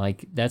I don't know.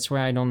 Like that's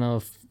where I don't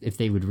know if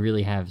they would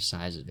really have a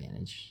size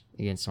advantage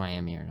against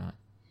Miami or not.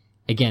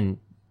 Again,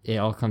 it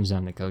all comes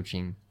down to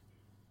coaching.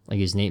 Like,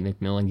 is Nate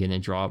McMillan going to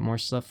draw up more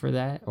stuff for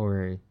that?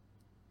 Or,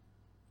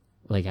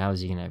 like, how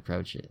is he going to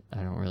approach it? I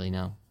don't really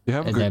know.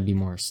 That'd be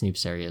more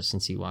Snoop's area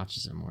since he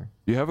watches him more.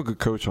 You have a good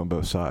coach on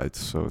both sides,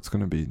 so it's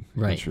going to be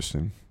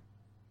interesting.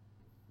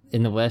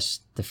 In the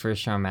West, the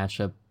first round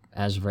matchup,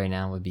 as of right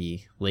now, would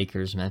be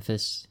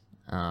Lakers-Memphis.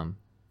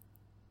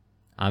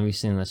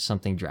 Obviously, unless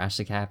something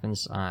drastic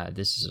happens,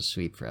 this is a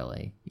sweep for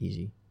LA.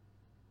 Easy.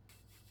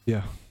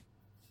 Yeah.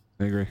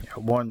 I agree. Yeah,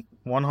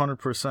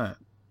 100%.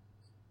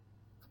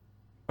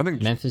 I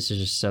think Memphis is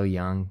just so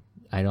young.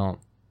 I don't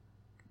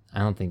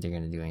think they're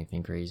gonna do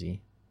anything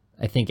crazy.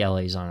 I think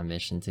LA's on a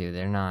mission too.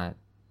 They're not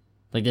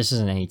like this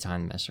isn't any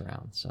time to mess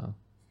around. So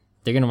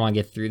they're gonna want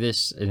to get through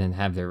this and then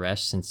have their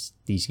rest since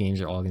these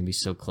games are all gonna be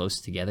so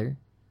close together.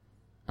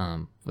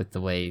 With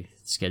the way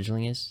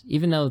scheduling is,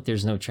 even though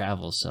there's no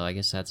travel, so I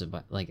guess that's a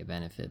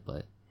benefit.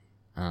 But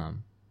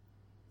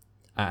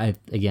I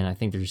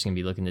think they're just gonna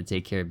be looking to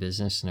take care of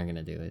business and they're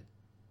gonna do it.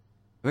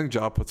 I think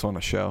Ja puts on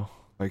a show.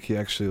 Like he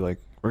actually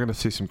we're gonna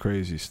see some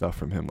crazy stuff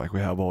from him like we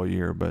have all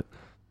year, but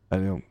I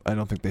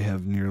don't think they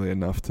have nearly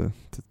enough to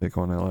take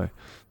on LA.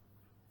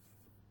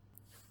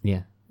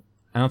 Yeah.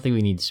 I don't think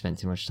we need to spend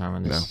too much time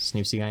on this. No.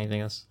 Snoops, you got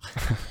anything else?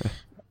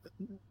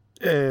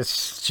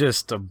 It's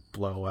just a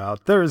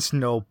blowout. There's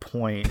no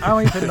point. I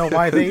don't even know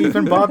why they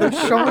even bothered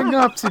showing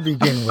up to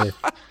begin with.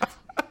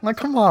 Like,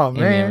 come on,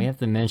 Hey, man. we have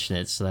to mention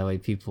it so that way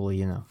people,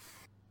 they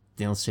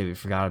don't say we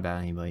forgot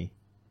about anybody.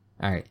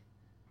 All right.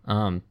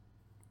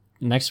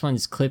 Next one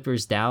is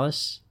Clippers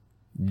Dallas.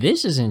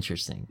 This is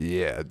interesting.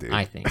 Yeah, dude.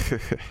 I think.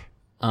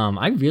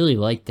 I really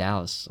like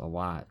Dallas a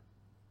lot.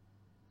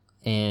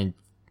 And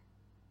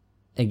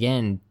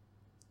again,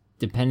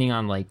 depending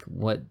on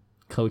what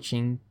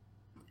coaching,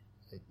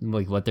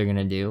 what they're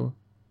gonna do,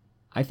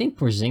 I think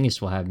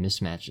Porzingis will have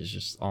mismatches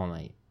just all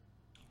night.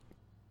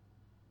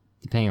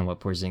 Depending on what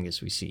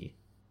Porzingis we see.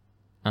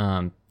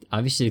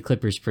 Obviously the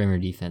Clippers' perimeter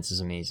defense is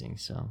amazing.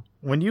 So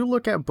when you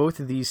look at both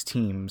of these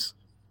teams,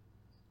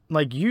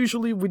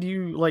 usually when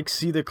you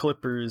see the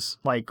Clippers,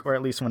 or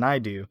at least when I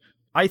do,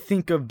 I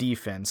think of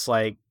defense.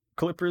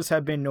 Clippers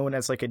have been known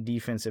as a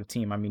defensive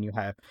team. I mean, you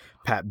have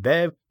Pat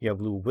Bev, you have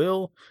Lou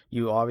Will,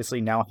 you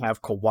obviously now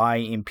have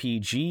Kawhi and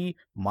PG,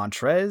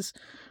 Montrez,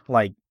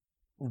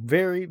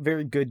 very,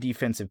 very good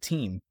defensive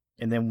team.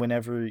 And then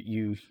whenever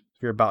you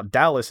hear about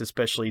Dallas,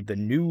 especially the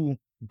new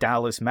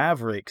Dallas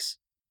Mavericks,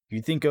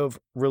 you think of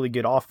really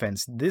good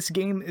offense. This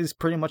game is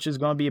pretty much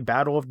going to be a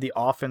battle of the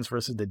offense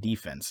versus the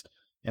defense.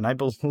 And I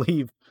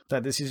believe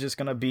that this is just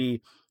going to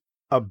be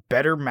a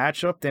better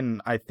matchup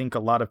than I think a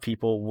lot of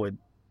people would,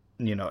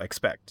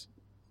 expect.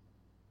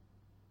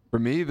 For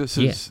me, this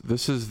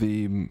is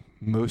the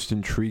most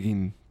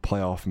intriguing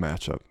playoff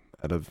matchup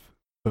out of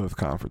both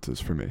conferences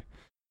for me.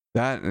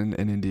 That and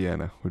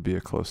Indiana would be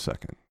a close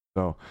second.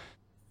 So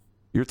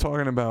you're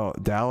talking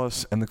about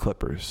Dallas and the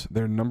Clippers.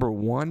 They're number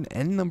 1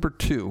 and number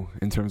 2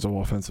 in terms of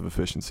offensive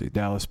efficiency,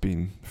 Dallas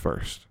being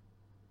first.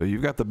 So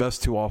you've got the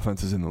best 2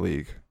 offenses in the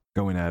league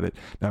going at it.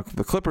 Now,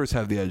 the Clippers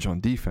have the edge on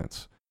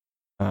defense.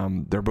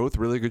 They're both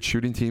really good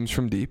shooting teams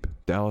from deep.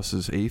 Dallas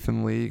is 8th in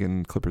the league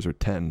and Clippers are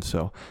 10.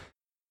 So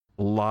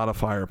a lot of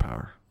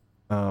firepower.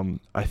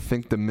 I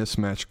think the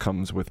mismatch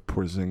comes with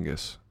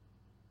Porzingis.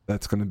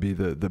 That's going to be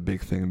the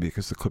big thing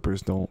because the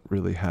Clippers don't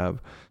really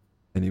have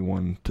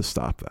anyone to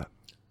stop that.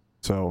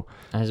 So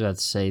I was about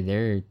to say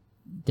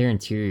their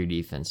interior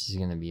defense is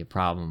going to be a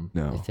problem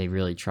if they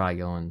really try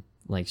going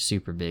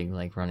super big,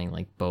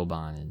 running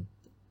Boban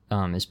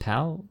and is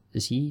Powell,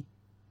 is he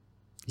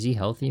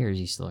healthy or is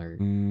he still hurt?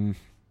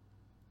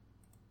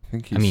 I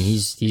think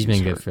he's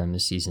been good for them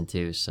this season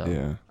too.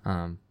 So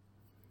yeah.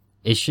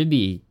 It should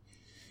be.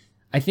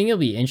 I think it'll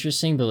be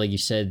interesting, but like you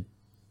said,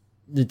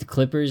 the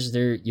Clippers,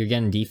 you're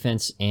getting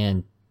defense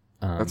and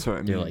that's what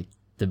I mean.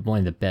 They're one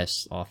of the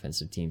best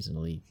offensive teams in the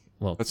league.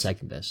 Well,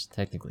 second best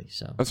technically.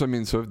 So that's what I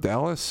mean. So if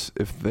Dallas,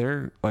 if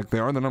they're they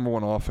are the number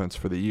 1 offense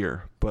for the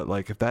year, but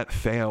if that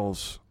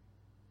fails,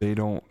 they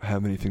don't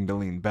have anything to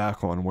lean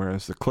back on.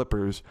 Whereas the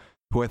Clippers,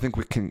 who I think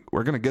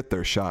we're gonna get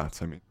their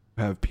shots. I mean,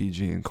 have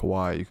PG and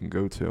Kawhi you can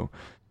go to.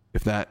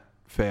 If that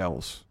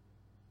fails,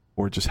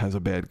 or just has a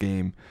bad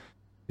game,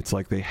 it's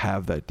they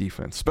have that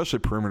defense, especially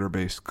perimeter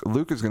based.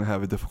 Luke is gonna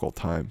have a difficult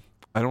time.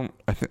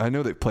 I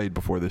know they played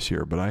before this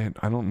year, but I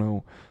don't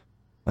know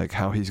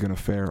how he's gonna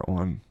fare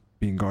on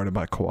being guarded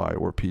by Kawhi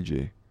or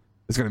PG.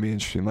 It's gonna be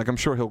interesting. I'm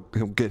sure he'll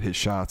get his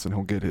shots and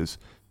he'll get his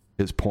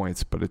his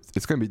points, but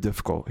it's going to be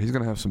difficult. He's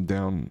going to have some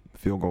down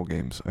field goal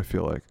games, I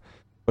feel like.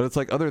 But it's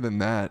like, other than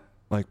that,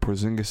 like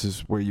Porzingis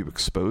is where you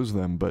expose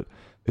them, but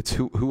it's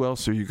who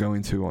else are you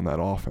going to on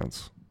that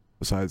offense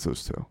besides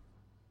those two?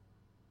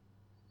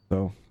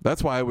 So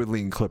that's why I would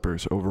lean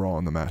Clippers overall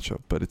in the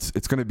matchup, but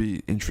it's going to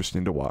be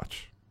interesting to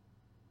watch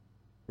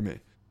for me.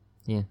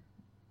 Yeah.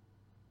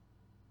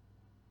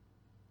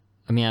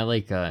 I mean, I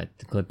like the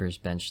Clippers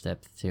bench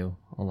depth too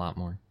a lot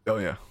more. Oh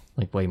yeah,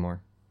 like way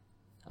more.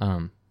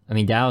 I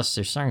mean, Dallas,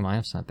 their starting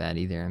lineup's not bad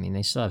either. I mean,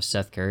 they still have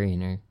Seth Curry in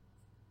there,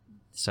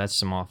 so that's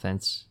some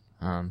offense.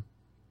 And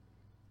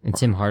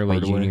Tim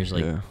Hardaway Jr.'s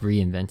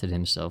reinvented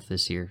himself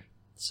this year.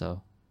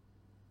 So,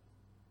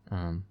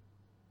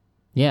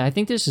 yeah, I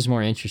think this is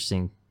more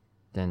interesting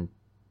than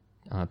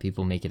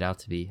people make it out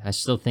to be. I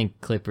still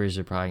think Clippers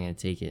are probably going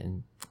to take it,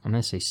 and I'm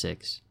going to say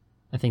 6.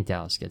 I think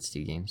Dallas gets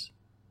 2 games.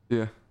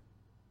 Yeah.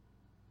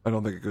 I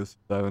don't think it goes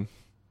 7,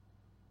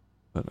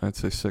 but I'd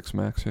say 6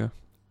 max, yeah.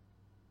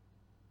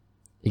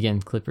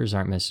 Again, Clippers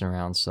aren't messing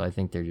around, so I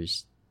think they're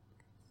just...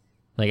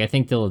 I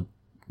think they'll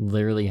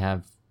literally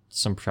have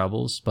some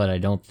troubles, but I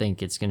don't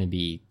think it's going to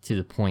be to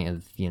the point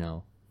of,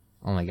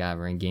 oh my God,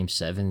 we're in Game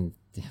 7,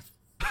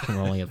 we're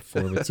only up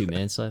 4 with 2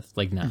 minutes left.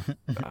 No.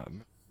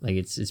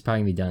 It's probably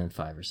going to be done in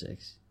 5 or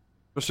 6.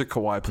 Especially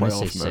Kawhi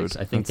playoff mode. 6.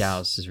 I think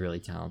Dallas is really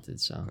talented,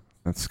 so...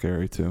 That's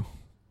scary, too.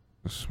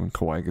 This is when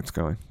Kawhi gets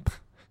going.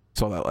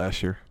 Saw that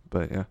last year,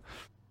 but yeah.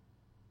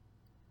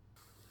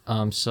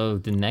 So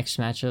the next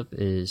matchup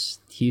is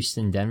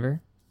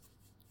Houston-Denver.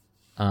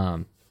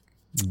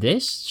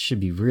 This should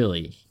be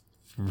really,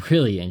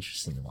 really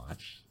interesting to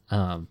watch.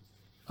 I'll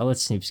let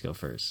Snoops go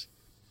first.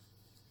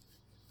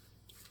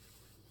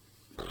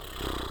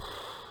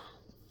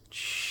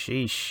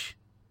 Sheesh.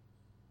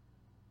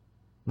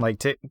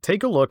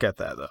 Take a look at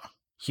that though.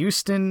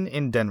 Houston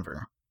and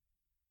Denver.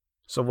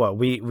 So what?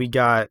 We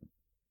got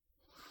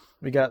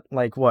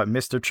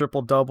Mr.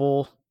 Triple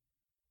Double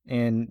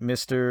and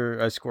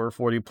Mr. I score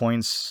 40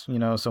 points,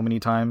 so many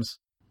times,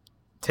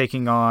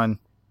 taking on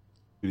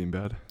shooting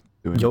bad.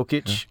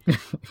 Jokic.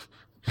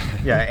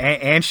 Yeah,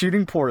 and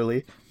shooting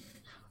poorly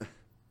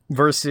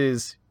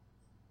versus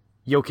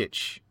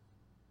Jokic.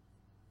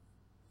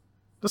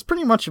 That's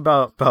pretty much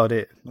about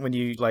it. When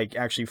you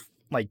actually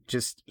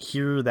just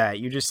hear that,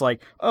 you're just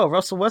like, oh,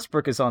 Russell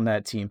Westbrook is on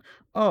that team.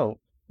 Oh,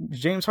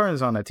 James Harden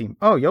is on that team.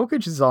 Oh,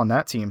 Jokic is on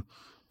that team.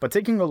 But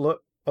taking a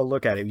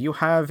look at it, you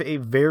have a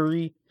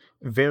very,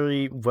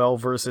 very well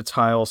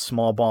versatile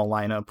small ball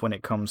lineup when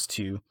it comes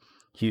to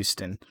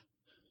Houston.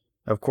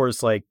 Of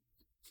course,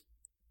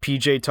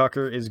 PJ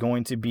Tucker is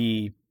going to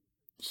be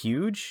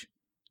huge.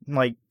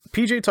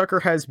 PJ Tucker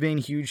has been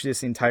huge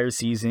this entire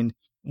season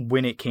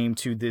when it came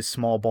to this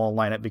small ball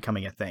lineup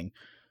becoming a thing.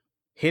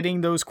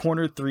 Hitting those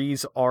corner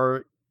threes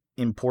are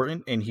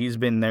important, and he's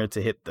been there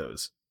to hit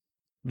those.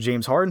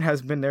 James Harden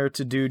has been there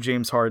to do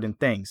James Harden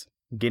things.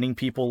 Getting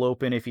people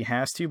open if he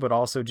has to, but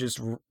also just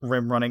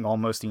rim running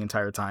almost the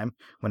entire time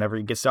whenever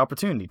he gets the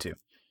opportunity to.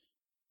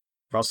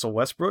 Russell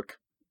Westbrook,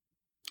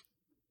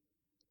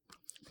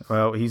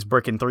 well, he's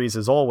bricking threes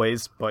as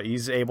always, but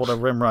he's able to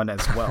rim run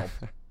as well.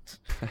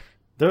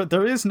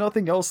 There is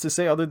nothing else to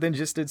say other than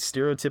just its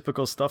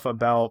stereotypical stuff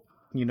about,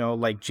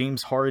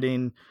 James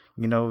Harden,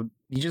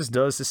 he just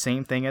does the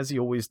same thing as he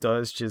always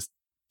does, just,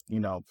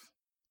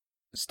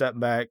 step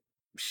back,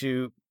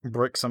 shoot,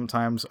 brick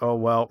sometimes, oh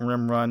well,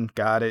 rim run,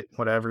 got it,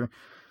 whatever.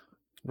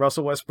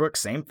 Russell Westbrook,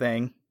 same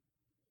thing.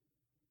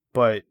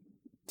 But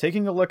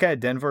taking a look at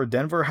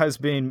Denver has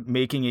been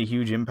making a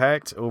huge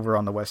impact over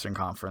on the Western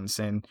Conference,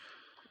 and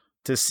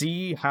to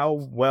see how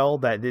well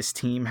that this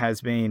team has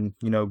been,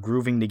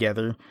 grooving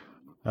together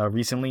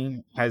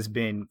recently has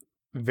been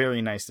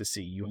very nice to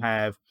see. You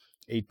have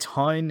a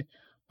ton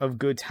of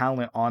good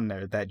talent on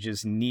there that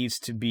just needs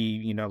to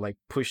be,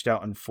 pushed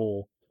out in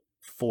full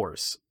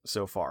force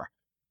so far.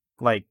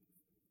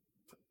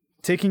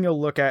 Taking a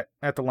look at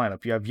the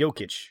lineup, you have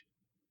Jokic,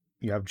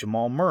 you have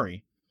Jamal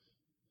Murray.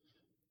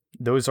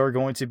 Those are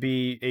going to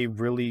be a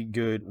really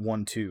good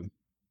 1-2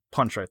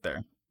 punch right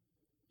there.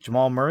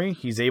 Jamal Murray,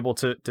 he's able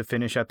to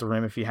finish at the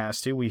rim if he has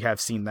to. We have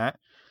seen that.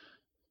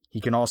 He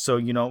can also,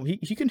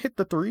 he can hit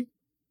the three.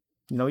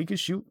 He can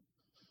shoot.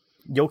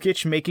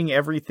 Jokic making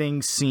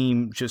everything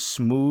seem just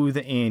smooth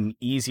and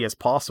easy as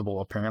possible,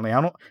 apparently. I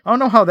don't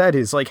know how that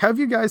is. Have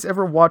you guys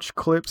ever watched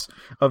clips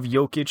of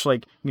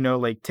Jokic,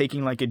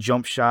 taking a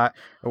jump shot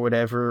or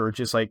whatever, or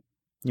just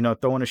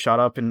throwing a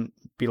shot up and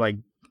be like,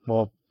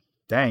 well,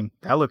 dang,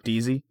 that looked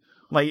easy.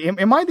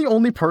 Am I the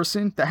only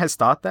person that has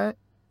thought that?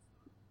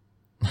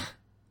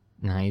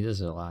 Nah, he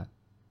does it a lot.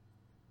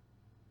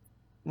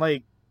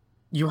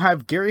 You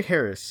have Gary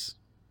Harris.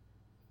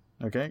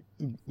 Okay?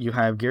 You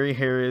have Gary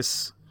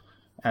Harris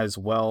as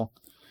well.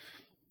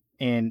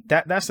 And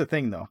that's the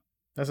thing, though.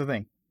 That's the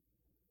thing.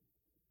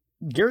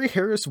 Gary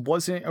Harris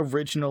wasn't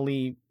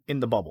originally in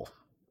the bubble.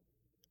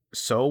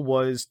 So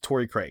was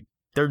Torrey Craig.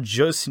 They're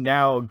just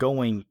now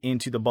going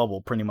into the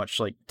bubble pretty much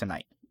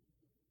tonight.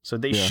 So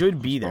they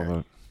should be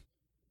there.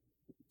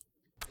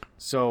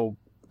 So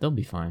they'll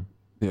be fine.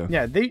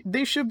 Yeah,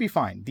 they should be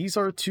fine. These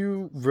are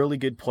two really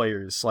good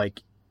players,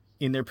 like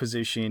in their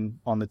position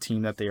on the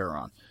team that they are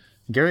on.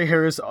 Gary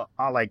Harris,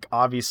 like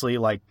obviously,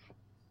 like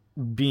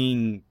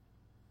being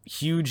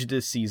huge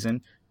this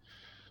season,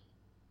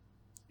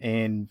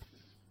 and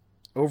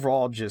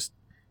overall, just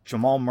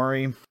Jamal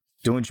Murray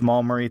doing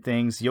Jamal Murray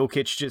things.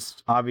 Jokic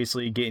just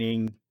obviously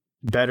getting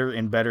better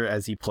and better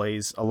as he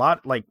plays. A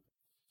lot, like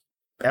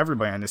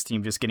everybody on this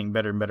team, just getting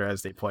better and better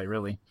as they play,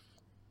 really.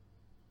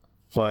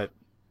 But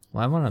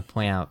Well, I want to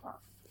point out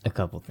a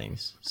couple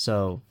things.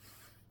 So,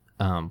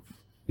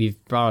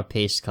 we've brought up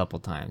pace a couple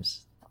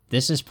times.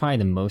 This is probably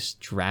the most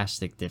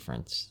drastic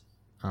difference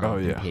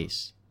in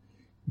pace.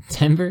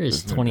 Denver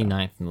is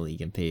 29th in the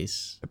league in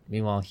pace.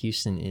 Meanwhile,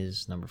 Houston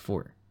is number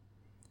 4.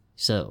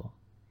 So,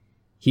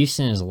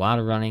 Houston is a lot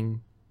of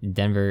running.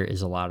 Denver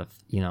is a lot of,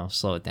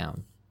 slow it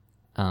down.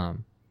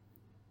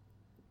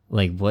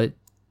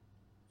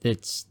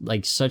 It's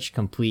like such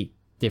complete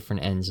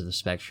different ends of the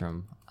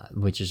spectrum,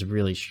 which is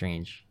really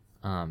strange.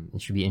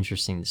 It should be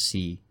interesting to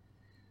see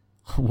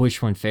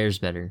which one fares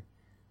better.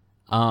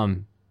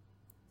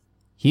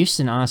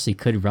 Houston honestly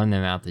could run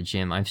them out the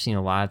gym. I've seen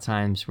a lot of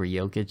times where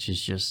Jokic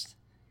is just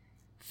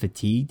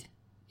fatigued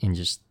and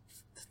just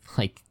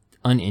like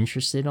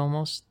uninterested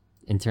almost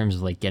in terms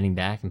of like getting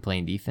back and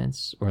playing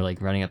defense or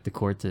like running up the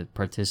court to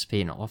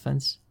participate in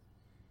offense.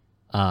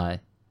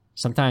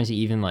 Sometimes he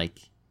even like,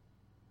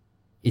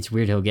 it's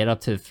weird. He'll get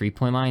up to the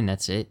 3-point line.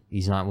 That's it.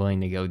 He's not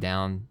willing to go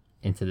down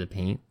into the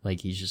paint.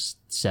 Like he's just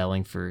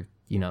selling for,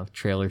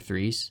 trailer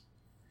threes.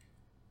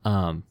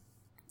 Again,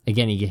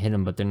 he can hit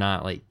them, but they're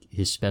not like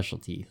his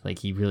specialty. Like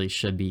he really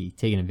should be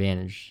taking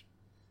advantage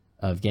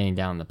of getting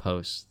down the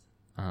post.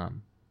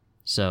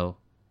 So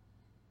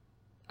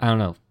I don't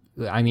know.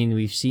 I mean,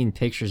 we've seen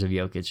pictures of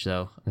Jokic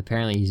though.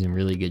 Apparently he's in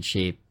really good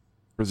shape.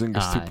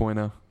 Porzingis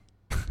 2.0.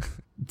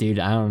 Dude,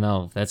 I don't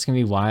know. That's going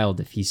to be wild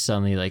if he's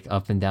suddenly like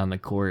up and down the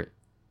court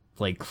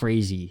like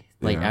crazy,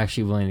 like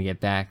actually willing to get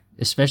back,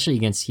 especially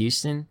against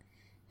Houston.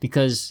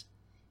 Because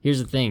here's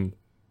the thing.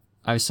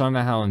 I was talking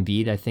about how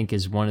Embiid, I think,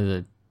 is one of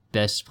the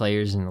best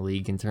players in the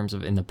league in terms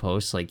of in the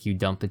post. Like you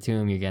dump it to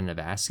him, you're getting a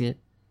basket.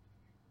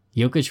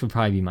 Jokic would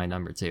probably be my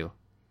number 2.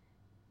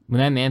 When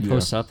that man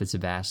posts up, it's a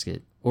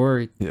basket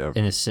or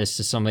an assist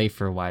to somebody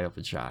for a wide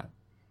open shot.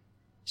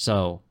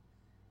 So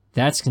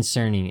that's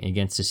concerning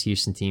against this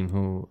Houston team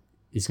who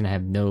is going to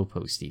have no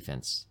post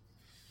defense.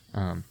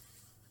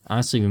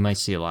 Honestly, we might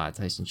see a lot of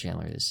Tyson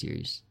Chandler this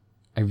series.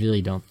 I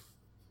don't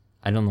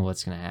know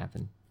what's going to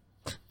happen.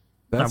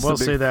 I will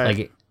say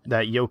that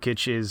that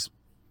Jokic is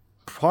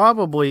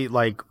probably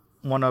like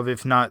one of,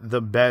 if not the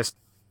best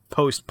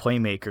post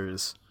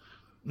playmakers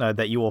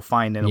that you will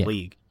find in the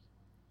league.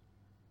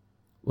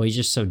 Well, he's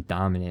just so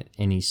dominant,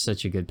 and he's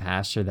such a good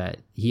passer that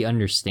he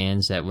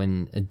understands that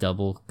when a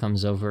double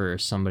comes over or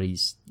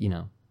somebody's,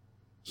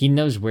 he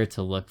knows where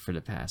to look for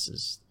the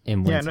passes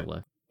and when to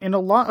look. And a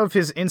lot of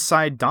his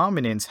inside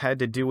dominance had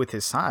to do with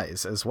his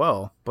size as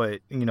well.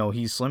 But, he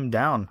slimmed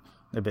down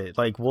a bit.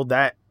 Like, will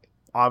that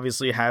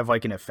obviously have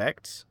like an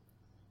effect?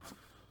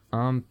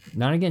 Not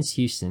against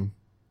Houston.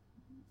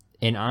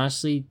 And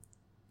honestly,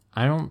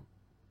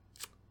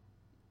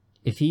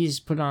 if he's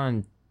put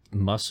on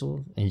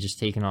muscle and just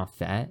taken off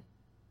fat,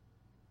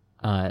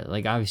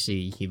 like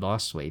obviously he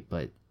lost weight,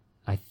 but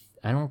I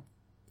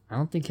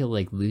don't think he'll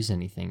like lose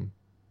anything.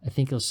 I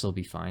think he'll still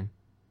be fine.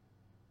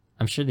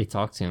 I'm sure they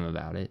talked to him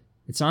about it.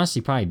 It's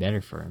honestly probably better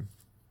for him.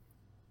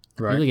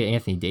 Right. You look at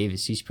Anthony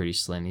Davis, he's pretty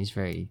slim. He's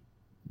very,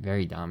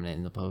 very dominant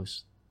in the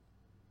post.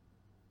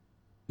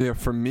 Yeah,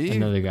 for me,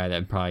 another guy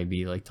that'd probably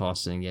be like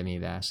toss it and get me a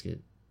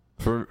basket.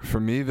 For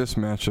me, this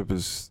matchup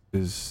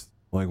is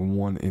like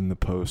one in the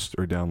post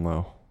or down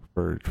low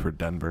for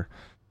Denver.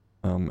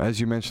 As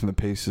you mentioned, the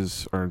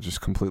paces are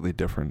just completely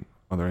different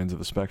on their ends of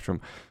the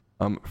spectrum.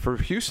 For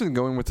Houston,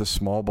 going with the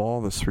small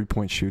ball, this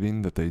 3-point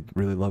shooting that they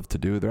really love to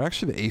do, they're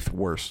actually the 8th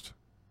worst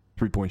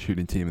 3-point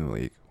shooting team in the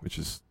league, which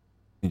is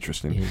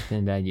interesting. It's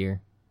been a bad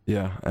year.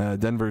 Yeah,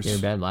 they were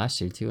bad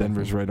last year too.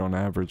 Denver's right on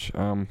average.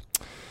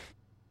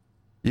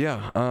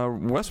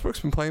 Westbrook's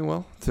been playing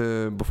well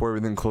before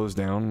everything closed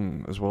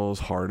down, as well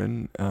as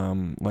Harden.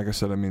 Like I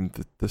said, I mean,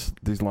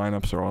 these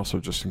lineups are also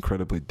just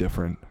incredibly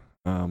different.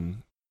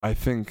 I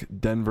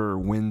think Denver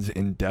wins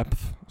in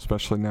depth,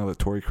 especially now that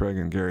Torrey Craig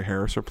and Gary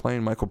Harris are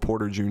playing. Michael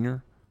Porter Jr.,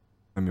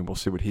 I mean, we'll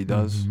see what he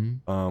does.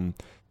 Mm-hmm.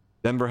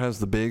 Denver has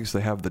the bigs. They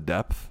have the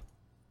depth.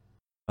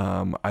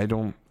 I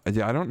don't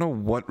know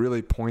what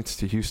really points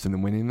to Houston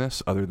in winning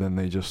this other than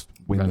they just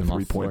win the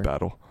 3-point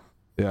battle.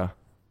 Yeah.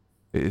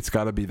 It's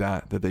got to be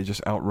that they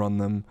just outrun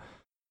them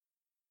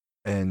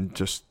and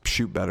just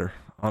shoot better,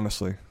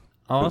 honestly.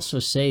 I'll also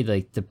say,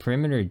 like, the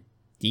perimeter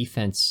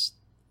defense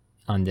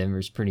on Denver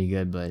is pretty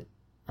good, but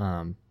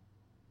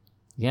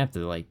you have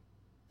to, like,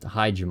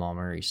 hide Jamal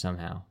Murray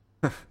somehow.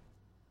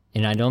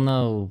 And I don't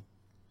know.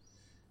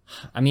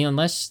 I mean,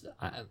 unless,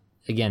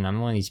 again,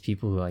 I'm one of these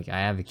people who, like,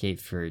 I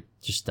advocate for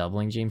just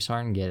doubling James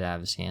Harden, get it out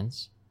of his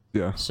hands.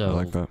 Yeah, so I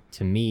like that.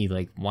 To me,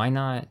 like, why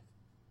not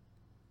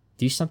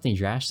do something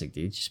drastic,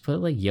 dude? Just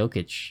put like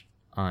Jokic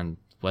on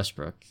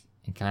Westbrook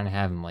and kind of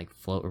have him like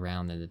float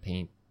around in the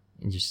paint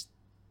and just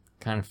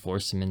kind of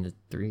force him into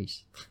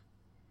threes.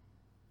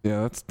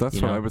 Yeah, that's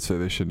You what know? I would say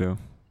they should do.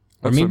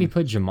 Or That's maybe what-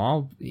 put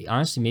Jamal.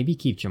 Honestly, maybe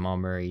keep Jamal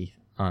Murray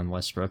on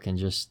Westbrook and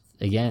just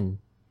again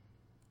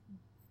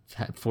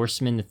force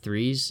him into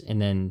threes,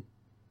 and then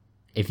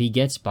if he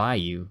gets by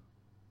you,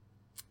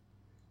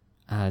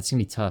 it's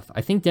gonna be tough.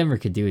 I think Denver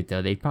could do it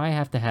though. They'd probably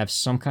have to have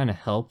some kind of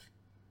help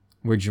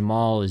where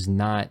Jamal is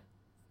not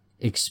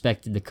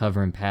expected to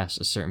cover and pass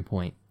a certain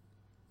point,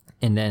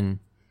 and then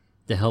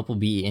the help will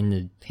be in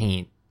the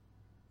paint,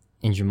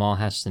 and Jamal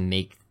has to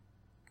make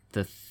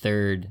the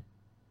third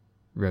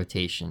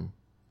rotation.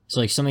 So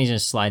like somebody's gonna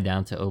slide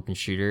down to open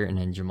shooter, and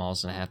then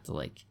Jamal's gonna have to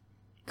like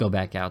go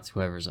back out to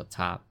whoever's up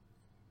top.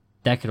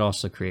 That could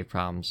also create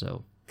problems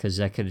though, because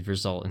that could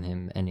result in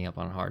him ending up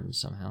on Harden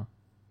somehow.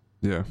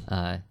 Yeah.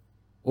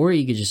 Or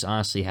you could just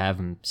honestly have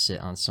him sit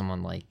on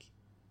someone like,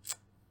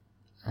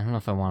 I don't know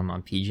if I want him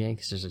on PJ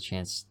because there's a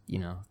chance,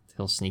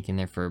 he'll sneak in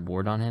there for a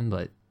board on him,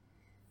 but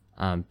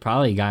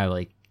probably a guy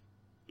like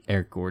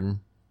Eric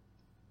Gordon.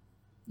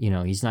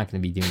 He's not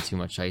going to be doing too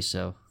much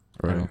ISO.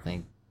 Right. I don't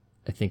think.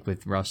 I think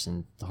with Russ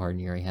and Harden,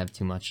 you already have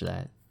too much of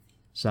that.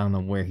 So I don't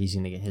know where he's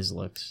going to get his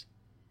looks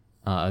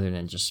other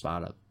than just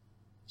spot up.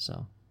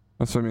 So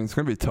That's what I mean. It's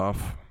gonna be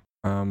tough.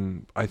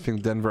 I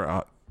think Denver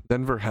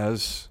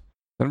has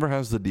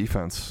the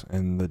defense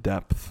and the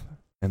depth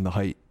and the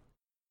height.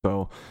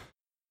 So,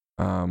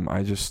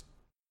 I just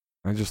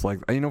like,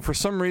 for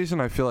some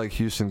reason I feel like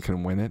Houston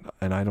can win it,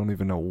 and I don't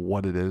even know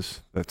what it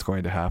is that's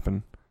going to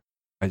happen.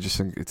 I just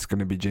think it's going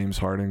to be James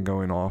Harden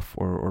going off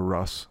or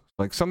Russ.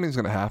 Like something's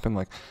going to happen.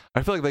 Like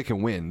I feel like they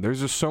can win. There's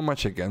just so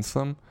much against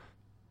them,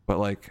 but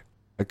like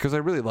because I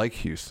really like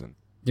Houston.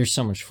 there's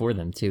so much for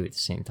them too at the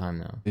same time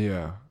though.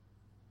 Yeah.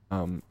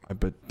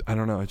 But I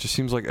don't know. It just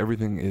seems like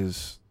everything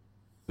is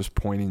just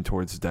pointing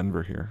towards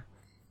Denver here.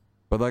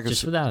 But like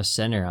Just without a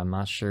center, I'm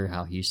not sure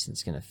how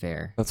Houston's going to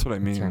fare that's what I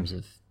mean. in terms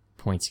of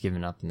points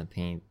given up in the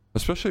paint.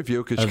 Especially if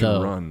Jokic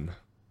Although- can run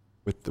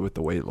with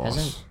the weight loss.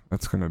 Hasn't-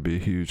 That's going to be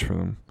huge for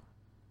them.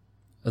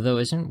 Although,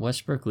 isn't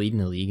Westbrook leading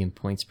the league in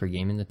points per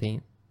game in the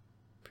paint?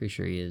 Pretty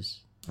sure he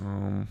is.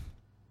 Um,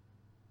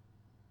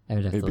 I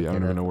would have Maybe, to look I don't it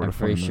even up. know where I'm to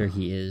pretty find sure that.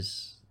 he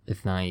is.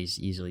 If not, he's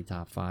easily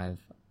top 5.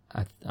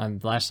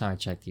 Last time I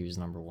checked, he was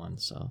number 1.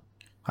 So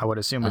I would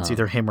assume it's Oh.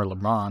 either him or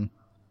LeBron.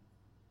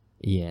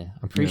 yeah,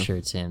 I'm pretty Yeah. sure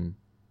it's him.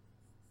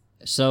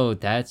 So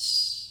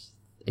that's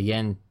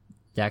again,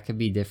 that could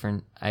be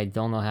different. I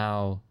don't know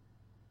how.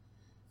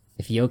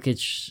 If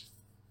Jokic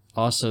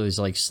also is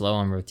like slow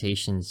on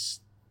rotations,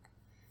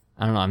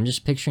 I don't know. I'm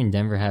just picturing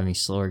Denver having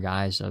slower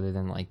guys other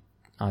than like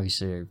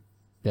obviously they're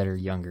better,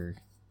 younger,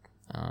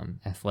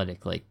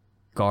 athletic like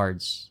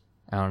guards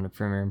out on the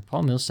perimeter. And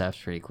Paul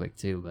Millsap's pretty quick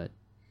too, but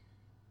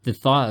the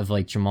thought of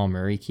like Jamal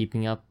Murray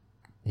keeping up,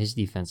 his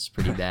defense is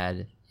pretty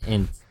bad.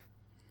 And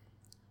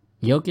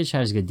Jokic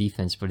has good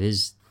defense, but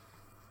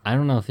I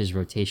don't know if his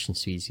rotation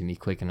speed's gonna be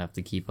quick enough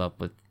to keep up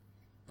with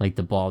like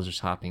the ball just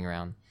hopping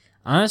around.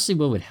 Honestly,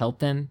 what would help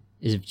them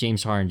is if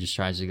James Harden just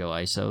tries to go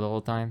ISO the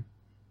whole time.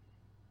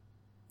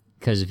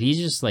 Because if he's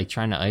just like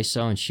trying to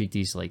ISO and shoot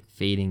these like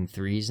fading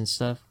threes and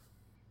stuff,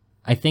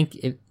 I think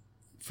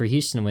for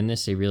Houston to win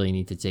this, they really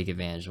need to take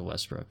advantage of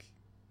Westbrook.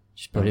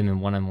 Just put him in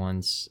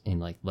one-on-ones and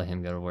like let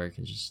him go to work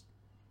and just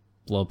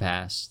blow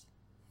past.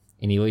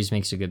 And he always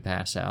makes a good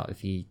pass out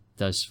if he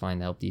does find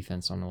the help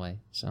defense on the way.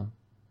 So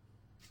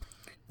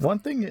One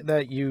thing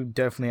that you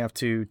definitely have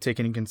to take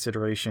into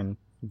consideration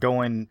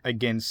going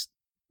against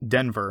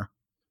Denver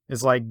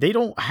is like they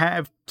don't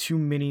have too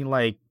many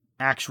like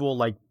actual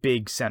like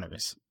big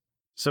centers.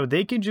 So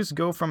they can just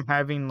go from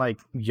having like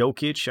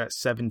Jokic at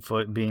 7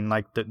 foot being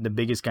like the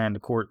biggest guy in the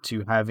court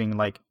to having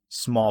like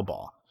small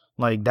ball.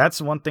 Like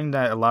that's one thing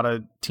that a lot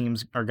of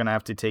teams are going to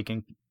have to take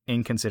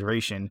in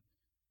consideration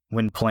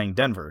when playing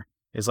Denver.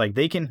 Is like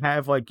they can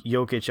have like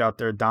Jokic out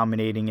there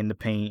dominating in the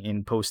paint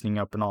and posting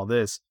up and all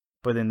this,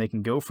 but then they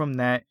can go from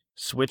that,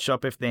 switch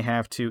up if they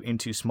have to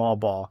into small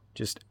ball,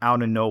 just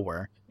out of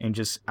nowhere, and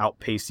just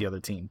outpace the other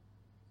team.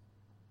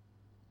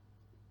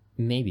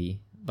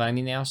 maybe. But I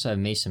mean, they also have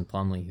Mason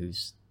Plumlee,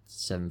 who's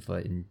 7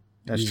 foot, and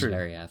That's he's true.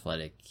 very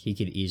athletic. He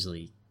could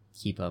easily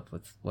keep up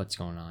with what's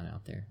going on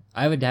out there.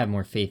 I would have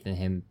more faith in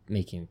him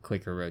making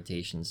quicker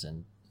rotations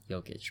than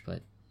Jokic,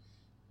 but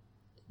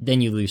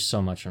then you lose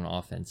so much on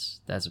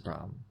offense. That's a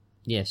problem.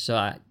 Yeah, so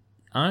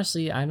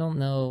I don't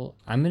know.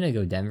 I'm going to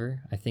go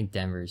Denver. I think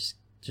Denver's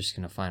just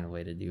going to find a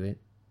way to do it.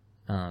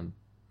 And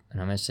I'm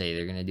going to say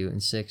they're going to do it in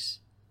 6.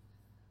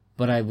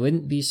 But I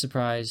wouldn't be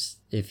surprised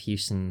if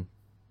Houston,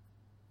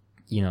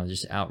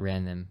 just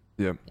outran them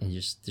Yep. and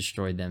just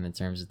destroyed them in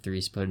terms of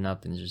threes putting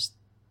up and just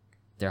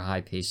their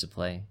high pace of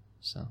play.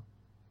 So,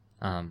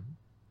 I'm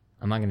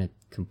not going to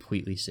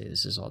completely say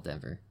this is all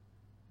Denver.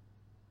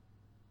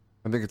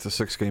 I think it's a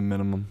 6-game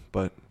minimum,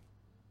 but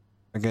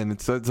again,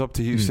 it's up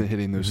to Houston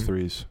hitting those Mhm.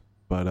 threes.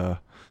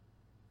 But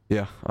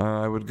yeah,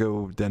 I would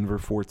go Denver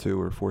 4-2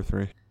 or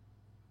 4-3.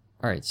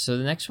 All right, so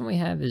the next one we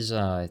have is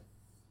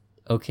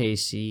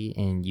OKC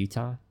and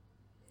Utah.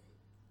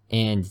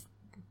 And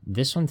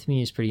this one to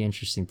me is pretty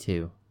interesting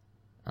too.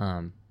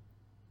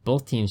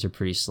 Both teams are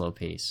pretty slow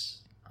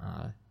pace.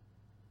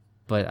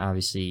 But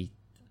obviously,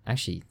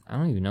 actually, I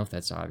don't even know if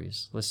that's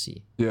obvious. Let's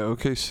see. Yeah,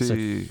 OKC. So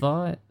I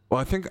thought Well,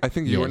 I think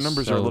your Yes,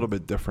 numbers are a so little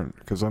bit different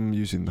because I'm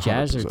using the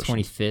Jazz 100 are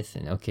possessions. 25th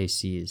and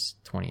OKC is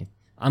 20th.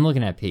 I'm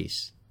looking at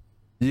pace.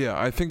 Yeah,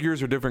 I think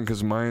yours are different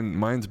because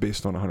mine's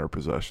based on 100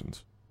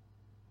 possessions.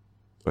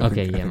 So I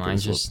Okay, think yeah,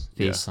 mine's it's just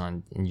yeah. based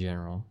on in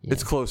general. Yeah.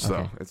 It's close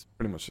Okay. though. It's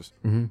pretty much just.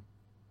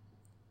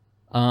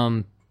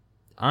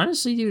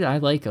 Honestly, dude, I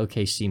like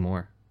OKC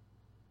more.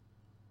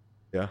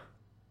 Yeah,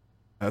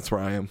 that's where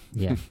I am.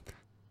 Yeah.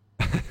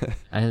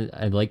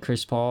 I like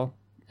Chris Paul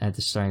at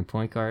the starting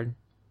point guard.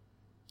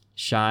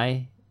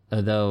 Shy,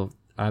 although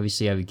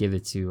obviously I would give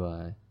it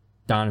to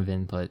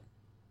Donovan, but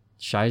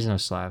Shy's no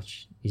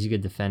slouch. He's a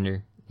good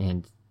defender,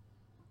 and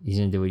he's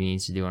gonna do what he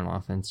needs to do on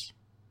offense.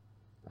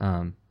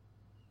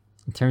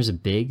 In terms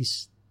of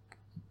bigs,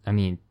 I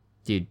mean,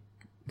 dude,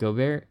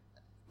 Gobert,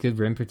 good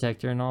rim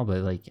protector and all, but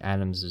like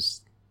Adams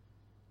is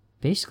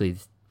basically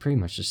pretty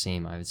much the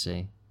same, I would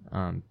say.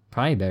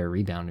 Probably a better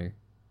rebounder.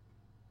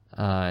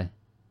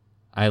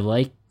 I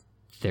like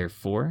their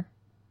 4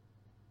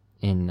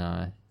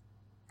 in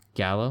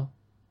Gallo,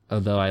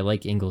 although I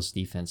like Ingles'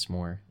 defense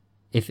more.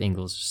 If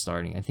Ingles is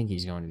starting, I think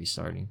he's going to be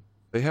starting.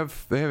 They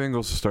have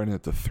Ingles starting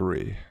at the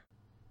 3,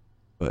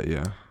 but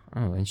yeah,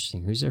 Oh,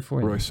 interesting. Who's their 4?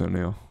 Royce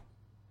O'Neal.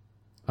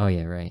 Oh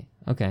yeah, right.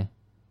 Okay.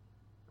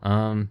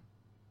 I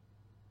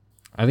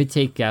would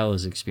take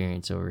Gallo's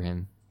experience over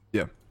him.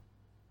 Yeah,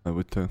 I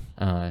would too.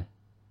 And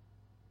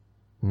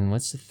then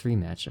what's the 3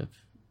 matchup?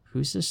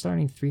 Who's the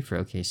starting 3 for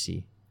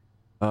OKC?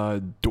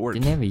 Dort.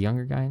 Didn't they have a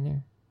younger guy in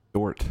there?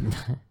 Dort.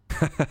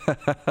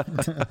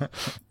 Yeah,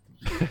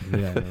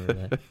 I remember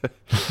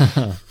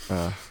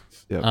that.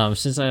 Yep.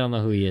 Since I don't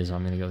know who he is,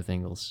 I'm gonna go with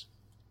Ingles.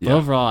 But Yeah.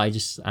 overall, I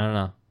don't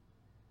know.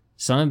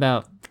 Something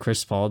about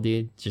Chris Paul,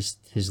 dude, just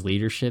his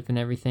leadership and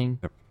everything.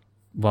 Yep.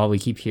 While we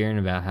keep hearing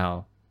about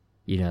how,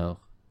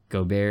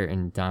 Gobert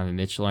and Donovan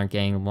Mitchell aren't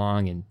getting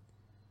along, and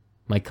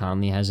Mike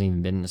Conley hasn't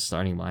even been in the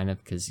starting lineup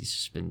because he's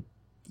just been,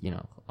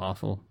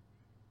 awful.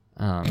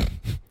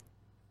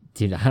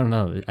 Dude, I don't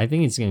know. I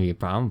think it's gonna be a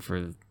problem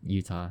for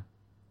Utah.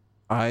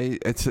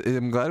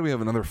 I'm glad we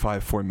have another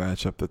 5-4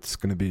 matchup that's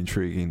going to be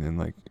intriguing and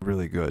like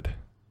really good,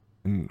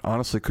 and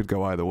honestly could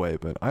go either way.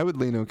 But I would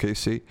lean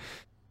OKC.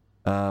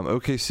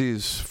 OKC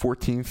is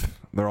 14th.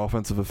 Their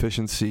offensive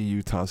efficiency,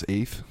 Utah's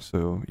 8th.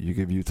 So you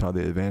give Utah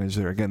the advantage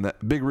there. Again,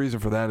 that big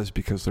reason for that is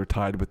because they're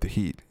tied with the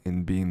Heat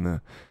in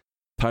being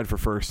tied for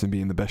first and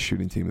being the best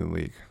shooting team in the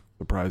league,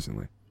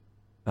 surprisingly.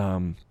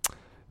 And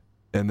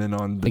then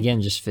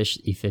Again, just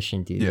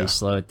efficient, dude. Yeah. They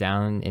slow it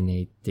down and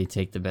they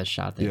take the best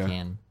shot they Yeah.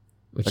 can,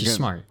 which Again, is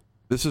smart.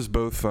 This is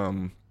both,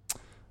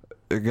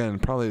 again,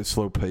 probably a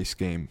slow-paced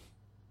game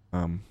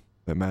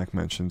that Mac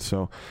mentioned.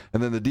 So,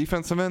 and then the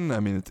defensive end, I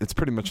mean, it's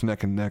pretty much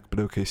neck and neck, but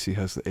OKC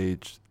has the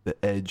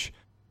edge.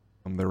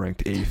 They're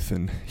ranked 8th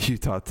and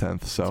Utah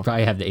 10th. So,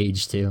 Probably have the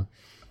age too.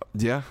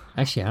 yeah.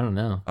 Actually, I don't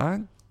know.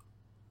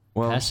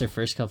 Well, Past their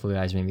first couple of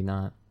guys, maybe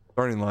not.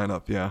 starting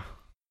lineup, yeah.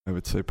 I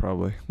would say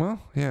probably.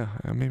 Well, yeah,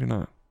 maybe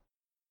not.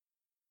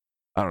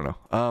 I don't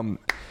know.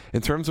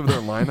 In terms of their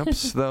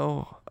lineups,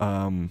 though,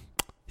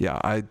 yeah,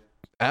 I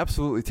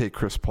absolutely take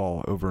Chris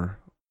Paul over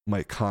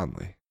Mike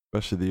Conley,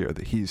 especially the year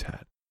that he's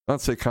had. Not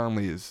to say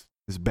Conley is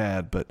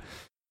bad, but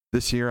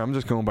this year I'm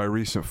just going by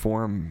recent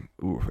form.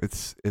 Ooh,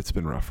 it's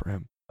been rough for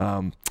him.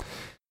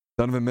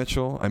 Donovan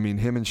Mitchell, I mean,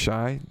 him and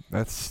Shy,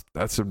 that's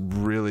a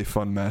really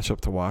fun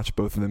matchup to watch.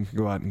 Both of them can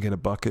go out and get a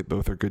bucket.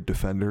 Both are good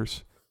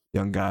defenders,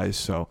 young guys,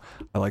 so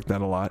I like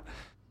that a lot.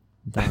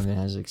 Donovan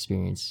has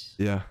experience.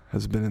 Yeah,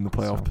 has been in the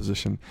playoff So.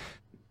 position.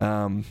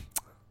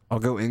 I'll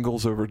go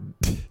Ingles over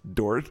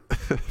Dort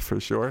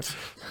for sure.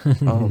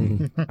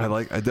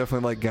 I definitely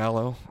like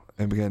Gallo,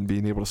 and again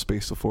being able to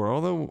space the floor.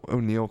 Although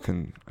O'Neal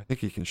I think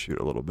he can shoot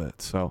a little bit.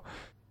 So,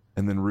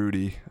 and then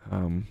Rudy,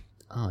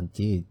 Oh,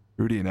 dude.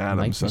 Rudy and Mike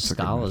Adams. That's a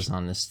good Muscala's matchup.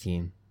 on this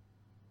team.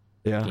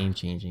 Yeah, Game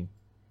changing.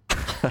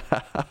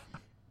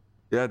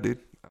 yeah, dude.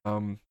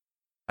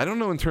 I don't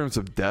know in terms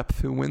of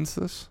depth who wins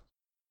this,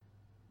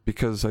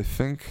 because I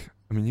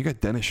mean you got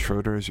Dennis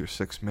Schroeder as your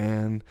 6th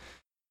man,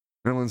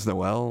 Nerlens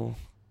Noel.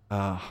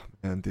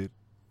 Man, dude,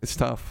 it's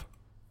tough.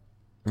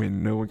 I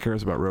mean, no one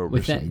cares about Roberson.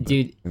 With that, but,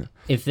 dude, yeah.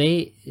 if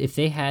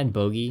they had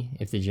Bogey,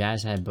 if the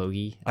Jazz had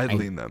Bogey, I'd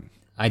lean them.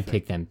 I'd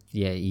pick them.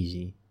 Yeah,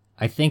 easy.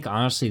 I think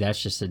honestly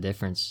that's just the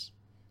difference.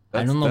 I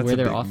That's- don't know that's where a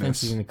their big offense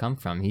miss. is going to come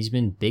from. He's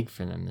been big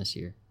for them this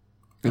year.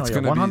 It's yeah,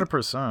 gonna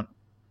 100%.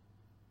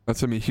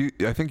 I mean,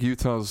 I think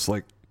Utah's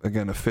like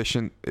again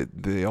efficient.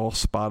 They all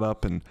spot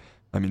up, and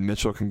I mean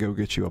Mitchell can go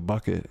get you a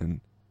bucket,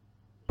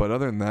 but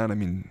other than that, I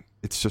mean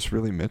it's just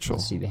really Mitchell.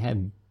 Let's see, they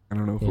had I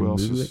don't know who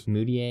else is.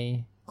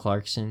 Moutier,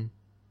 Clarkson.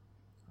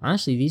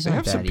 Honestly, these They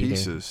aren't have bad some either.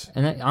 pieces.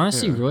 And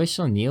honestly, Yeah. Royce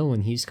O'Neal,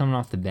 when he's coming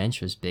off the bench,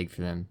 was big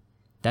for them.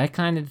 I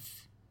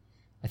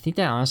think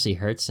that honestly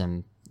hurts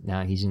them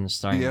now he's in the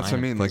starting Yeah, that's what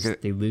I lineup mean, like 'cause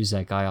they lose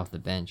that guy off the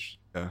bench.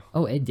 Yeah.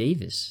 Oh, Ed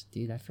Davis.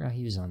 Dude, I forgot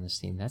he was on this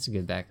team. That's a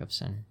good backup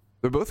center.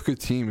 They're both good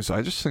teams.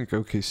 I just think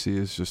OKC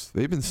is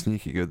they've been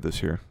sneaky good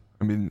this year.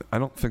 I mean, I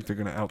don't think they're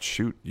going to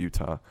outshoot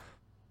Utah.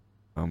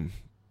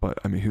 But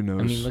I mean, who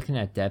knows? I mean, looking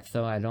at depth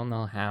though, I don't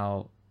know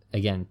how.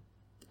 Again,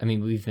 I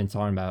mean, we've been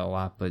talking about it a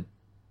lot, but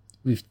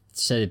we've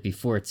said it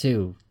before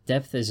too.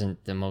 Depth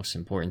isn't the most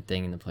important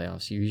thing in the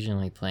playoffs. You're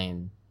usually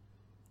playing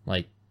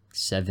like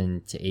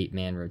 7 to 8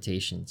 man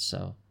rotations.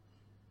 So,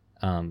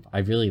 I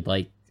really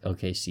like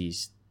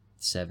OKC's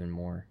 7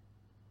 more.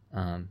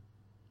 And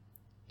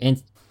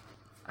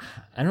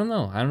I don't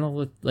know. I don't know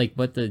what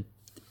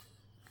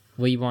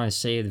you want to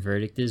say the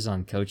verdict is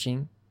on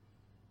coaching.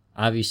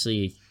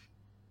 Obviously,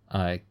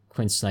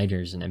 Quinn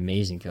Snyder is an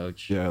amazing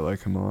coach. Yeah, I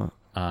like him a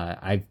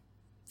lot.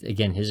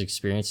 Again, his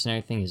experience and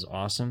everything is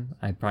awesome.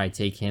 I'd probably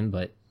take him,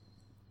 but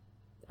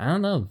I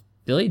don't know.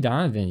 Billy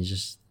Donovan is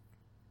just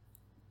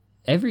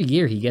every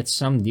year he gets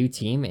some new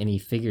team and he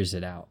figures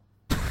it out.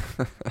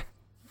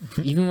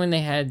 Even when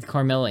they had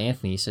Carmelo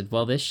Anthony, he said,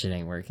 "Well, this shit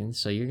ain't working,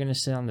 so you're gonna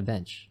sit on the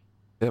bench."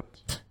 Yep.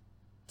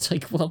 It's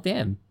like, well,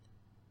 damn.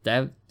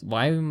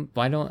 Why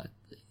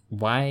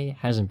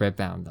hasn't Brett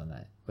Brown done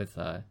that with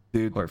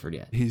Dude, Horford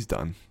yet? He's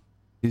done.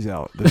 He's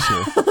out this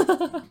year.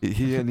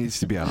 he needs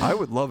to be out. I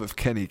would love if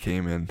Kenny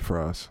came in for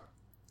us.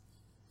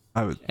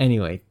 I would.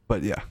 Anyway,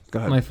 but yeah, go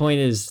ahead. my point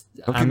is,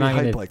 Don't I'm give me not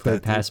going hype to like put that,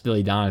 it past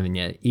Billy Donovan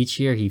yet. Each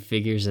year he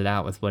figures it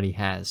out with what he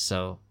has.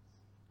 So,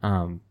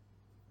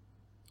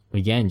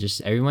 again, just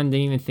everyone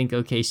didn't even think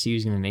OKC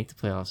was going to make the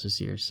playoffs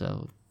this year.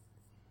 So,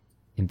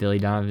 and Billy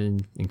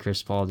Donovan and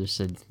Chris Paul just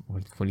said,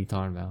 "What are you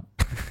talking about?"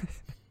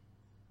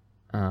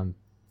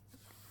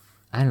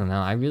 I don't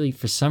know. I really,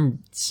 for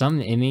some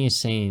in me is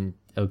saying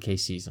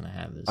OKC's going to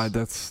have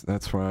this.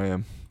 That's where I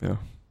am. Yeah.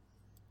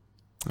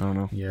 I don't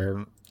know.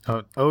 Yeah,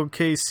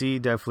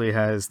 OKC definitely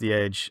has the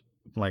edge,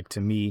 like,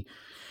 to me,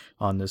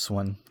 on this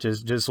one.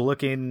 Just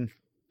looking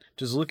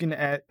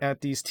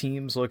at these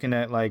teams, looking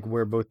at like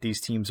where both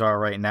these teams are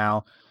right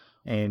now,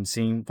 and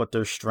seeing what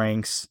their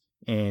strengths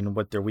and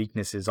what their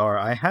weaknesses are.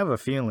 I have a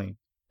feeling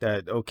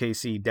that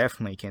OKC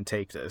definitely can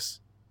take this.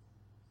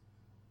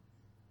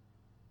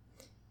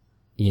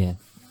 Yeah,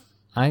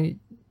 I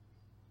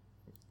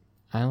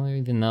don't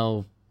even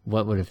know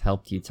what would have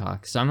helped Utah,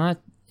 because I'm not.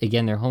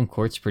 Again, their home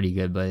court's pretty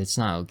good, but it's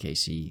not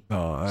OKC.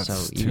 Oh, that's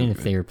so even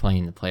if they were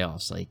playing the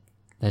playoffs, like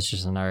that's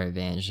just another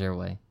advantage their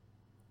way,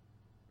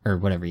 or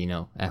whatever,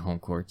 at home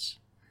courts.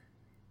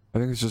 I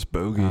think it's just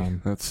bogey.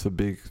 That's the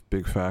big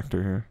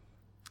factor here.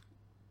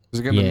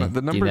 Because again,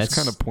 the numbers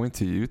kind of point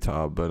to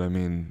Utah, but I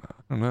mean,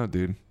 I don't know,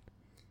 dude.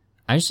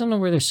 I just don't know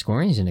where their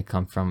scoring is going to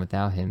come from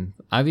without him.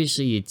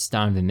 Obviously, it's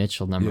Donovan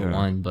Mitchell, number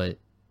one, but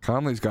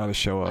Conley's got to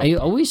show up. I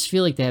always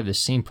feel like they have the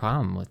same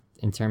problem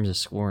in terms of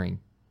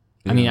scoring.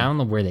 Yeah. I mean, I don't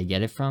know where they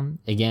get it from.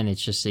 Again,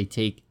 it's just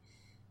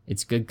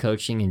it's good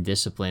coaching and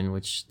discipline,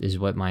 which is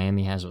what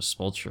Miami has with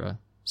Spoelstra.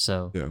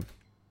 So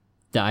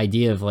the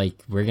idea of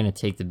like, we're going to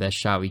take the best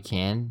shot we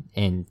can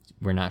and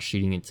we're not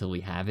shooting until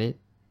we have it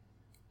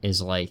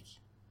is like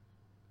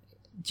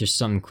just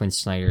something Quinn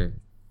Snyder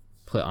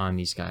put on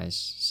these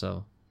guys.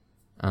 So,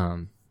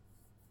 I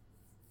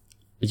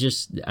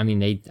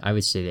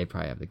would say they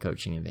probably have the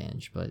coaching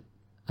advantage, but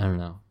I don't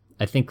know.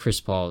 I think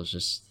Chris Paul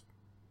is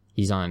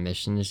he's on a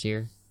mission this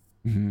year.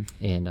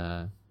 Mm-hmm. And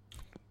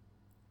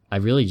I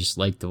really just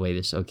like the way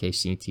this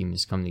OKC team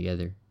has come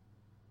together.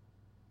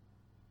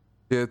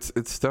 Yeah,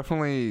 it's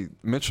definitely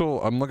Mitchell.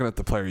 I'm looking at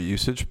the player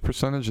usage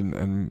percentage,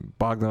 and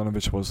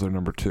Bogdanovich was their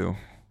number 2,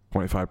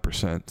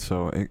 25%.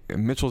 So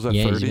and Mitchell's at 30.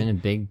 Yeah, he's been a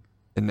big.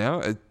 And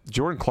now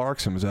Jordan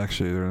Clarkson was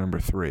actually their number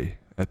 3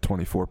 at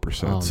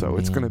 24%. Oh, so man.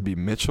 It's going to be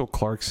Mitchell,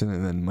 Clarkson,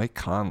 and then Mike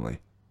Conley,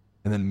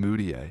 and then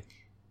Moutier.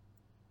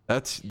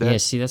 That's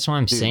what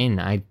I'm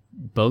saying.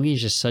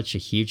 Bogey's just such a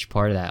huge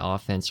part of that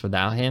offense.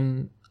 Without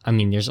him, I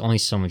mean, there's only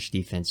so much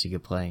defense you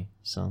could play.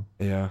 So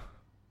yeah,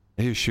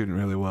 he was shooting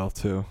really well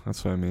too.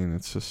 That's what I mean.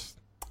 It's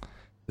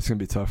gonna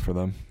be tough for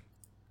them.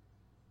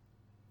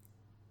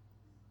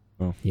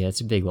 Oh. Yeah,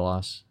 it's a big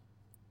loss.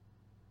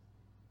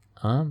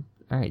 All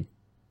right,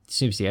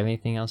 Soups, do you have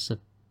anything else to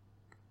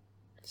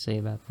say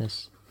about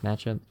this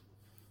matchup?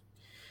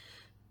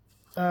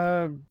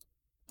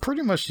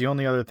 Pretty much the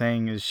only other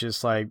thing is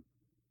just like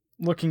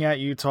looking at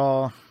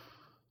Utah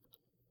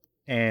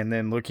and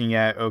then looking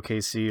at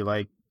OKC,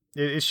 like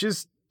it's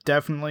just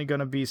definitely going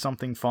to be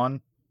something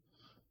fun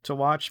to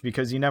watch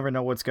because you never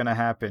know what's going to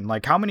happen.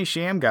 Like, how many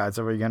sham gods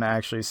are we going to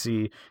actually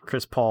see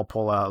Chris Paul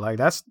pull out? Like,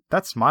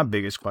 that's my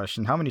biggest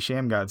question. How many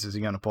sham gods is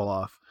he going to pull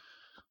off?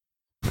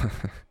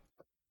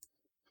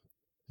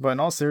 But in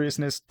all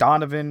seriousness,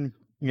 Donovan,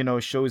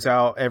 shows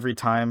out every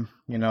time,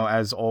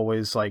 as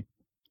always. Like,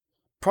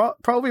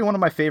 probably one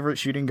of my favorite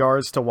shooting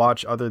guards to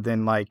watch, other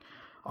than like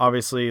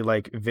obviously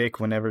like Vic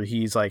whenever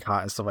he's like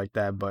hot and stuff like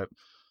that. But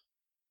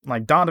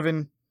like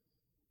Donovan,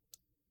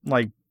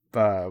 like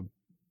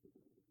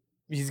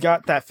he's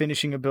got that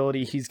finishing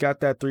ability. He's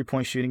got that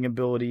 3-point shooting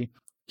ability.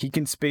 He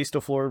can space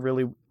the floor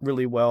really,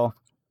 really well.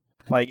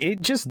 Like,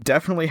 it just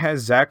definitely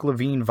has Zach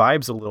LaVine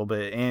vibes a little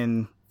bit,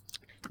 and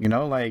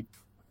like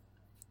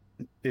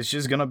it's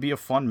just gonna be a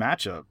fun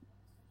matchup.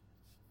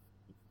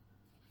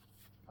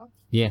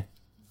 Yeah,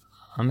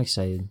 I'm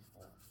excited.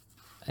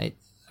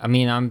 I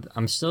mean,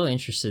 I'm still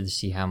interested to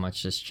see how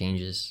much this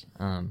changes.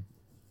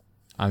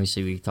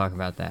 Obviously, we can talk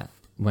about that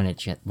when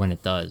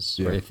it does,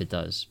 or Yeah. if it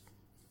does.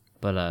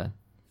 But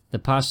the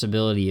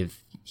possibility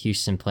of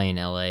Houston playing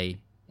LA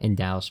and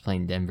Dallas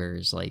playing Denver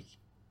is like,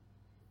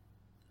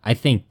 I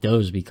think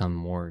those become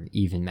more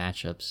even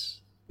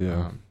matchups.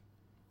 Yeah.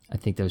 I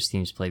think those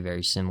teams play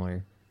very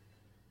similar.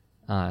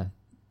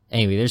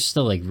 Anyway, there's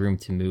still like room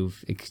to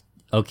move.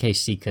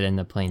 OKC could end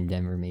up playing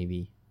Denver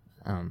maybe.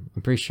 I'm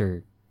pretty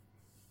sure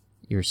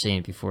you were saying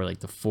it before, like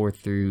the 4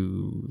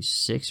 through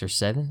 6 or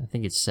 7. I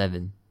think it's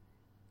 7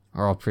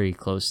 are all pretty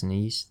close in the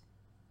East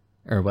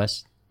or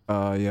West.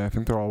 Yeah, I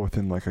think they're all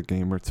within like a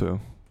game or two,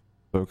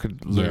 so it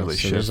could literally so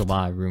shift. there's a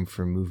lot of room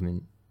for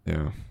movement.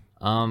 Yeah.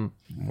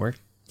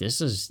 This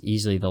is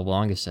easily the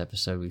longest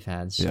episode we've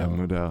had. So, Yeah,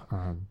 no doubt.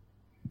 I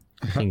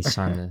think it's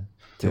time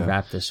to Yeah.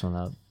 wrap this one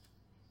up.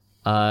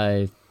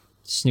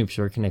 Snoops,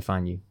 where can they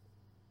find you?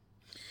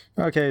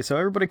 Okay, so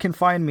everybody can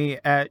find me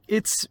at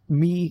It's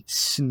Me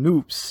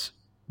Snoops.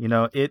 You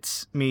know,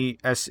 it's me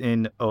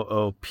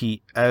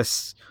SNOOPS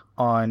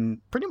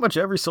on pretty much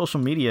every social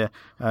media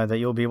that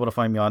you'll be able to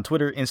find me on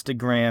Twitter,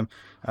 Instagram.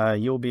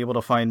 You'll be able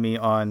to find me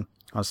on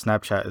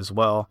Snapchat as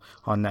well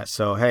on that.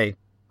 So hey,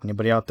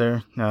 anybody out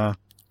there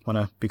want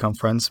to become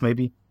friends?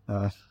 Maybe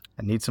I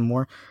need some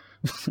more.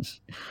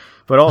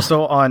 But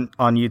also on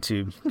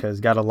YouTube,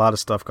 because got a lot of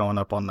stuff going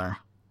up on there.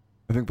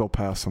 I think they'll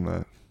pass on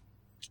that.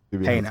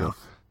 Maybe Hey I have now. to-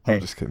 Hey.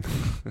 I'm just kidding.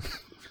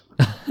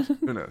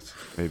 Who knows?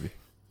 Maybe.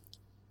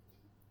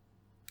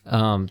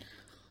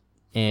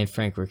 And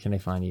Frank, where can they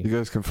find You you?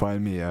 guys can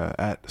find me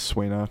at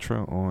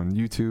Swainatra on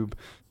YouTube,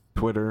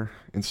 Twitter,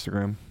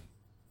 Instagram.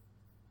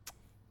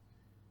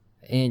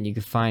 And you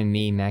can find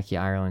me, Mackie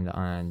Ireland,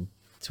 on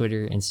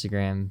Twitter,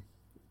 Instagram,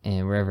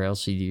 and wherever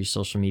else you do your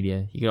social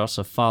media. You can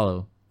also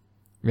follow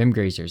Rim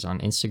Grazers on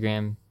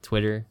Instagram,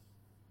 Twitter.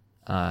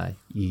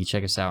 You can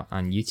check us out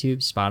on YouTube,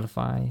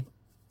 Spotify,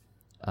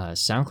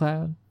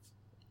 SoundCloud,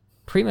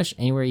 pretty much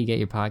anywhere you get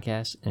your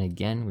podcast. And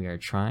again, we are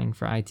trying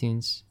for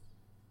iTunes.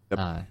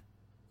 Yep.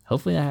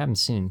 Hopefully that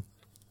happens soon.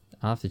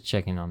 I'll have to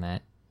check in on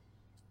that.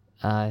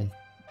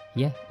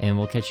 Yeah, and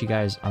we'll catch you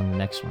guys on the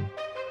next one.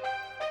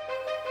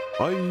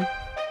 Bye.